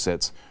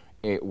Massachusetts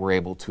were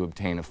able to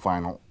obtain a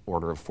final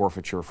order of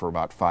forfeiture for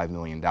about $5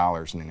 million in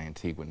an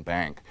Antiguan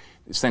bank.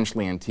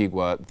 Essentially, the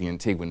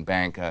Antiguan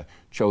bank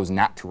chose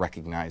not to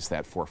recognize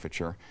that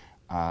forfeiture.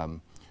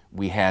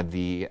 We had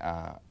the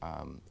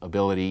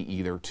ability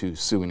either to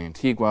sue in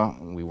Antigua,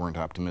 and we weren't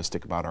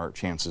optimistic about our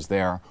chances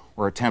there,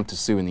 or attempt to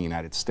sue in the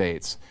United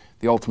States.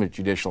 The ultimate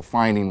judicial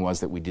finding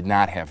was that we did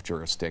not have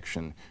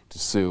jurisdiction to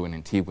sue an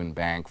Antiguan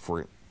bank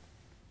for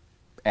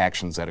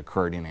actions that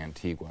occurred in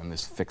Antigua, and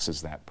this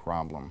fixes that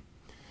problem.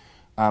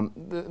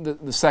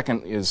 The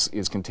second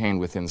is contained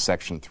within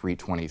Section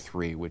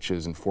 323, which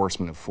is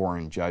enforcement of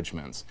foreign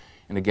judgments.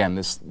 And again,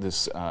 this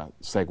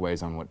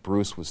segues on what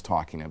Bruce was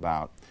talking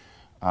about.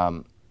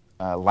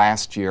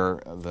 Last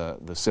year,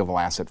 the Civil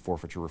Asset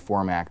Forfeiture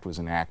Reform Act was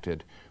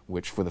enacted,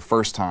 which for the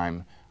first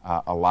time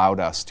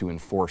allowed us to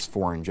enforce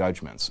foreign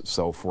judgments.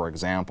 So, for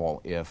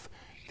example, if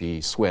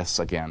the Swiss,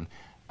 again,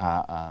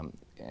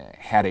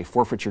 had a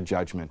forfeiture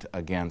judgment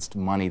against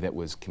money that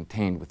was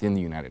contained within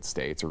the United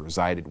States or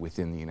resided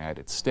within the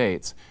United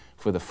States,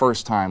 for the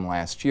first time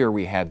last year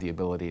we had the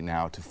ability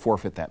now to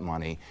forfeit that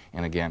money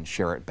and again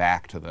share it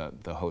back to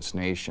the host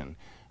nation.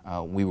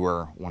 We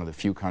were one of the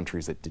few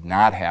countries that did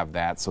not have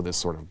that, so this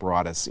sort of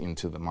brought us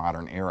into the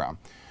modern era.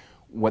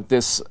 What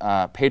this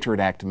Patriot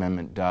Act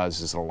amendment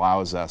does is it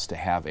allows us to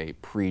have a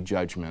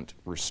prejudgment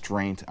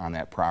restraint on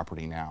that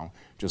property now,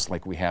 just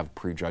like we have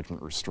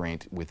prejudgment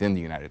restraint within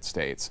the United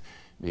States,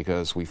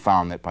 because we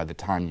found that by the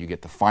time you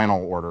get the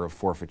final order of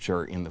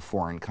forfeiture in the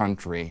foreign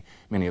country,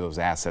 many of those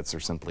assets are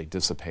simply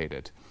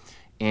dissipated.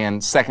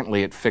 And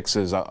secondly, it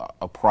fixes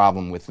a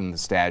problem within the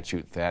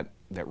statute that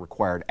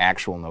required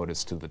actual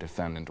notice to the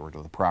defendant or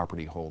to the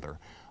property holder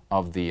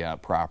of the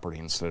property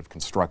instead of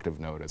constructive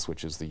notice,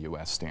 which is the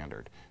U.S.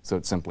 standard. So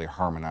it simply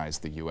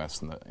harmonized the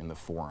U.S. and the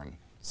foreign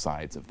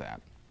sides of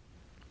that.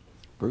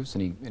 Bruce,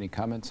 any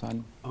comments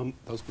on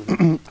those?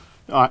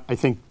 I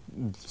think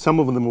some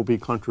of them will be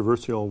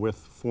controversial with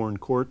foreign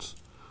courts,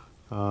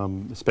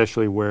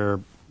 especially where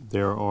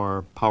there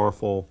are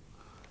powerful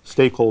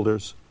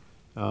stakeholders.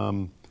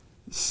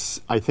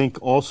 I think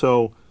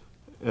also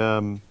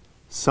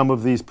some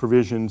of these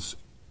provisions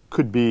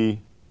could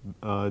be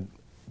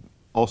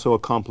also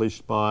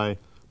accomplished by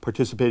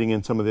participating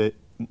in some of the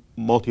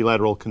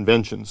multilateral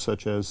conventions,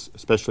 such as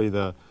especially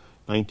the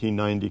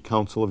 1990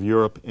 Council of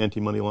Europe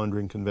Anti-Money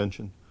Laundering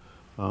Convention.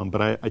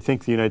 But I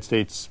think the United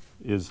States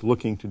is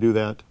looking to do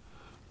that.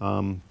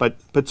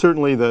 But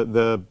certainly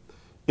the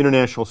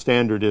international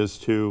standard is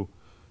to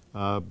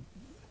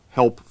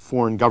help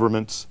foreign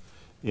governments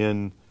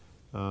in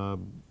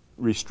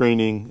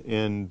restraining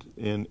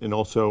and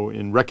also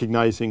in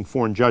recognizing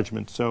foreign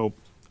judgments. So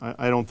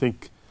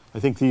I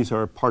think these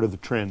are part of the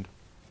trend.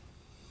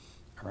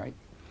 All right.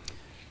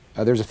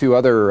 There's a few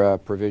other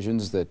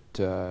provisions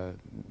that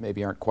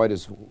maybe aren't quite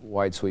as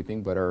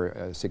wide-sweeping, but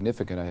are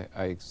significant,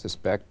 I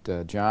suspect.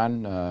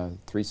 John,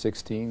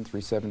 316,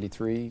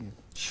 373?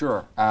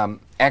 Sure.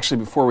 Actually,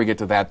 before we get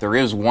to that, there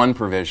is one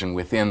provision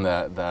within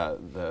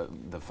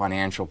the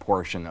financial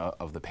portion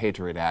of the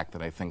Patriot Act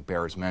that I think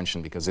bears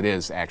mention, because it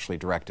is actually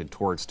directed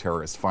towards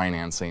terrorist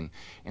financing,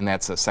 and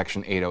that's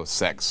Section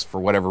 806. For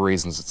whatever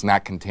reasons, it's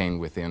not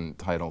contained within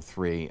Title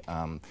III.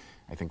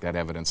 I think that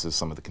evidences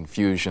some of the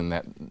confusion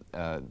that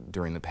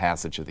during the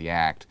passage of the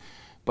Act.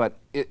 But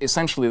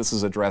essentially,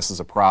 this addresses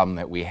a problem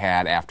that we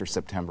had after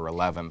September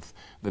 11th,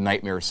 the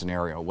nightmare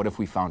scenario. What if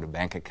we found a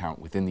bank account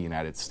within the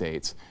United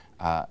States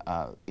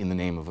in the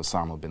name of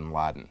Osama bin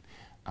Laden?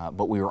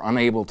 But we were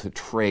unable to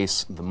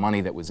trace the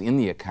money that was in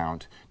the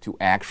account to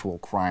actual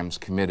crimes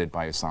committed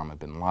by Osama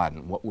bin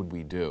Laden. What would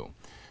we do?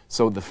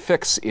 So the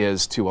fix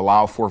is to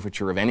allow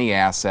forfeiture of any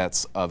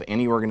assets of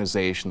any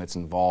organization that's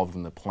involved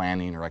in the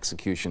planning or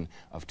execution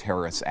of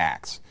terrorist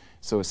acts.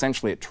 So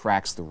essentially it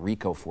tracks the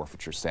RICO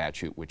forfeiture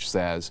statute, which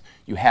says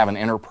you have an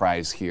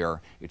enterprise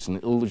here, it's an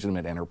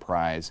illegitimate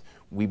enterprise,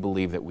 we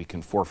believe that we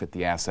can forfeit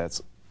the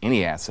assets,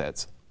 any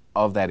assets,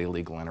 of that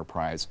illegal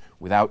enterprise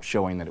without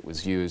showing that it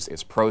was used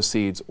as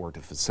proceeds or to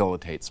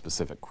facilitate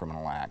specific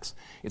criminal acts.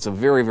 It's a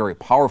very, very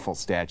powerful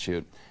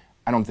statute.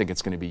 I don't think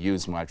it's going to be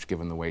used much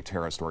given the way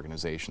terrorist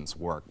organizations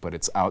work, but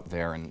it's out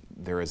there and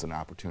there is an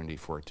opportunity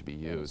for it to be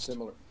used.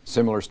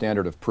 Similar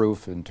standard of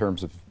proof in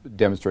terms of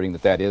demonstrating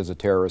that that is a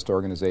terrorist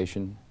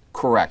organization?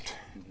 Correct.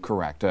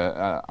 Correct.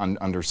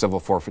 Under civil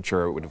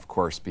forfeiture, it would of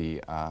course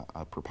be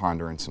a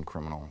preponderance, in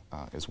criminal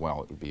as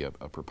well. It would be a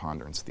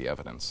preponderance of the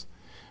evidence.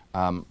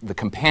 The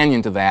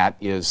companion to that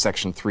is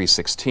Section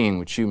 316,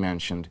 which you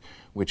mentioned,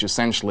 which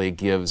essentially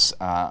gives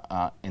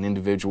an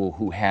individual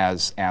who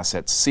has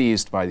assets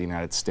seized by the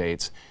United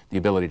States the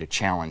ability to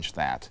challenge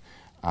that.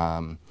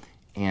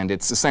 And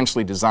it's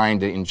essentially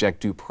designed to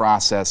inject due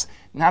process,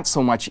 not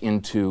so much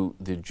into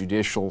the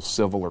judicial,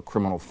 civil, or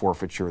criminal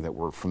forfeiture that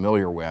we're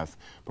familiar with,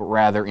 but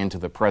rather into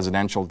the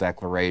presidential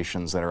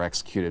declarations that are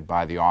executed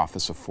by the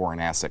Office of Foreign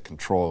Asset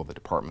Control of the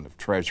Department of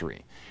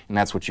Treasury. And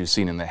that's what you've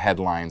seen in the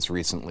headlines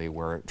recently,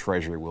 where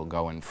Treasury will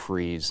go and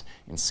freeze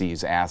and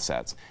seize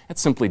assets.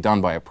 It's simply done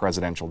by a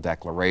presidential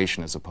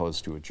declaration as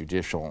opposed to a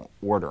judicial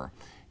order.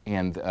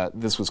 And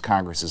this was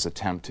Congress's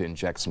attempt to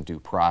inject some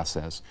due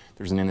process.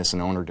 There's an innocent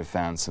owner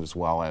defense, as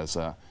well as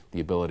the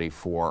ability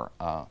for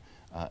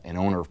an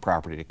owner of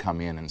property to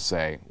come in and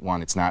say,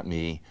 one, it's not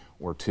me,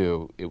 or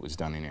two, it was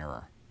done in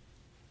error.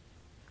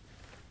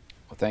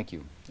 Well, thank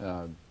you.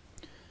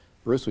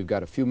 Bruce, we've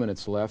got a few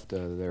minutes left.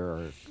 There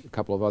are a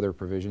couple of other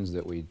provisions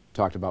that we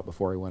talked about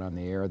before we went on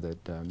the air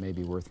that may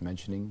be worth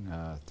mentioning,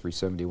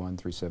 371,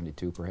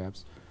 372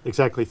 perhaps.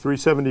 Exactly.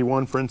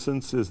 371, for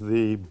instance, is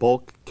the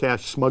bulk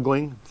cash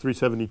smuggling.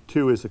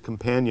 372 is a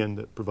companion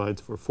that provides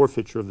for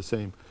forfeiture of the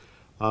same.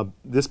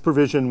 This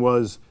provision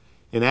was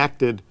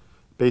enacted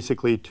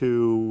basically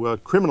to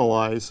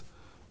criminalize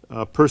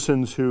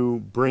persons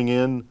who bring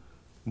in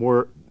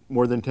more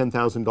than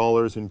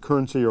 $10,000 in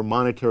currency or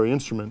monetary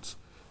instruments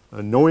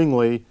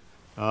knowingly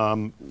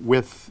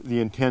with the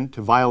intent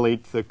to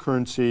violate the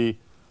Currency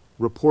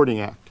Reporting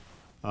Act.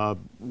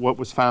 What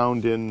was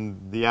found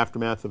in the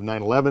aftermath of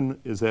 9/11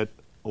 is that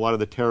a lot of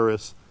the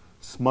terrorists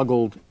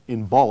smuggled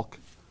in bulk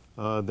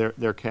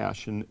their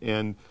cash.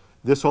 And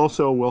this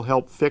also will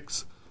help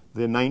fix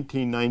the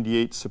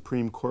 1998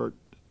 Supreme Court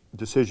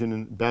decision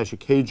in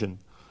Bajikajian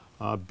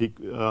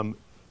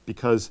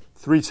because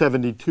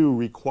 372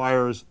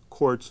 requires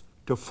courts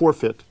to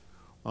forfeit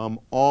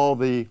all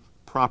the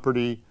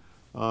property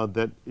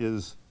that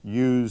is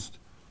used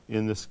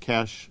in this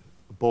cash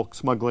bulk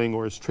smuggling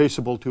or is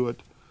traceable to it.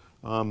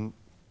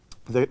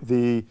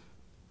 The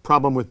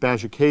problem with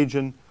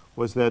Bajikajian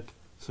was that the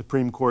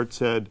Supreme Court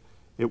said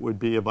it would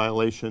be a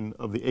violation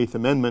of the Eighth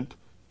Amendment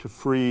to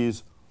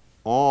freeze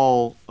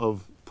all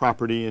of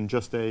property in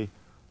just a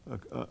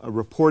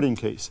reporting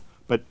case.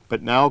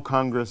 But now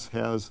Congress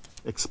has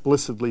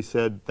explicitly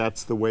said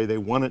that's the way they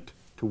want it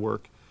to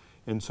work.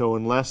 And so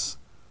unless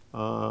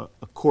a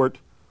court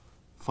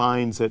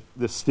finds that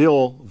this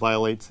still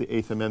violates the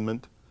Eighth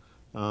Amendment,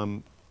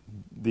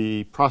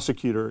 the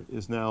prosecutor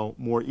is now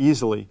more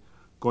easily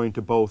going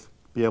to both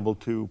be able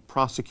to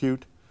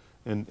prosecute,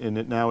 and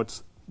now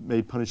it's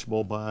made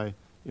punishable by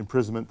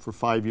imprisonment for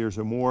 5 years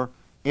or more,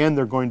 and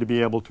they're going to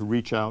be able to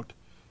reach out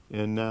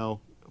and now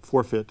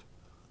forfeit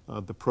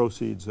the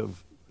proceeds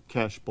of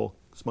cash bulk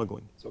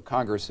smuggling. So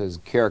Congress has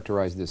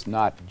characterized this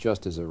not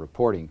just as a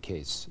reporting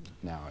case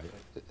now,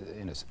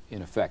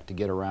 in effect, to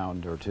get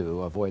around or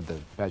to avoid the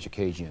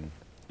Bajikajian.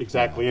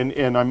 Exactly,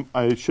 and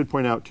I should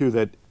point out too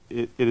that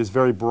it is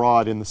very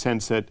broad in the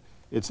sense that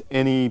it's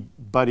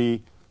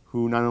anybody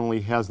who not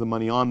only has the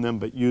money on them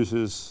but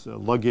uses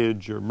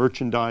luggage or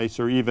merchandise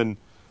or even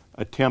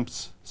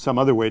attempts some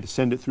other way to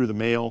send it through the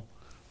mail.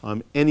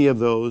 Any of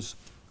those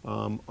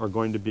are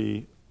going to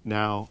be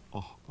now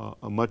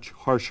a much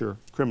harsher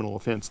criminal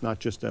offense, not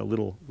just a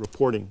little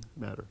reporting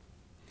matter.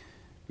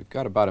 We've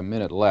got about a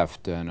minute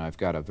left, and I've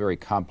got a very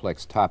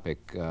complex topic,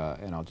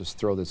 and I'll just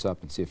throw this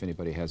up and see if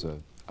anybody has a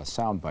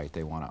soundbite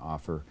they want to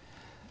offer.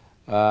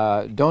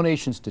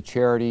 Donations to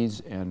charities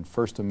and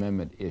First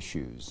Amendment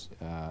issues,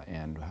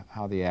 and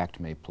how the Act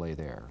may play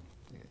there.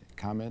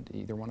 Comment,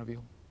 either one of you?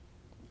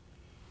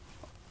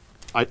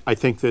 I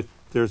think that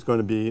there's going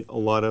to be a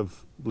lot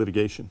of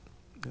litigation,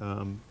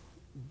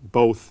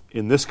 both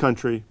in this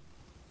country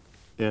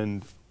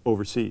and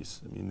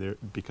overseas. I mean,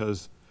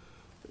 because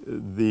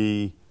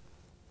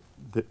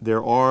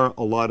there are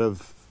a lot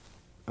of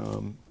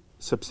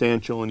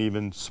substantial and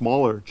even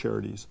smaller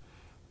charities,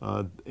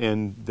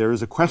 and there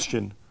is a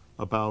question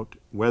about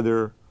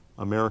whether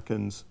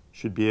Americans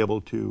should be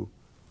able to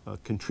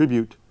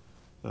contribute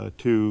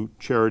to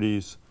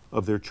charities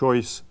of their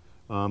choice,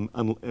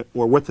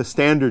 or what the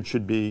standard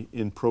should be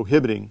in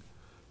prohibiting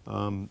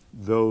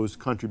those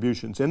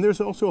contributions. And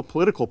there's also a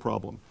political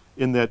problem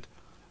in that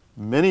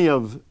many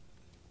of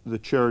the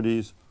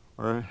charities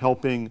are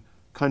helping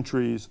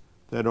countries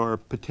that are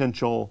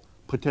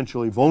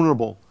potentially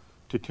vulnerable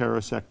to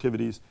terrorist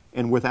activities,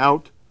 and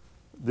without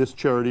this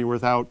charity,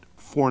 without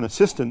foreign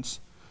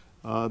assistance,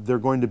 they're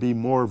going to be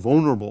more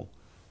vulnerable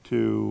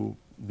to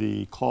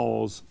the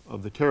calls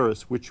of the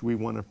terrorists, which we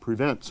want to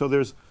prevent. So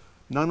there's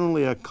not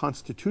only a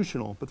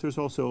constitutional, but there's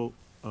also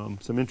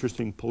some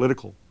interesting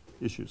political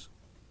issues.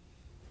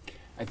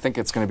 I think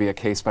it's going to be a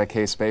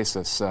case-by-case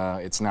basis.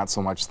 It's not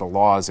so much the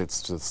laws,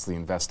 it's just the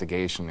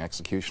investigation, the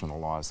execution of the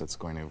laws that's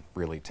going to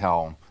really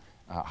tell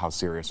how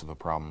serious of a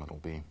problem it'll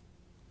be.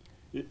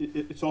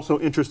 It's also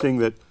interesting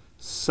that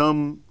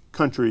some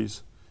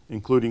countries,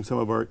 including some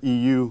of our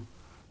EU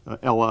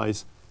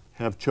allies,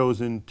 have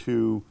chosen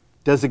to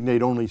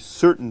designate only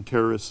certain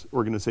terrorist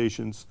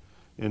organizations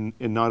and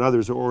not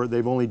others, or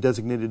they've only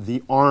designated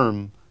the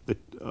arm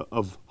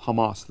of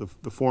Hamas,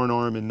 the foreign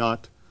arm, and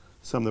not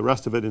some of the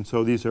rest of it. And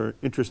so these are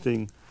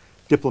interesting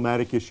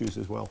diplomatic issues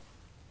as well.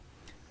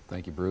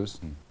 Thank you, Bruce,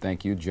 and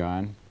thank you,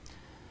 John.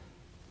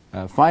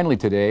 Finally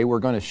today, we're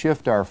going to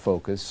shift our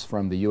focus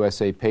from the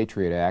U.S.A.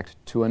 Patriot Act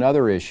to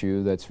another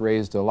issue that's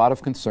raised a lot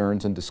of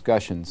concerns and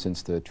discussion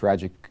since the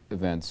tragic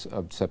events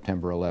of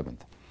September 11th.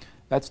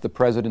 That's the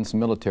President's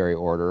military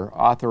order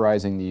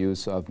authorizing the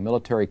use of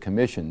military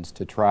commissions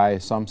to try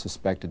some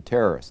suspected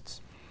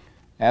terrorists.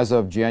 As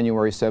of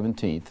January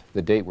 17th,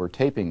 the date we're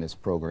taping this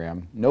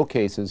program, no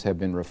cases have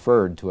been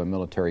referred to a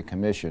military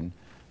commission,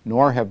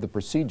 nor have the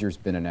procedures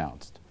been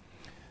announced.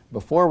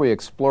 Before we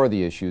explore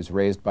the issues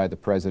raised by the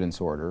President's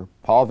order,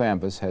 Paul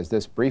Vambas has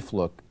this brief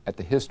look at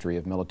the history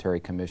of military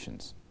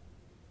commissions.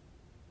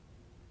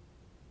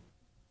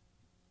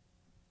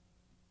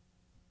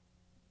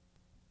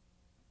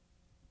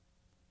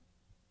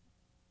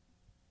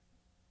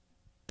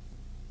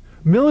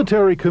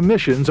 Military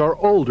commissions are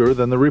older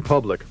than the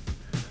Republic.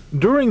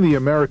 During the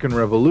American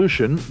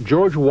Revolution,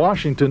 George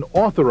Washington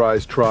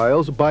authorized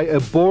trials by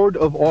a board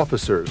of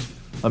officers,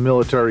 a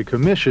military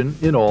commission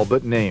in all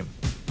but name.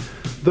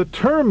 The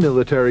term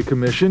military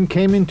commission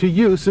came into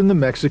use in the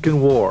Mexican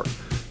War,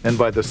 and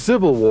by the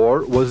Civil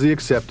War was the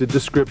accepted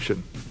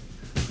description.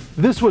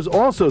 This was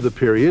also the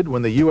period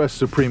when the U.S.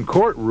 Supreme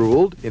Court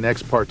ruled, in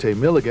Ex parte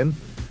Milligan,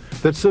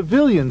 that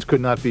civilians could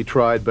not be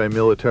tried by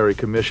military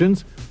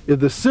commissions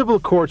if the civil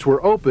courts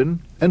were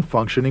open and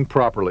functioning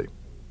properly.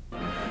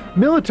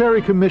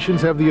 Military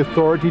commissions have the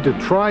authority to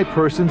try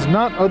persons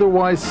not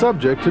otherwise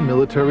subject to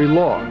military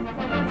law,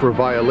 for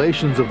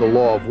violations of the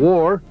law of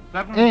war,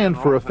 and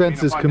for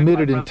offenses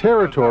committed in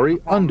territory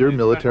under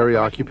military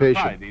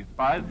occupation.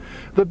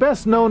 The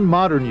best known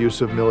modern use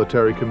of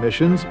military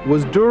commissions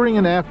was during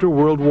and after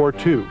World War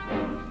II,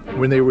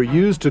 when they were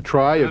used to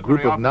try a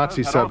group of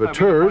Nazi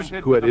saboteurs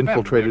who had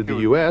infiltrated the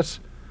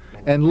U.S.,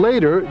 and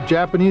later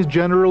Japanese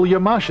General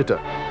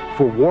Yamashita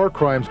for war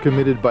crimes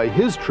committed by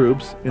his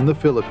troops in the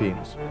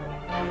Philippines.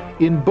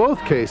 In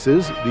both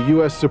cases, the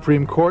U.S.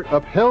 Supreme Court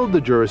upheld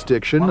the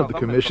jurisdiction of the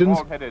commissions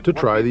to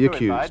try the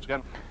accused.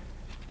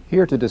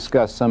 Here to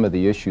discuss some of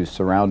the issues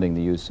surrounding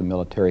the use of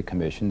military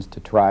commissions to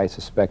try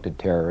suspected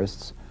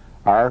terrorists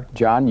are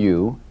John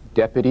Yoo,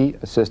 Deputy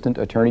Assistant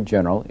Attorney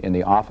General in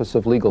the Office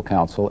of Legal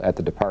Counsel at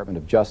the Department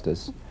of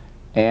Justice,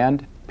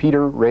 and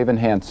Peter Raven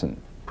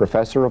Hansen,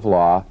 Professor of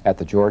Law at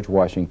the George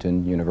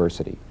Washington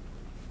University.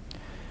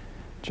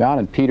 John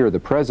and Peter, the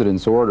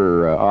President's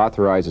order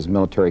authorizes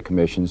military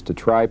commissions to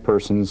try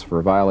persons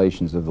for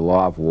violations of the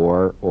law of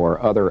war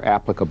or other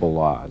applicable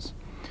laws.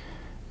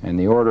 And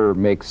the order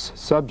makes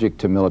subject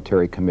to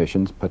military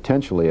commissions,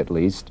 potentially at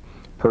least,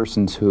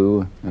 persons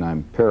who, and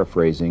I'm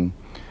paraphrasing,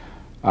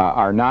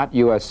 are not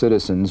U.S.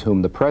 citizens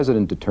whom the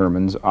President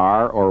determines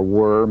are or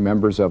were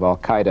members of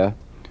Al-Qaeda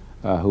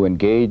who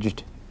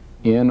engaged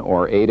in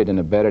or aided and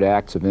abetted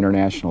acts of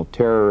international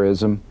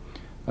terrorism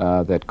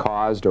that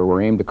caused or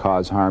were aimed to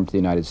cause harm to the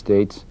United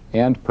States,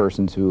 and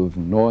persons who have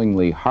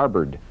knowingly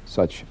harbored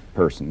such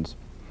persons.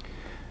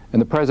 And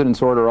the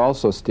President's order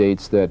also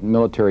states that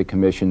military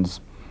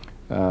commissions,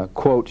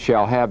 quote,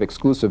 shall have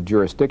exclusive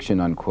jurisdiction,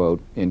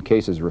 unquote, in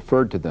cases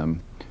referred to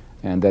them,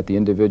 and that the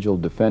individual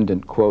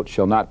defendant, quote,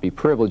 shall not be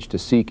privileged to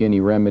seek any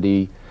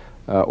remedy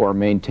or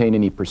maintain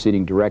any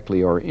proceeding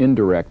directly or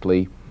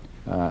indirectly,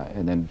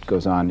 and then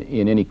goes on,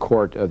 in any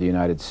court of the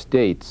United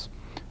States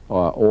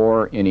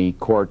or any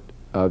court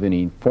of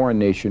any foreign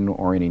nation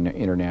or any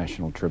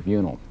international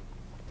tribunal.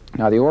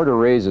 Now, the order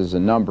raises a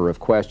number of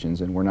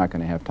questions, and we're not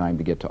going to have time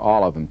to get to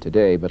all of them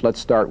today, but let's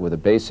start with a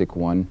basic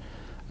one.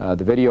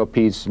 The video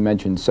piece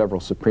mentioned several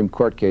Supreme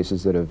Court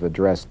cases that have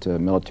addressed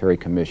military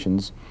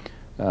commissions,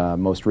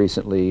 most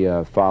recently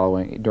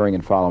during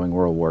and following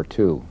World War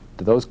II.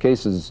 Do those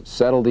cases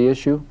settle the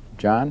issue?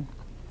 John?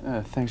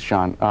 Thanks,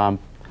 John.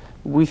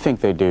 We think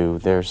they do.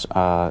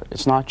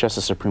 It's not just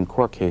the Supreme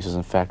Court cases.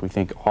 In fact, we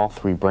think all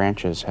three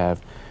branches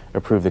have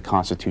approved the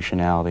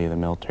constitutionality of the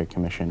military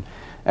commission.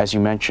 As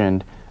you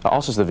mentioned,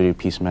 also as the video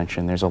piece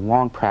mentioned, there's a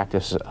long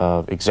practice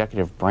of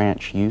executive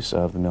branch use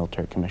of the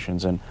military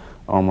commissions in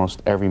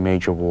almost every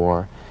major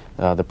war.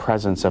 The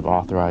presidents have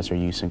authorized their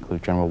use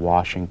include General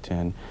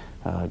Washington,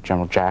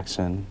 General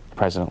Jackson,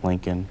 President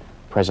Lincoln,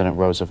 President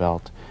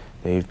Roosevelt.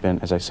 They've been,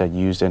 as I said,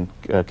 used in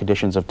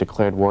conditions of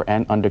declared war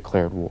and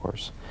undeclared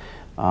wars.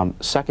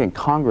 Second,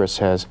 Congress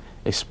has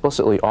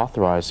explicitly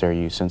authorized their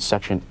use in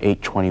Section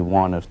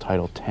 821 of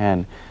Title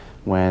 10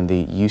 when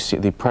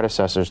the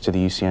predecessors to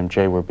the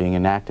UCMJ were being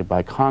enacted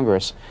by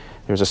Congress.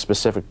 There's a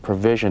specific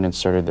provision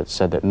inserted that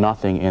said that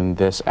nothing in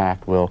this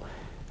act will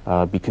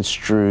be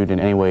construed in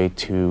any way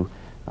to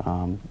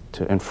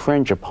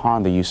infringe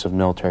upon the use of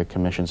military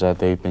commissions, that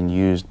they've been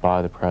used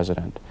by the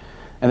president.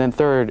 And then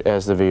third,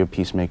 as the video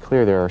piece made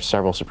clear, there are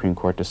several Supreme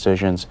Court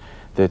decisions.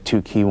 The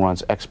two key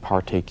ones, Ex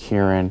parte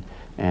Kieran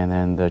and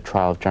then the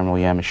trial of General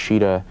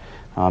Yamashita.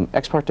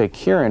 Ex parte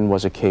Kieran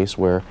was a case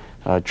where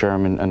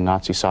German and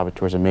Nazi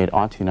saboteurs are made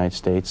onto the United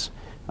States.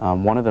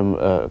 One of them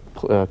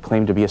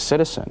claimed to be a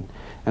citizen,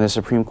 and the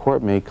Supreme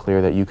Court made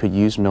clear that you could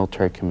use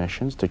military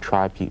commissions to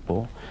try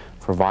people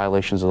for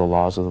violations of the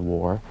laws of the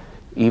war,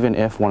 even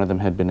if one of them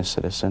had been a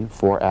citizen,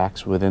 for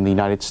acts within the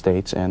United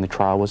States, and the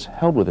trial was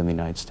held within the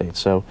United States.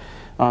 So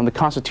the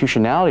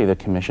constitutionality of the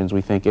commissions,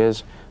 we think,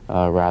 is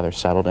rather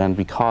settled, and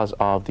because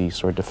of the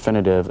sort of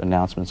definitive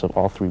announcements of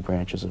all three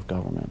branches of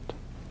government.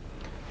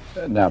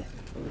 Now,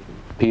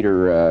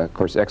 Peter, of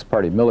course, Ex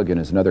parte Milligan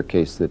is another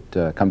case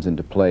that comes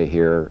into play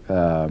here.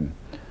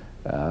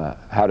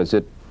 How does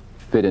it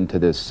fit into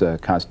this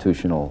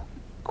constitutional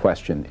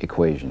question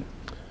equation?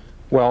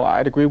 Well,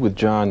 I'd agree with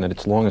John that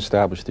it's long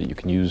established that you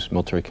can use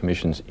military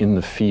commissions in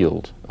the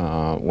field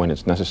when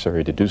it's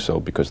necessary to do so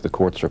because the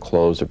courts are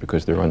closed or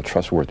because they're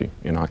untrustworthy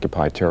in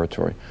occupied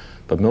territory.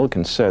 But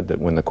Milligan said that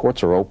when the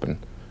courts are open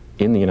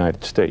in the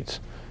United States,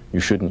 you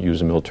shouldn't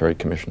use a military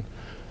commission.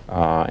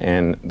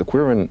 And the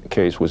Quirin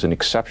case was an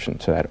exception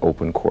to that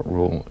open court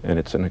rule, and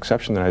it's an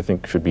exception that I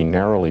think should be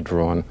narrowly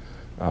drawn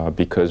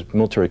because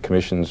military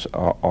commissions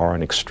are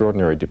an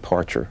extraordinary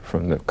departure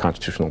from the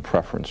constitutional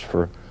preference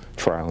for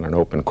trial in an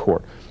open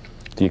court.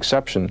 The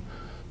exception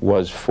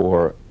was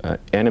for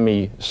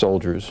enemy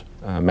soldiers,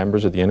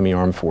 members of the enemy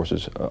armed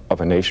forces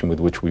of a nation with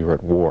which we were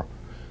at war.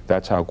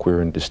 That's how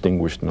Quirin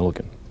distinguished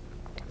Milligan.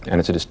 And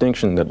it's a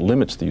distinction that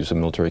limits the use of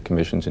military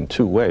commissions in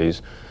two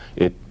ways.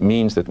 It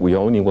means that we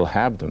only will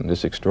have them,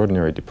 this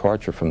extraordinary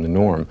departure from the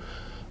norm,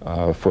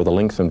 for the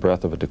length and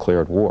breadth of a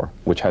declared war,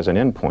 which has an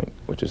endpoint,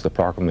 which is the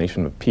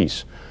proclamation of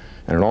peace.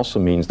 And it also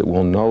means that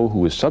we'll know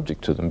who is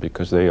subject to them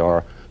because they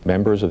are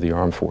members of the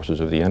armed forces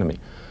of the enemy.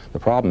 The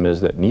problem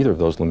is that neither of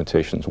those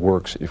limitations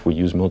works if we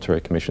use military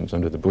commissions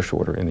under the Bush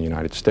order in the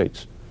United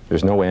States.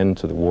 There's no end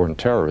to the war on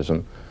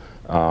terrorism,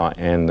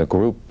 and the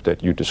group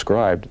that you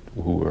described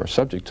who are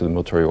subject to the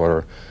military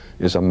order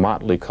is a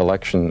motley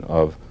collection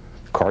of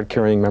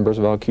card-carrying members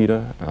of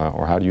Al-Qaeda,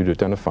 or how do you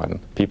identify them?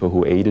 People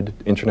who aided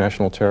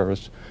international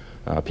terrorists,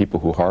 people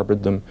who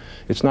harbored them.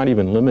 It's not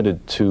even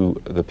limited to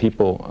the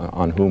people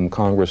on whom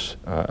Congress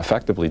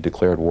effectively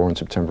declared war on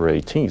September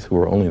 18th, who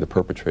are only the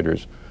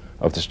perpetrators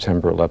of the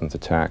September 11th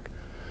attack.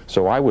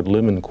 So I would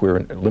limit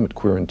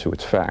Quirin to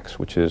its facts,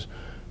 which is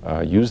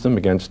use them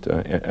against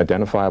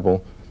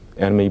identifiable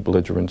enemy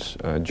belligerents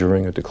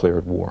during a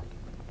declared war,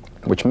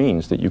 which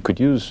means that you could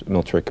use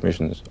military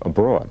commissions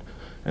abroad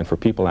and for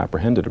people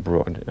apprehended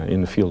abroad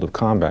in the field of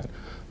combat,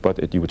 but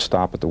that you would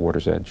stop at the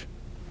water's edge.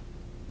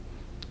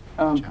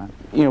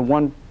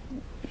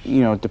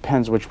 It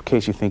depends which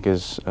case you think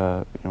is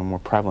more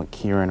prevalent,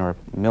 Kieran or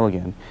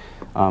Milligan.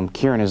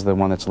 Kieran is the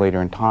one that's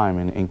later in time,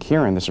 and in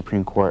Kieran, the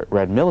Supreme Court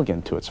read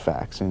Milligan to its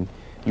facts, and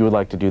you would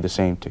like to do the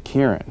same to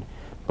Kieran.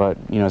 But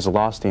as the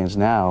law stands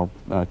now,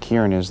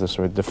 Kieran is the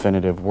sort of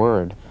definitive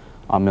word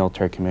on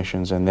military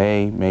commissions, and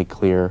they make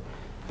clear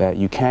that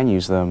you can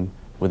use them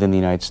within the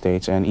United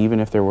States, and even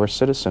if there were a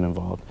citizen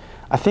involved.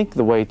 I think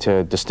the way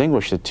to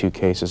distinguish the two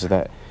cases is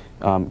that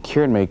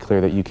Kieran made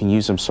clear that you can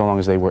use them so long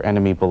as they were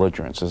enemy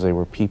belligerents, as they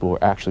were people who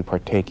were actually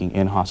partaking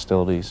in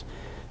hostilities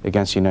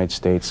against the United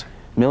States.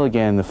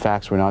 Milligan, the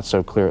facts were not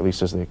so clear, at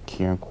least as the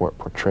Kieran court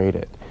portrayed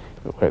it,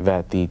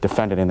 that the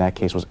defendant in that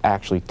case was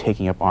actually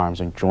taking up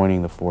arms and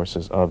joining the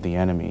forces of the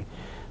enemy.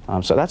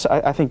 So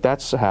I think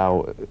that's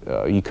how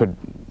you could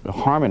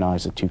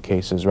harmonize the two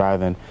cases rather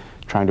than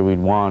trying to read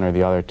one or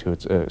the other to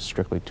its,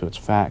 strictly to its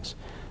facts.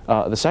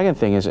 The second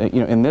thing is,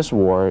 in this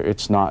war,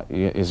 it's not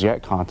is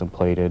yet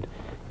contemplated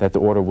that the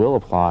order will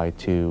apply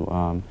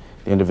to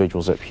the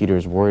individuals that Peter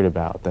is worried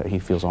about, that he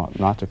feels ought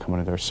not to come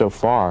under there. So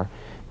far,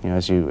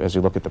 as you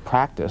look at the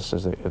practice,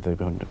 as they've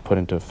been put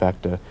into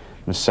effect,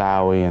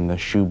 Moussaoui and the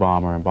shoe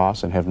bomber in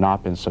Boston have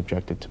not been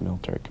subjected to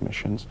military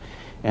commissions,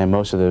 and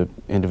most of the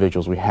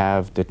individuals we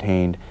have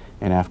detained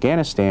in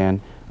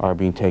Afghanistan are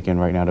being taken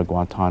right now to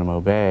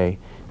Guantanamo Bay,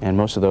 and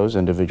most of those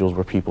individuals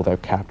were people that were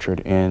captured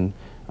in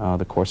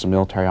the course of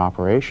military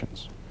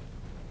operations.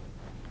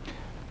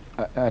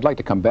 I'd like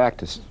to come back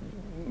to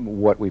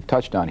what we've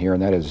touched on here,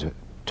 and that is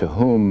to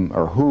whom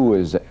or who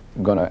is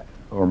going to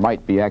or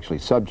might be actually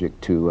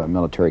subject to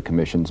military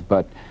commissions,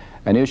 but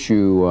an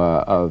issue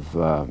of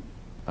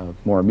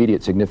more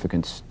immediate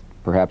significance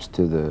perhaps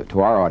to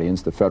our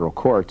audience, the federal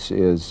courts,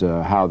 is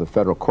how the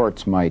federal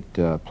courts might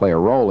play a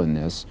role in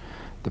this.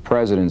 The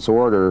President's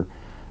order,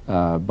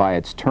 by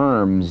its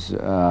terms,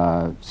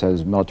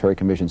 says military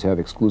commissions have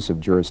exclusive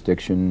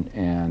jurisdiction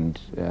and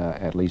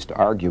at least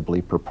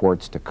arguably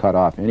purports to cut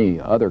off any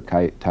other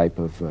type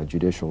of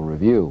judicial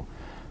review.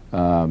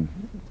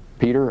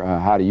 Peter,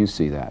 how do you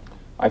see that?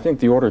 I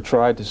think the order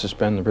tried to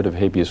suspend the writ of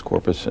habeas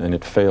corpus and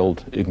it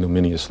failed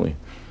ignominiously.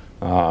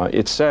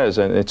 It says,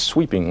 and it's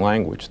sweeping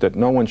language, that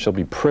no one shall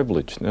be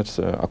privileged, and that's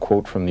a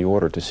quote from the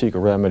order, to seek a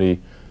remedy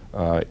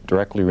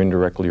directly or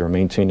indirectly or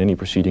maintain any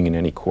proceeding in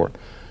any court.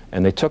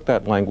 And they took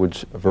that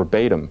language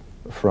verbatim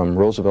from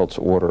Roosevelt's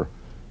order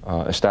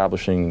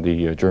establishing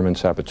the German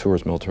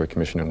Saboteurs Military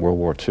Commission in World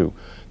War II.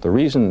 The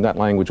reason that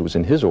language was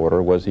in his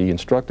order was he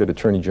instructed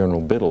Attorney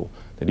General Biddle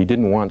that he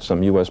didn't want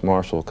some U.S.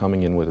 Marshal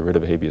coming in with a writ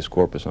of habeas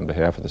corpus on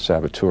behalf of the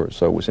saboteurs.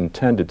 So it was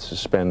intended to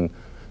suspend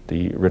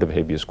the writ of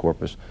habeas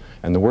corpus.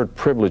 And the word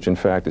privilege, in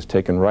fact, is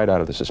taken right out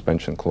of the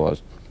suspension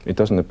clause. It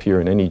doesn't appear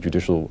in any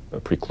judicial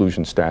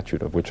preclusion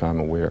statute of which I'm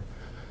aware.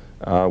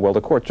 Well,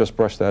 the court just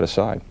brushed that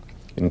aside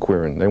in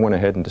Quirin. They went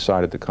ahead and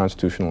decided the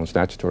constitutional and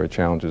statutory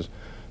challenges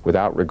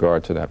without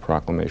regard to that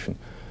proclamation,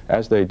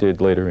 as they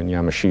did later in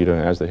Yamashita,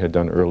 as they had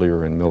done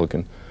earlier in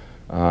Milligan.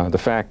 The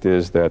fact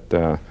is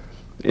that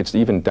it's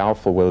even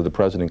doubtful whether the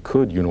President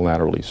could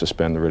unilaterally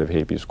suspend the writ of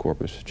habeas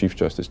corpus. Chief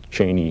Justice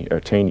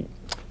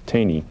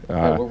Taney,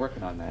 we're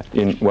working on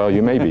that. Well,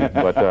 you may be,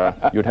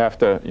 but you'd have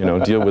to,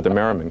 deal with the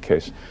Merriman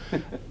case.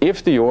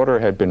 If the order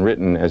had been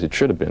written as it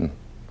should have been,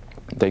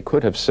 they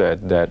could have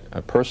said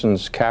that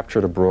persons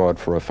captured abroad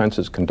for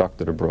offenses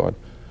conducted abroad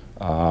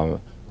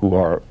who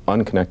are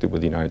unconnected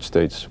with the United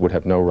States would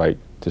have no right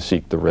to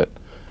seek the writ.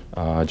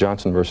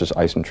 Johnson versus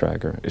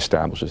Eisentrager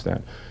establishes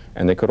that.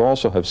 And they could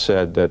also have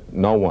said that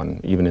no one,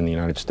 even in the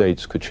United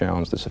States, could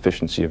challenge the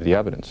sufficiency of the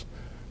evidence.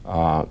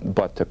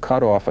 But to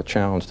cut off a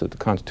challenge to the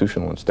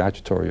constitutional and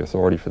statutory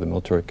authority for the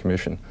military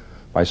commission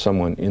by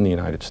someone in the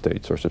United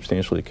States or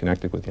substantially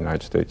connected with the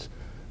United States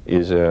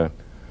is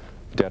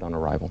dead on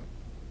arrival.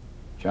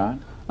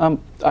 John?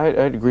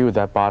 I'd agree with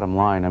that bottom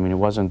line. I mean, it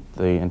wasn't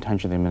the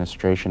intention of the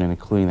administration in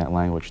including that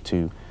language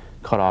to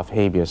cut off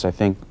habeas. I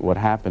think what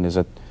happened is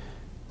that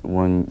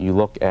when you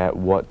look at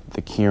what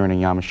the Quirin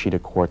and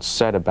Yamashita courts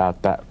said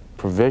about that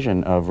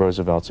provision of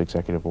Roosevelt's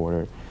executive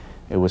order,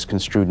 it was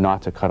construed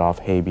not to cut off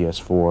habeas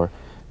for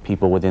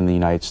people within the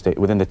United States,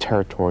 within the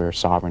territory or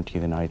sovereignty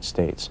of the United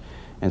States.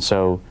 And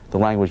so the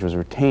language was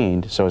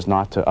retained so as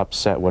not to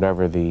upset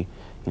whatever the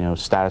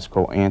status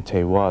quo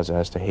ante was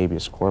as to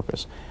habeas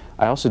corpus.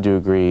 I also do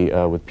agree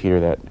with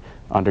Peter that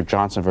under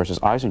Johnson versus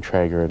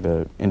Eisentrager,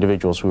 the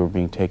individuals who were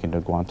being taken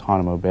to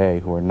Guantanamo Bay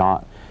who are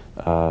not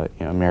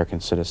American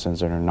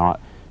citizens and are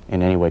not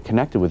in any way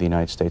connected with the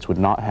United States would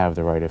not have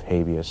the right of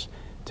habeas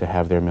to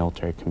have their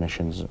military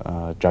commission's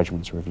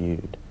judgments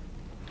reviewed.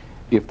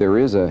 If there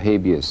is a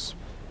habeas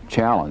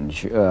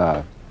challenge,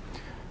 of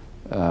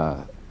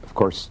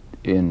course,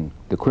 in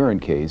the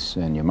Quirin case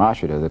and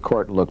Yamashita, the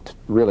court looked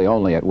really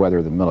only at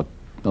whether the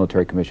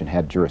military commission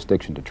had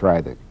jurisdiction to try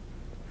the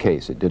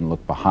case. It didn't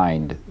look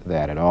behind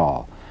that at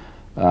all.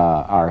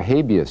 Our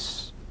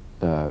habeas,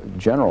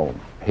 general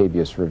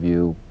habeas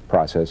review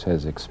process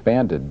has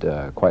expanded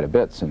quite a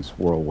bit since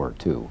World War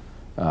II.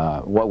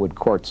 What would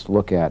courts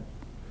look at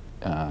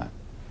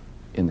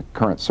in the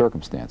current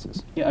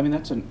circumstances? Yeah, I mean,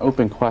 that's an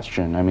open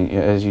question. I mean,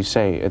 as you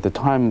say, at the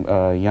time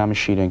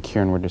Yamashita and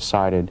Quirin were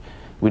decided,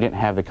 we didn't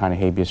have the kind of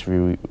habeas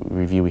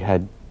review we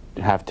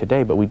have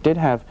today, but we did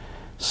have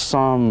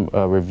some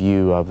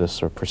review of the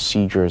sort of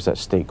procedures that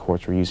state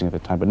courts were using at the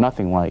time, but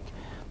nothing like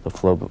the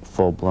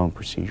full-blown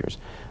procedures.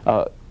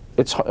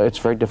 It's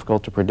very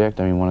difficult to predict.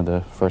 I mean, one of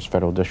the first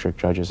federal district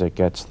judges that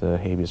gets the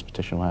habeas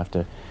petition will have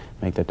to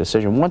make that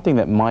decision. One thing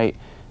that might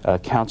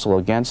counsel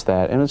against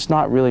that, and it's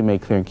not really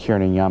made clear in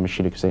Quirin and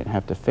Yamashita because they didn't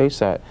have to face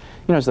that,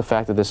 is the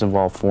fact that this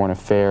involved foreign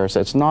affairs.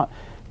 It's not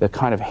the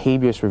kind of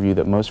habeas review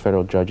that most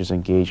federal judges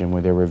engage in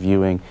where they're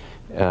reviewing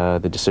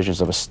the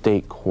decisions of a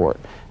state court.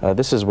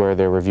 This is where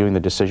they're reviewing the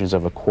decisions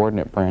of a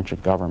coordinate branch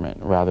of government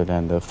rather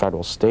than the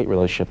federal-state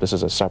relationship. This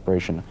is a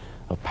separation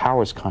of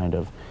powers kind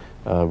of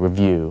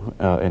review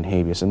in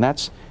habeas, and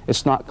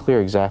it's not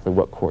clear exactly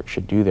what court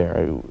should do there.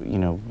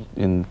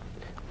 In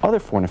other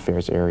foreign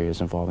affairs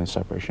areas involving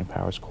separation of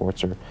powers,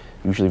 courts are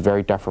usually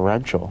very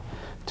deferential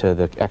to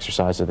the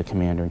exercise of the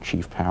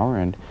commander-in-chief power,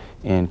 and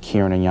in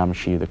Kieran and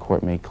Yamashita, the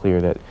court made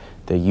clear that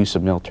the use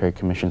of military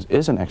commissions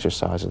is an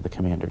exercise of the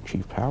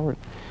commander-in-chief power.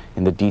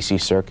 In the D.C.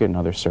 Circuit and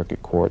other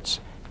circuit courts,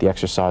 the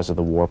exercise of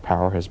the war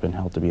power has been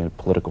held to be a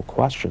political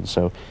question.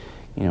 So,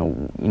 you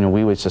know,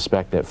 we would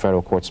suspect that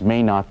federal courts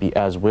may not be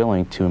as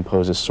willing to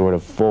impose a sort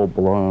of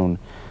full-blown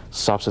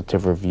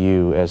substantive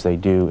review as they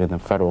do in the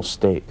federal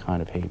state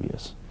kind of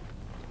habeas.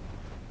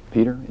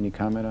 Peter, any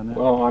comment on that?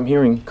 Well, I'm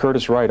hearing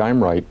Curtis right,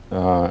 I'm right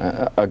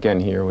again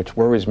here, which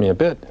worries me a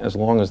bit, as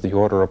long as the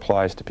order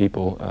applies to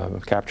people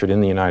captured in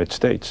the United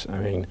States. I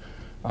mean,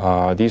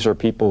 these are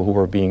people who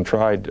are being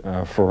tried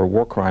for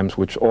war crimes,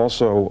 which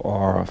also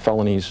are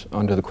felonies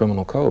under the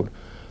criminal code,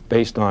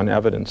 based on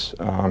evidence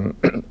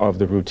of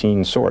the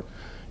routine sort.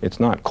 It's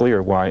not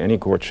clear why any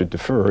court should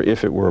defer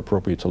if it were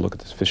appropriate to look at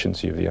the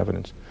sufficiency of the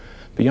evidence.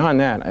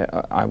 Beyond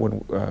that, I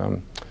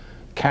would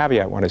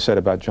caveat what I said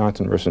about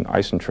Johnson versus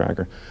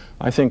Eisentrager.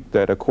 I think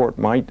that a court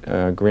might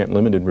grant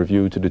limited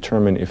review to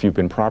determine if you've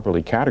been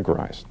properly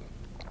categorized.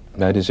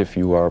 That is, if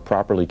you are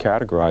properly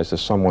categorized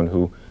as someone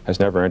who has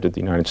never entered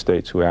the United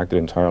States, who acted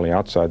entirely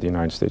outside the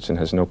United States and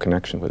has no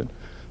connection with it.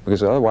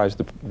 Because otherwise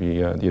the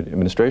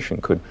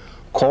administration could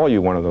call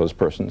you one of those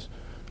persons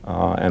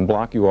and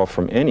block you off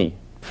from any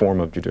form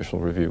of judicial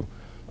review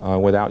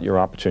without your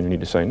opportunity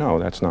to say, no,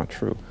 that's not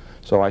true.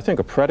 So I think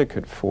a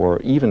predicate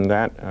for even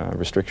that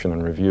restriction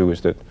on review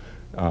is that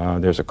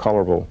there's a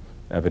colorable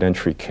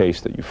evidentiary case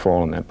that you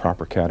fall in that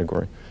proper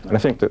category. And I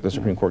think that the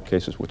Supreme Court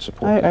cases would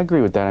support that. I agree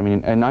with that. I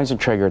mean, and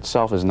Eisentrager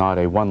itself is not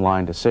a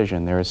one-line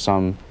decision. There is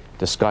some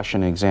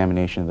discussion and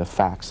examination of the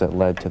facts that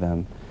led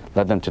them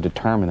to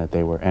determine that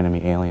they were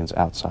enemy aliens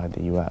outside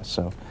the U.S.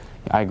 So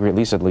I agree, at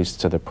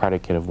least to the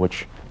predicate of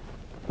which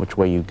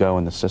way you go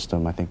in the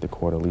system. I think the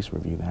court at least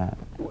review that.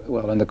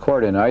 Well, and the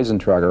court in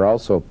Eisentrager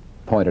also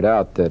pointed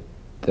out that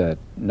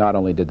not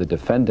only did the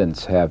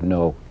defendants have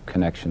no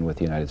connection with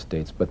the United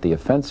States, but the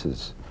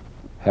offenses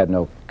had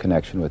no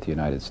connection with the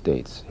United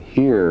States.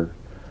 Here,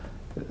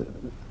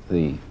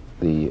 the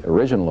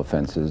original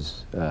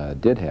offenses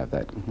did have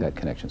that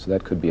connection, so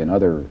that could be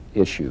another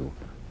issue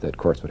that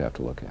courts would have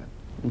to look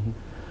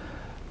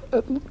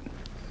at.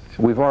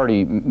 We've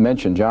already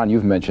mentioned, John,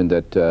 you've mentioned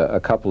that a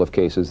couple of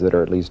cases that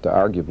are at least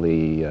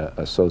arguably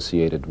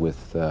associated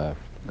with the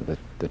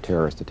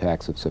terrorist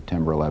attacks of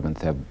September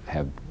 11th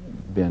have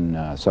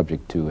been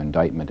subject to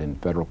indictment in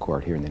federal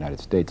court here in the United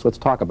States. Let's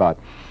talk about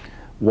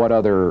what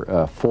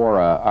other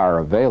fora are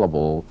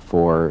available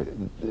for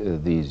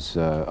these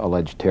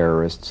alleged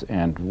terrorists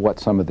and what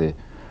some of the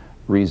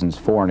reasons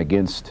for and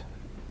against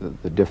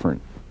the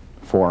different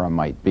fora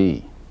might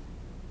be.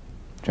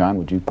 John,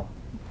 would you?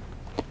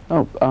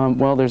 Oh,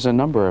 well, there's a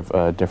number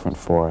of different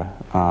fora.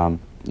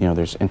 You know,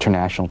 there's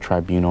international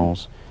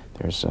tribunals,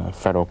 there's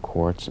federal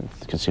courts,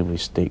 conceivably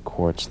state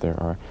courts. There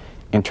are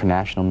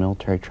international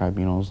military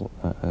tribunals,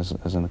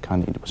 as in the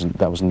kind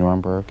that was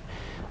Nuremberg.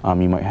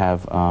 You might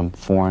have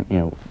foreign, you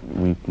know,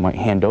 we might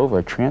hand over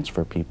or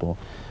transfer people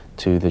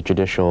to the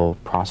judicial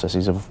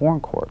processes of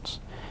foreign courts.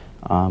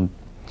 And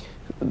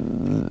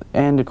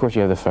of course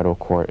you have the federal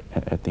court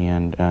at the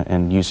end,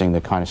 and using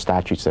the kind of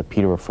statutes that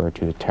Peter referred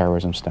to, the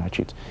terrorism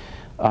statutes.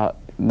 I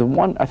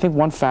think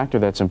one factor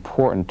that's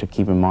important to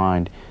keep in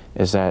mind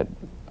is that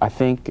I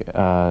think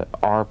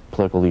our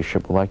political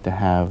leadership would like to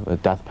have the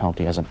death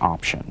penalty as an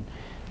option,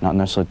 not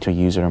necessarily to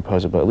use it or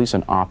impose it, but at least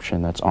an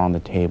option that's on the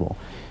table.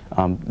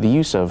 The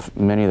use of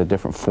many of the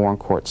different foreign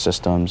court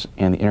systems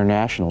and the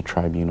international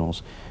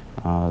tribunals,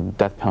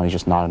 death penalty is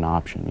just not an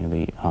option.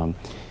 You know,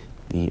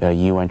 the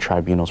UN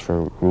tribunals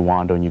for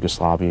Rwanda and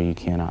Yugoslavia, you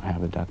cannot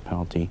have the death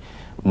penalty.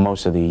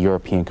 Most of the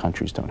European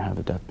countries don't have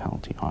the death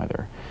penalty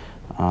either.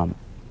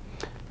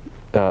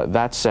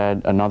 That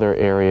said, another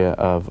area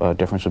of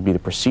difference would be the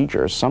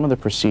procedures. Some of the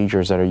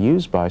procedures that are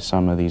used by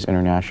some of these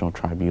international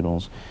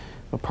tribunals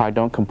probably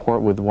don't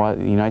comport with what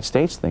the United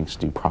States thinks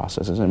due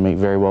process is. It may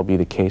very well be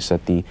the case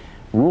that the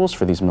rules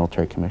for these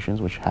military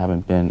commissions, which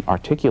haven't been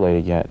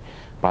articulated yet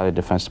by the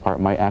Defense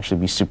Department, might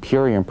actually be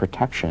superior in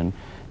protection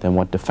than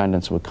what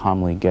defendants would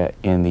commonly get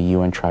in the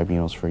UN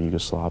tribunals for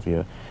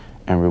Yugoslavia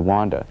and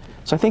Rwanda.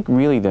 So I think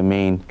really the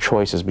main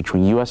choice is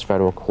between U.S.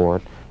 federal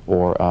court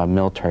or a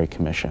military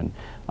commission.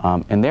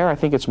 And there I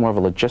think it's more of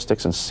a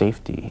logistics and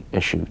safety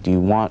issue. Do you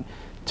want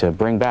to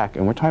bring back,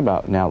 and we're talking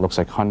about now it looks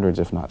like hundreds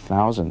if not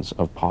thousands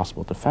of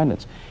possible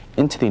defendants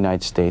into the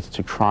United States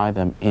to try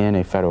them in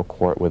a federal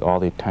court with all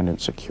the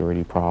attendant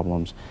security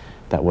problems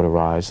that would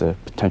arise, the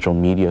potential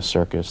media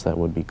circus that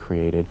would be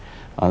created.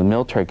 The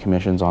military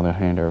commissions, on the other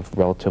hand, are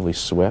relatively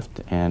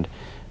swift, and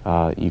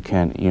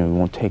it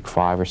won't take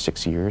 5 or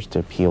 6 years to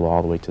appeal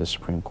all the way to the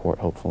Supreme Court,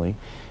 hopefully.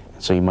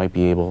 And so you might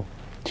be able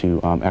to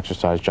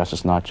exercise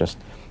justice not just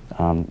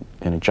in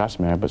a just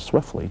manner, but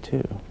swiftly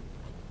too.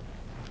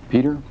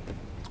 Peter?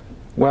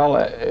 Well,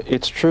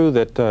 it's true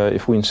that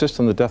if we insist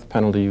on the death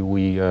penalty,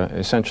 we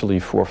essentially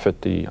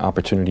forfeit the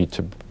opportunity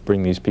to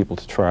bring these people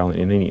to trial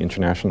in any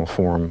international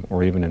forum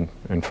or even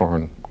in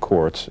foreign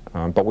courts,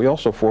 but we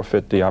also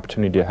forfeit the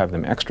opportunity to have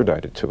them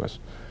extradited to us.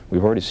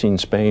 We've already seen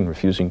Spain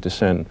refusing to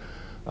send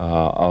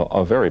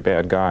a very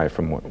bad guy,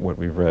 from what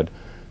we've read,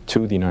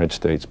 to the United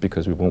States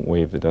because we won't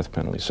waive the death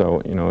penalty.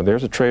 So, you know,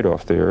 there's a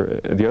trade-off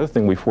there. The other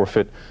thing we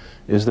forfeit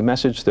is the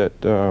message that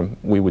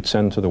we would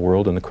send to the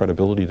world and the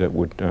credibility that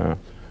would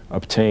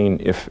obtain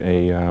if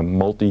a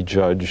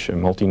multi-judge, a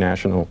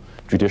multinational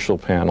judicial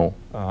panel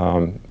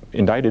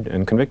indicted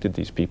and convicted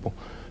these people.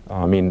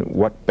 I mean,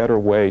 what better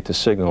way to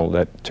signal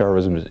that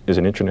terrorism is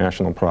an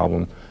international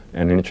problem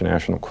and an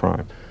international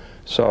crime?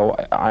 So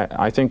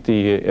I think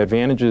the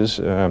advantages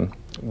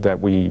that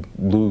we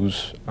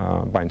lose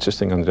by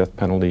insisting on the death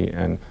penalty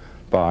and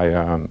by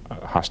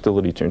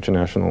hostility to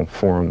international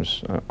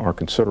forums are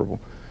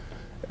considerable.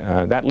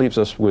 That leaves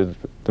us with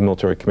the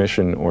military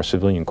commission or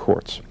civilian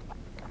courts.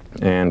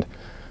 And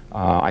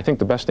I think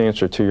the best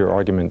answer to your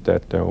argument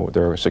that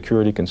there are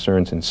security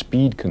concerns and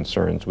speed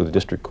concerns with the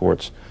district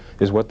courts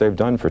is what they've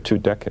done for 2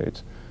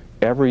 decades.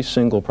 Every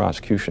single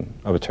prosecution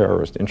of a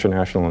terrorist,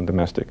 international and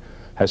domestic,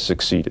 has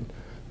succeeded.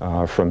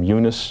 From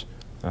Eunice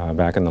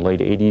back in the late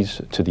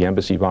 80s to the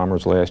embassy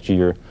bombers last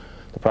year,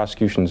 the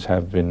prosecutions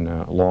have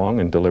been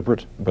long and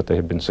deliberate, but they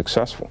have been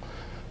successful.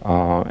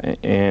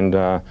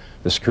 The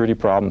security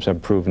problems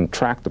have proven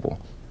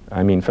tractable.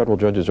 I mean, federal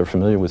judges are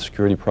familiar with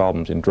security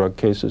problems in drug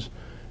cases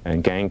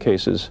and gang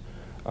cases,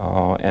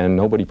 and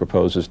nobody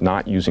proposes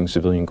not using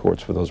civilian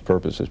courts for those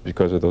purposes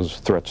because of those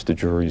threats to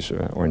juries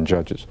or in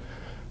judges.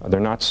 They're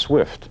not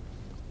swift,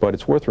 but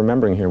it's worth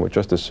remembering here what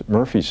Justice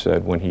Murphy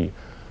said when he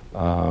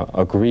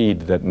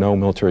agreed that no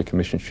military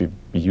commission should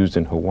be used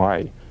in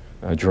Hawaii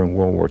during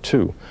World War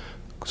II.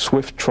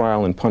 Swift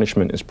trial and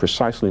punishment is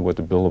precisely what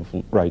the Bill of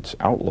Rights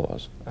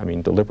outlaws. I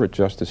mean, deliberate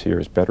justice here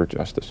is better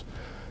justice.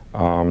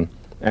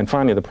 And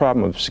finally, the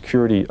problem of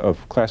security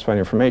of classified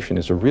information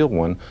is a real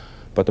one,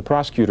 but the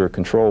prosecutor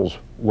controls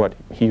what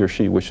he or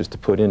she wishes to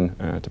put in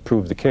to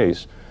prove the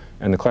case,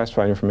 and the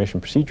Classified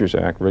Information Procedures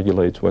Act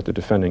regulates what the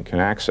defendant can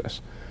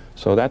access.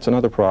 So that's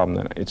another problem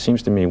that it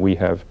seems to me we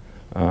have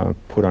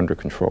put under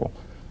control.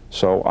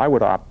 So I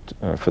would opt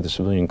for the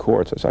civilian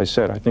courts. As I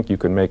said, I think you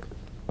can make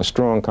a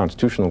strong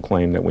constitutional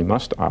claim that we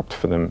must opt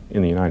for them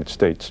in the United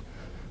States.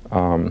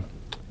 And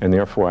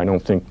therefore, I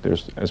don't think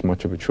there's as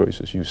much of a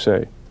choice as you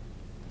say.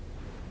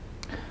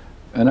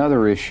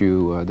 Another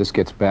issue, this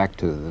gets back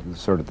to the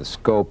sort of the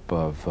scope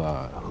of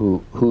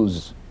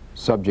who's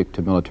subject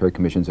to military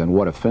commissions and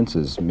what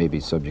offenses may be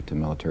subject to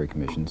military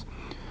commissions.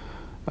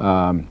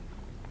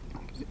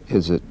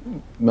 Is that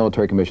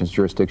military commission's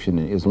jurisdiction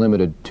is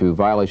limited to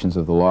violations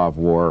of the law of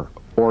war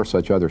or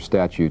such other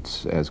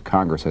statutes as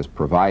Congress has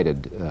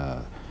provided,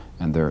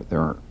 and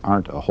there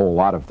aren't a whole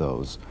lot of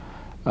those.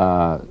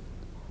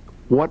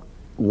 What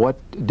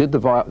did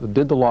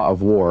the law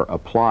of war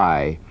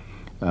apply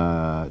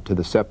to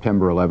the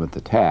September 11th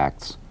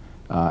attacks,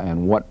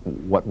 and what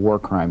war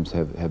crimes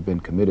have been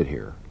committed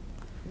here?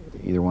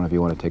 Either one of you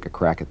want to take a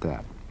crack at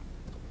that?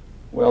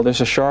 Well,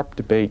 there's a sharp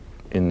debate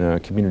in the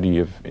community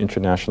of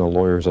international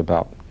lawyers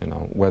about,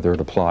 whether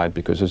it applied,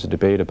 because there's a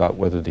debate about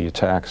whether the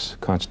attacks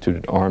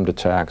constituted armed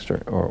attacks or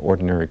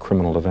ordinary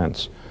criminal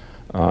events,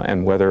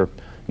 and whether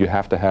you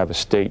have to have a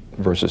state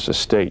versus a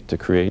state to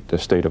create the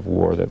state of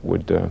war that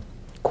would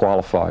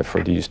qualify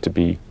for these to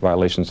be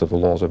violations of the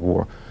laws of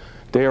war.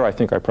 There, I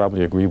think I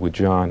probably agree with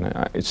John.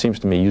 It seems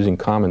to me, using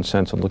common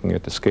sense and looking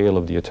at the scale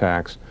of the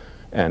attacks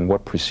and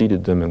what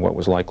preceded them and what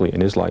was likely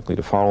and is likely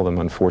to follow them,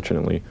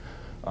 unfortunately,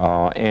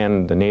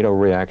 and the NATO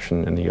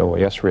reaction and the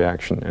OAS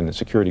reaction and the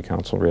Security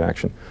Council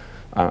reaction,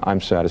 I'm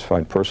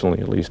satisfied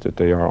personally, at least, that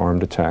they are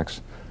armed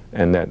attacks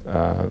and that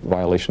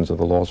violations of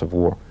the laws of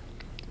war.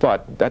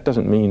 But that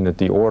doesn't mean that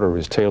the order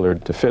is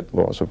tailored to fit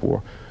laws of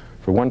war.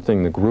 For one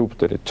thing, the group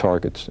that it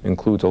targets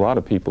includes a lot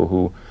of people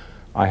who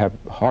I have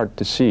hard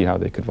to see how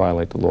they could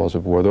violate the laws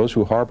of war. Those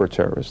who harbor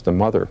terrorists, the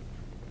mother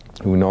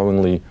who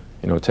knowingly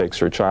takes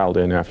her child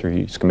in after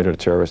he's committed a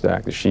terrorist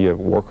act, is she a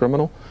war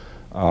criminal?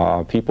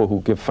 People who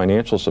give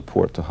financial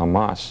support to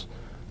Hamas,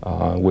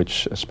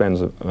 which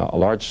spends a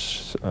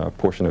large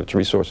portion of its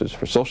resources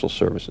for social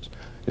services,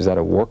 is that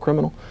a war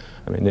criminal?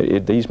 I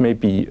mean, these may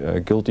be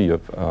guilty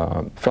of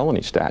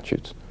felony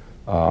statutes,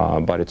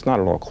 but it's not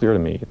at all clear to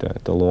me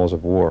that the laws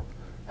of war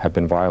have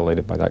been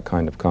violated by that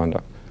kind of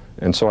conduct.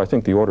 And so I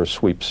think the order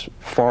sweeps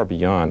far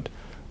beyond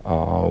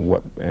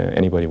what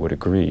anybody would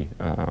agree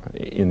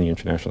in the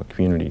international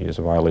community is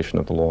a violation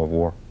of the law of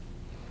war.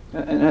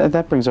 And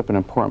that brings up an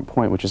important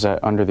point, which is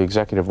that under the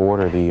executive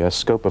order, the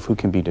scope of who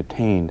can be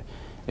detained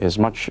is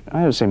much,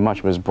 I would say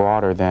much, but is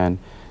broader than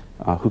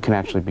who can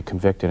actually be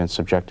convicted and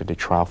subjected to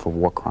trial for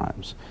war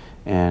crimes.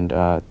 And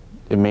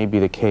it may be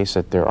the case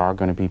that there are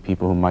going to be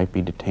people who might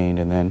be detained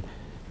and then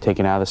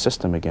taken out of the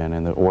system again,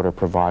 and the order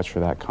provides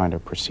for that kind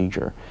of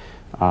procedure.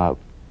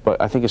 But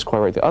I think it's quite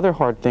right. The other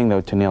hard thing, though,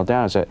 to nail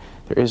down is that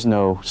there is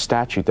no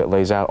statute that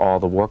lays out all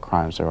the war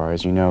crimes there are.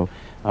 As you know,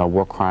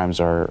 war crimes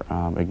are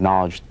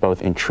acknowledged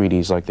both in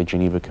treaties like the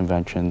Geneva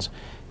Conventions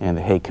and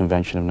the Hague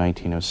Convention of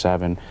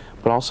 1907,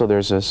 but also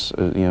there's this,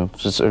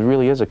 it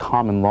really is a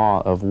common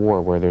law of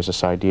war where there's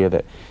this idea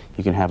that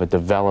you can have a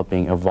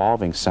developing,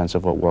 evolving sense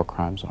of what war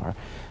crimes are.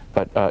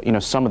 But you know,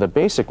 some of the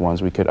basic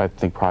ones we could, I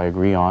think, probably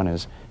agree on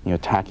is, you know,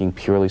 attacking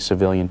purely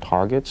civilian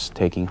targets,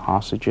 taking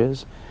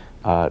hostages,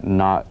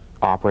 not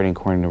operating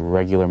according to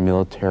regular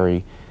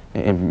military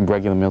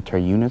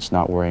units,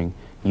 not wearing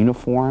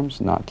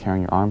uniforms, not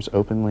carrying your arms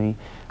openly.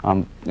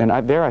 And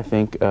I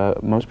think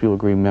most people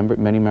agree,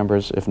 many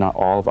members, if not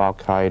all of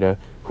Al-Qaeda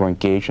who are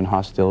engaged in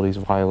hostilities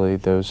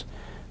violated those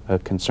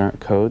concern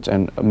codes,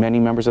 and many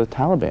members of the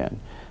Taliban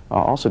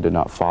also did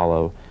not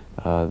follow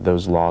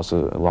those laws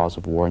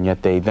of war, and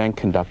yet they then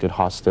conducted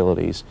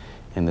hostilities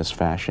in this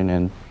fashion.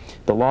 And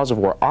the laws of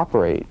war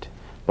operate,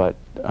 but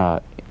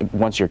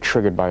once you're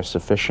triggered by a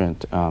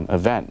sufficient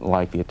event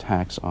like the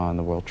attacks on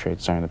the World Trade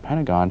Center and the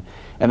Pentagon,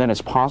 and then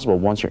it's possible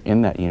once you're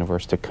in that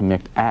universe to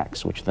commit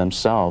acts which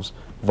themselves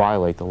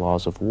violate the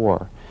laws of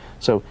war.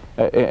 So,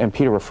 and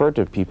Peter referred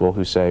to people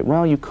who say,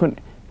 well, you couldn't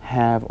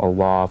have a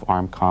law of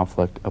armed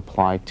conflict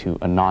applied to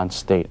a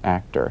non-state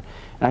actor.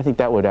 And I think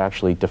that would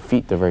actually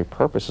defeat the very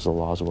purposes of the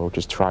laws of war, which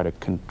is try to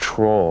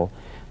control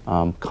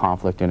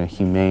conflict in a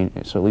humane,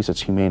 so at least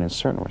it's humane in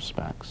certain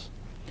respects.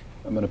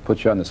 I'm going to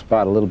put you on the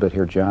spot a little bit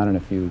here, John, and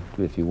if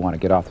you want to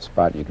get off the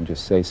spot, you can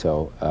just say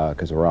so,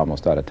 because we're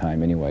almost out of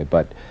time anyway.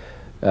 But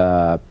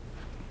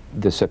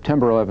the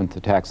September 11th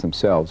attacks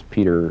themselves,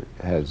 Peter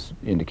has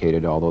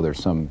indicated, although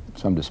there's some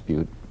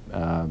dispute,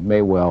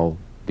 may well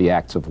be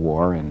acts of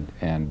war,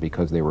 and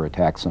because they were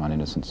attacks on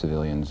innocent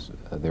civilians,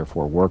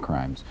 therefore war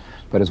crimes.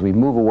 But as we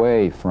move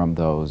away from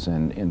those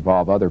and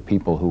involve other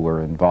people who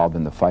were involved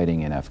in the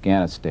fighting in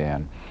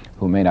Afghanistan,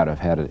 who may not have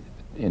had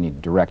any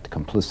direct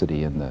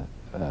complicity in the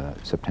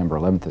September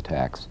 11th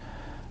attacks,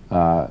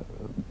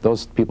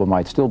 those people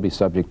might still be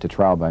subject to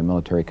trial by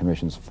military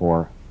commissions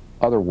for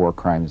other war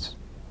crimes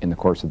in the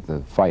course of the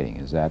fighting.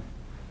 Is that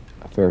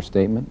a fair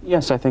statement?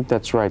 Yes, I think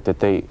that's right, that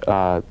they,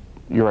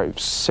 you're right,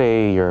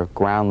 say your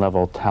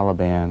ground-level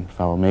Taliban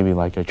fellow, maybe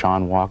like a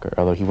John Walker,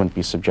 although he wouldn't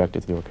be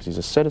subjected to the order because he's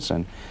a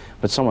citizen,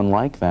 but someone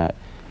like that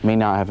may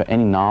not have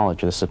any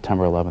knowledge of the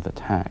September 11th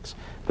attacks.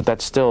 But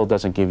that still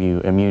doesn't give you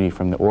immunity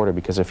from the order,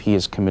 because if he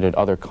has committed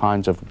other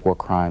kinds of war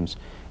crimes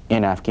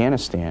in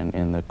Afghanistan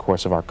in the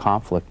course of our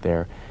conflict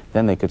there,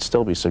 then they could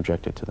still be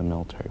subjected to the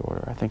military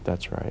order. I think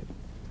that's right.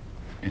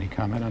 Any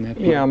comment on that?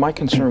 Yeah, my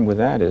concern with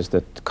that is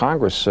that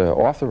Congress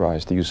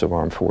authorized the use of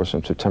armed force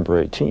on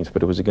September 18th,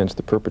 but it was against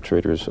the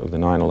perpetrators of the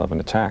 9/11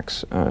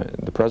 attacks.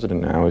 The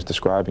president now is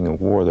describing a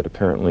war that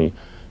apparently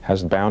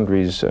has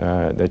boundaries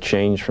that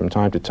change from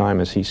time to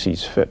time as he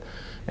sees fit.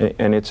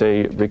 And it's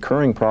a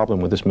recurring problem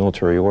with this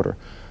military order.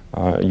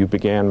 You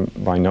began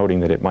by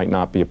noting that it might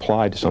not be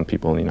applied to some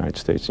people in the United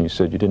States, and you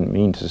said you didn't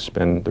mean to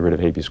suspend the writ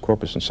of habeas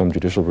corpus and some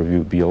judicial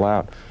review be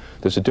allowed.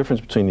 There's a difference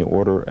between the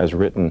order as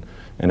written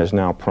and as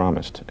now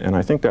promised, and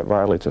I think that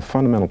violates a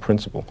fundamental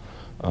principle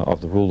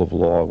of the rule of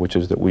law, which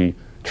is that we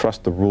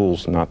trust the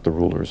rules, not the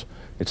rulers.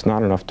 It's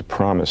not enough to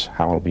promise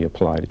how it'll be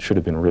applied. It should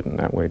have been written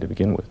that way to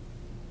begin with.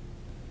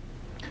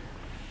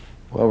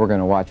 Well, we're going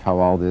to watch how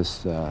all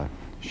this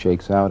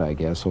shakes out, I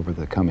guess, over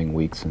the coming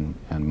weeks and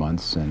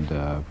months,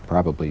 and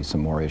probably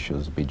some more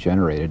issues will be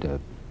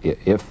generated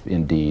if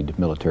indeed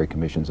military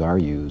commissions are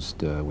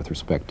used with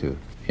respect to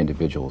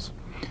individuals.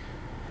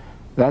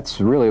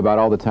 That's really about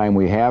all the time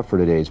we have for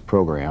today's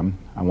program.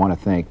 I want to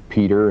thank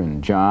Peter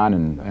and John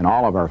and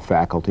all of our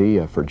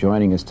faculty for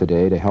joining us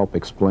today to help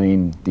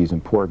explain these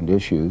important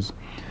issues.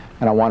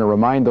 And I want to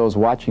remind those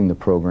watching the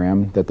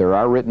program that there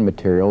are written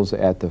materials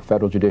at the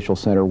Federal Judicial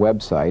Center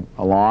website,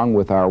 along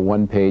with our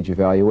one-page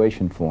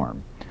evaluation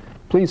form.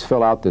 Please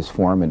fill out this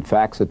form and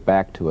fax it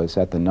back to us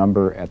at the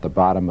number at the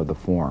bottom of the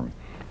form.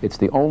 It's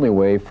the only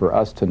way for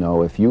us to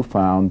know if you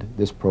found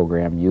this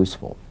program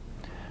useful.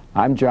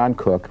 I'm John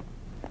Cook.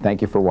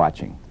 Thank you for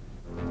watching.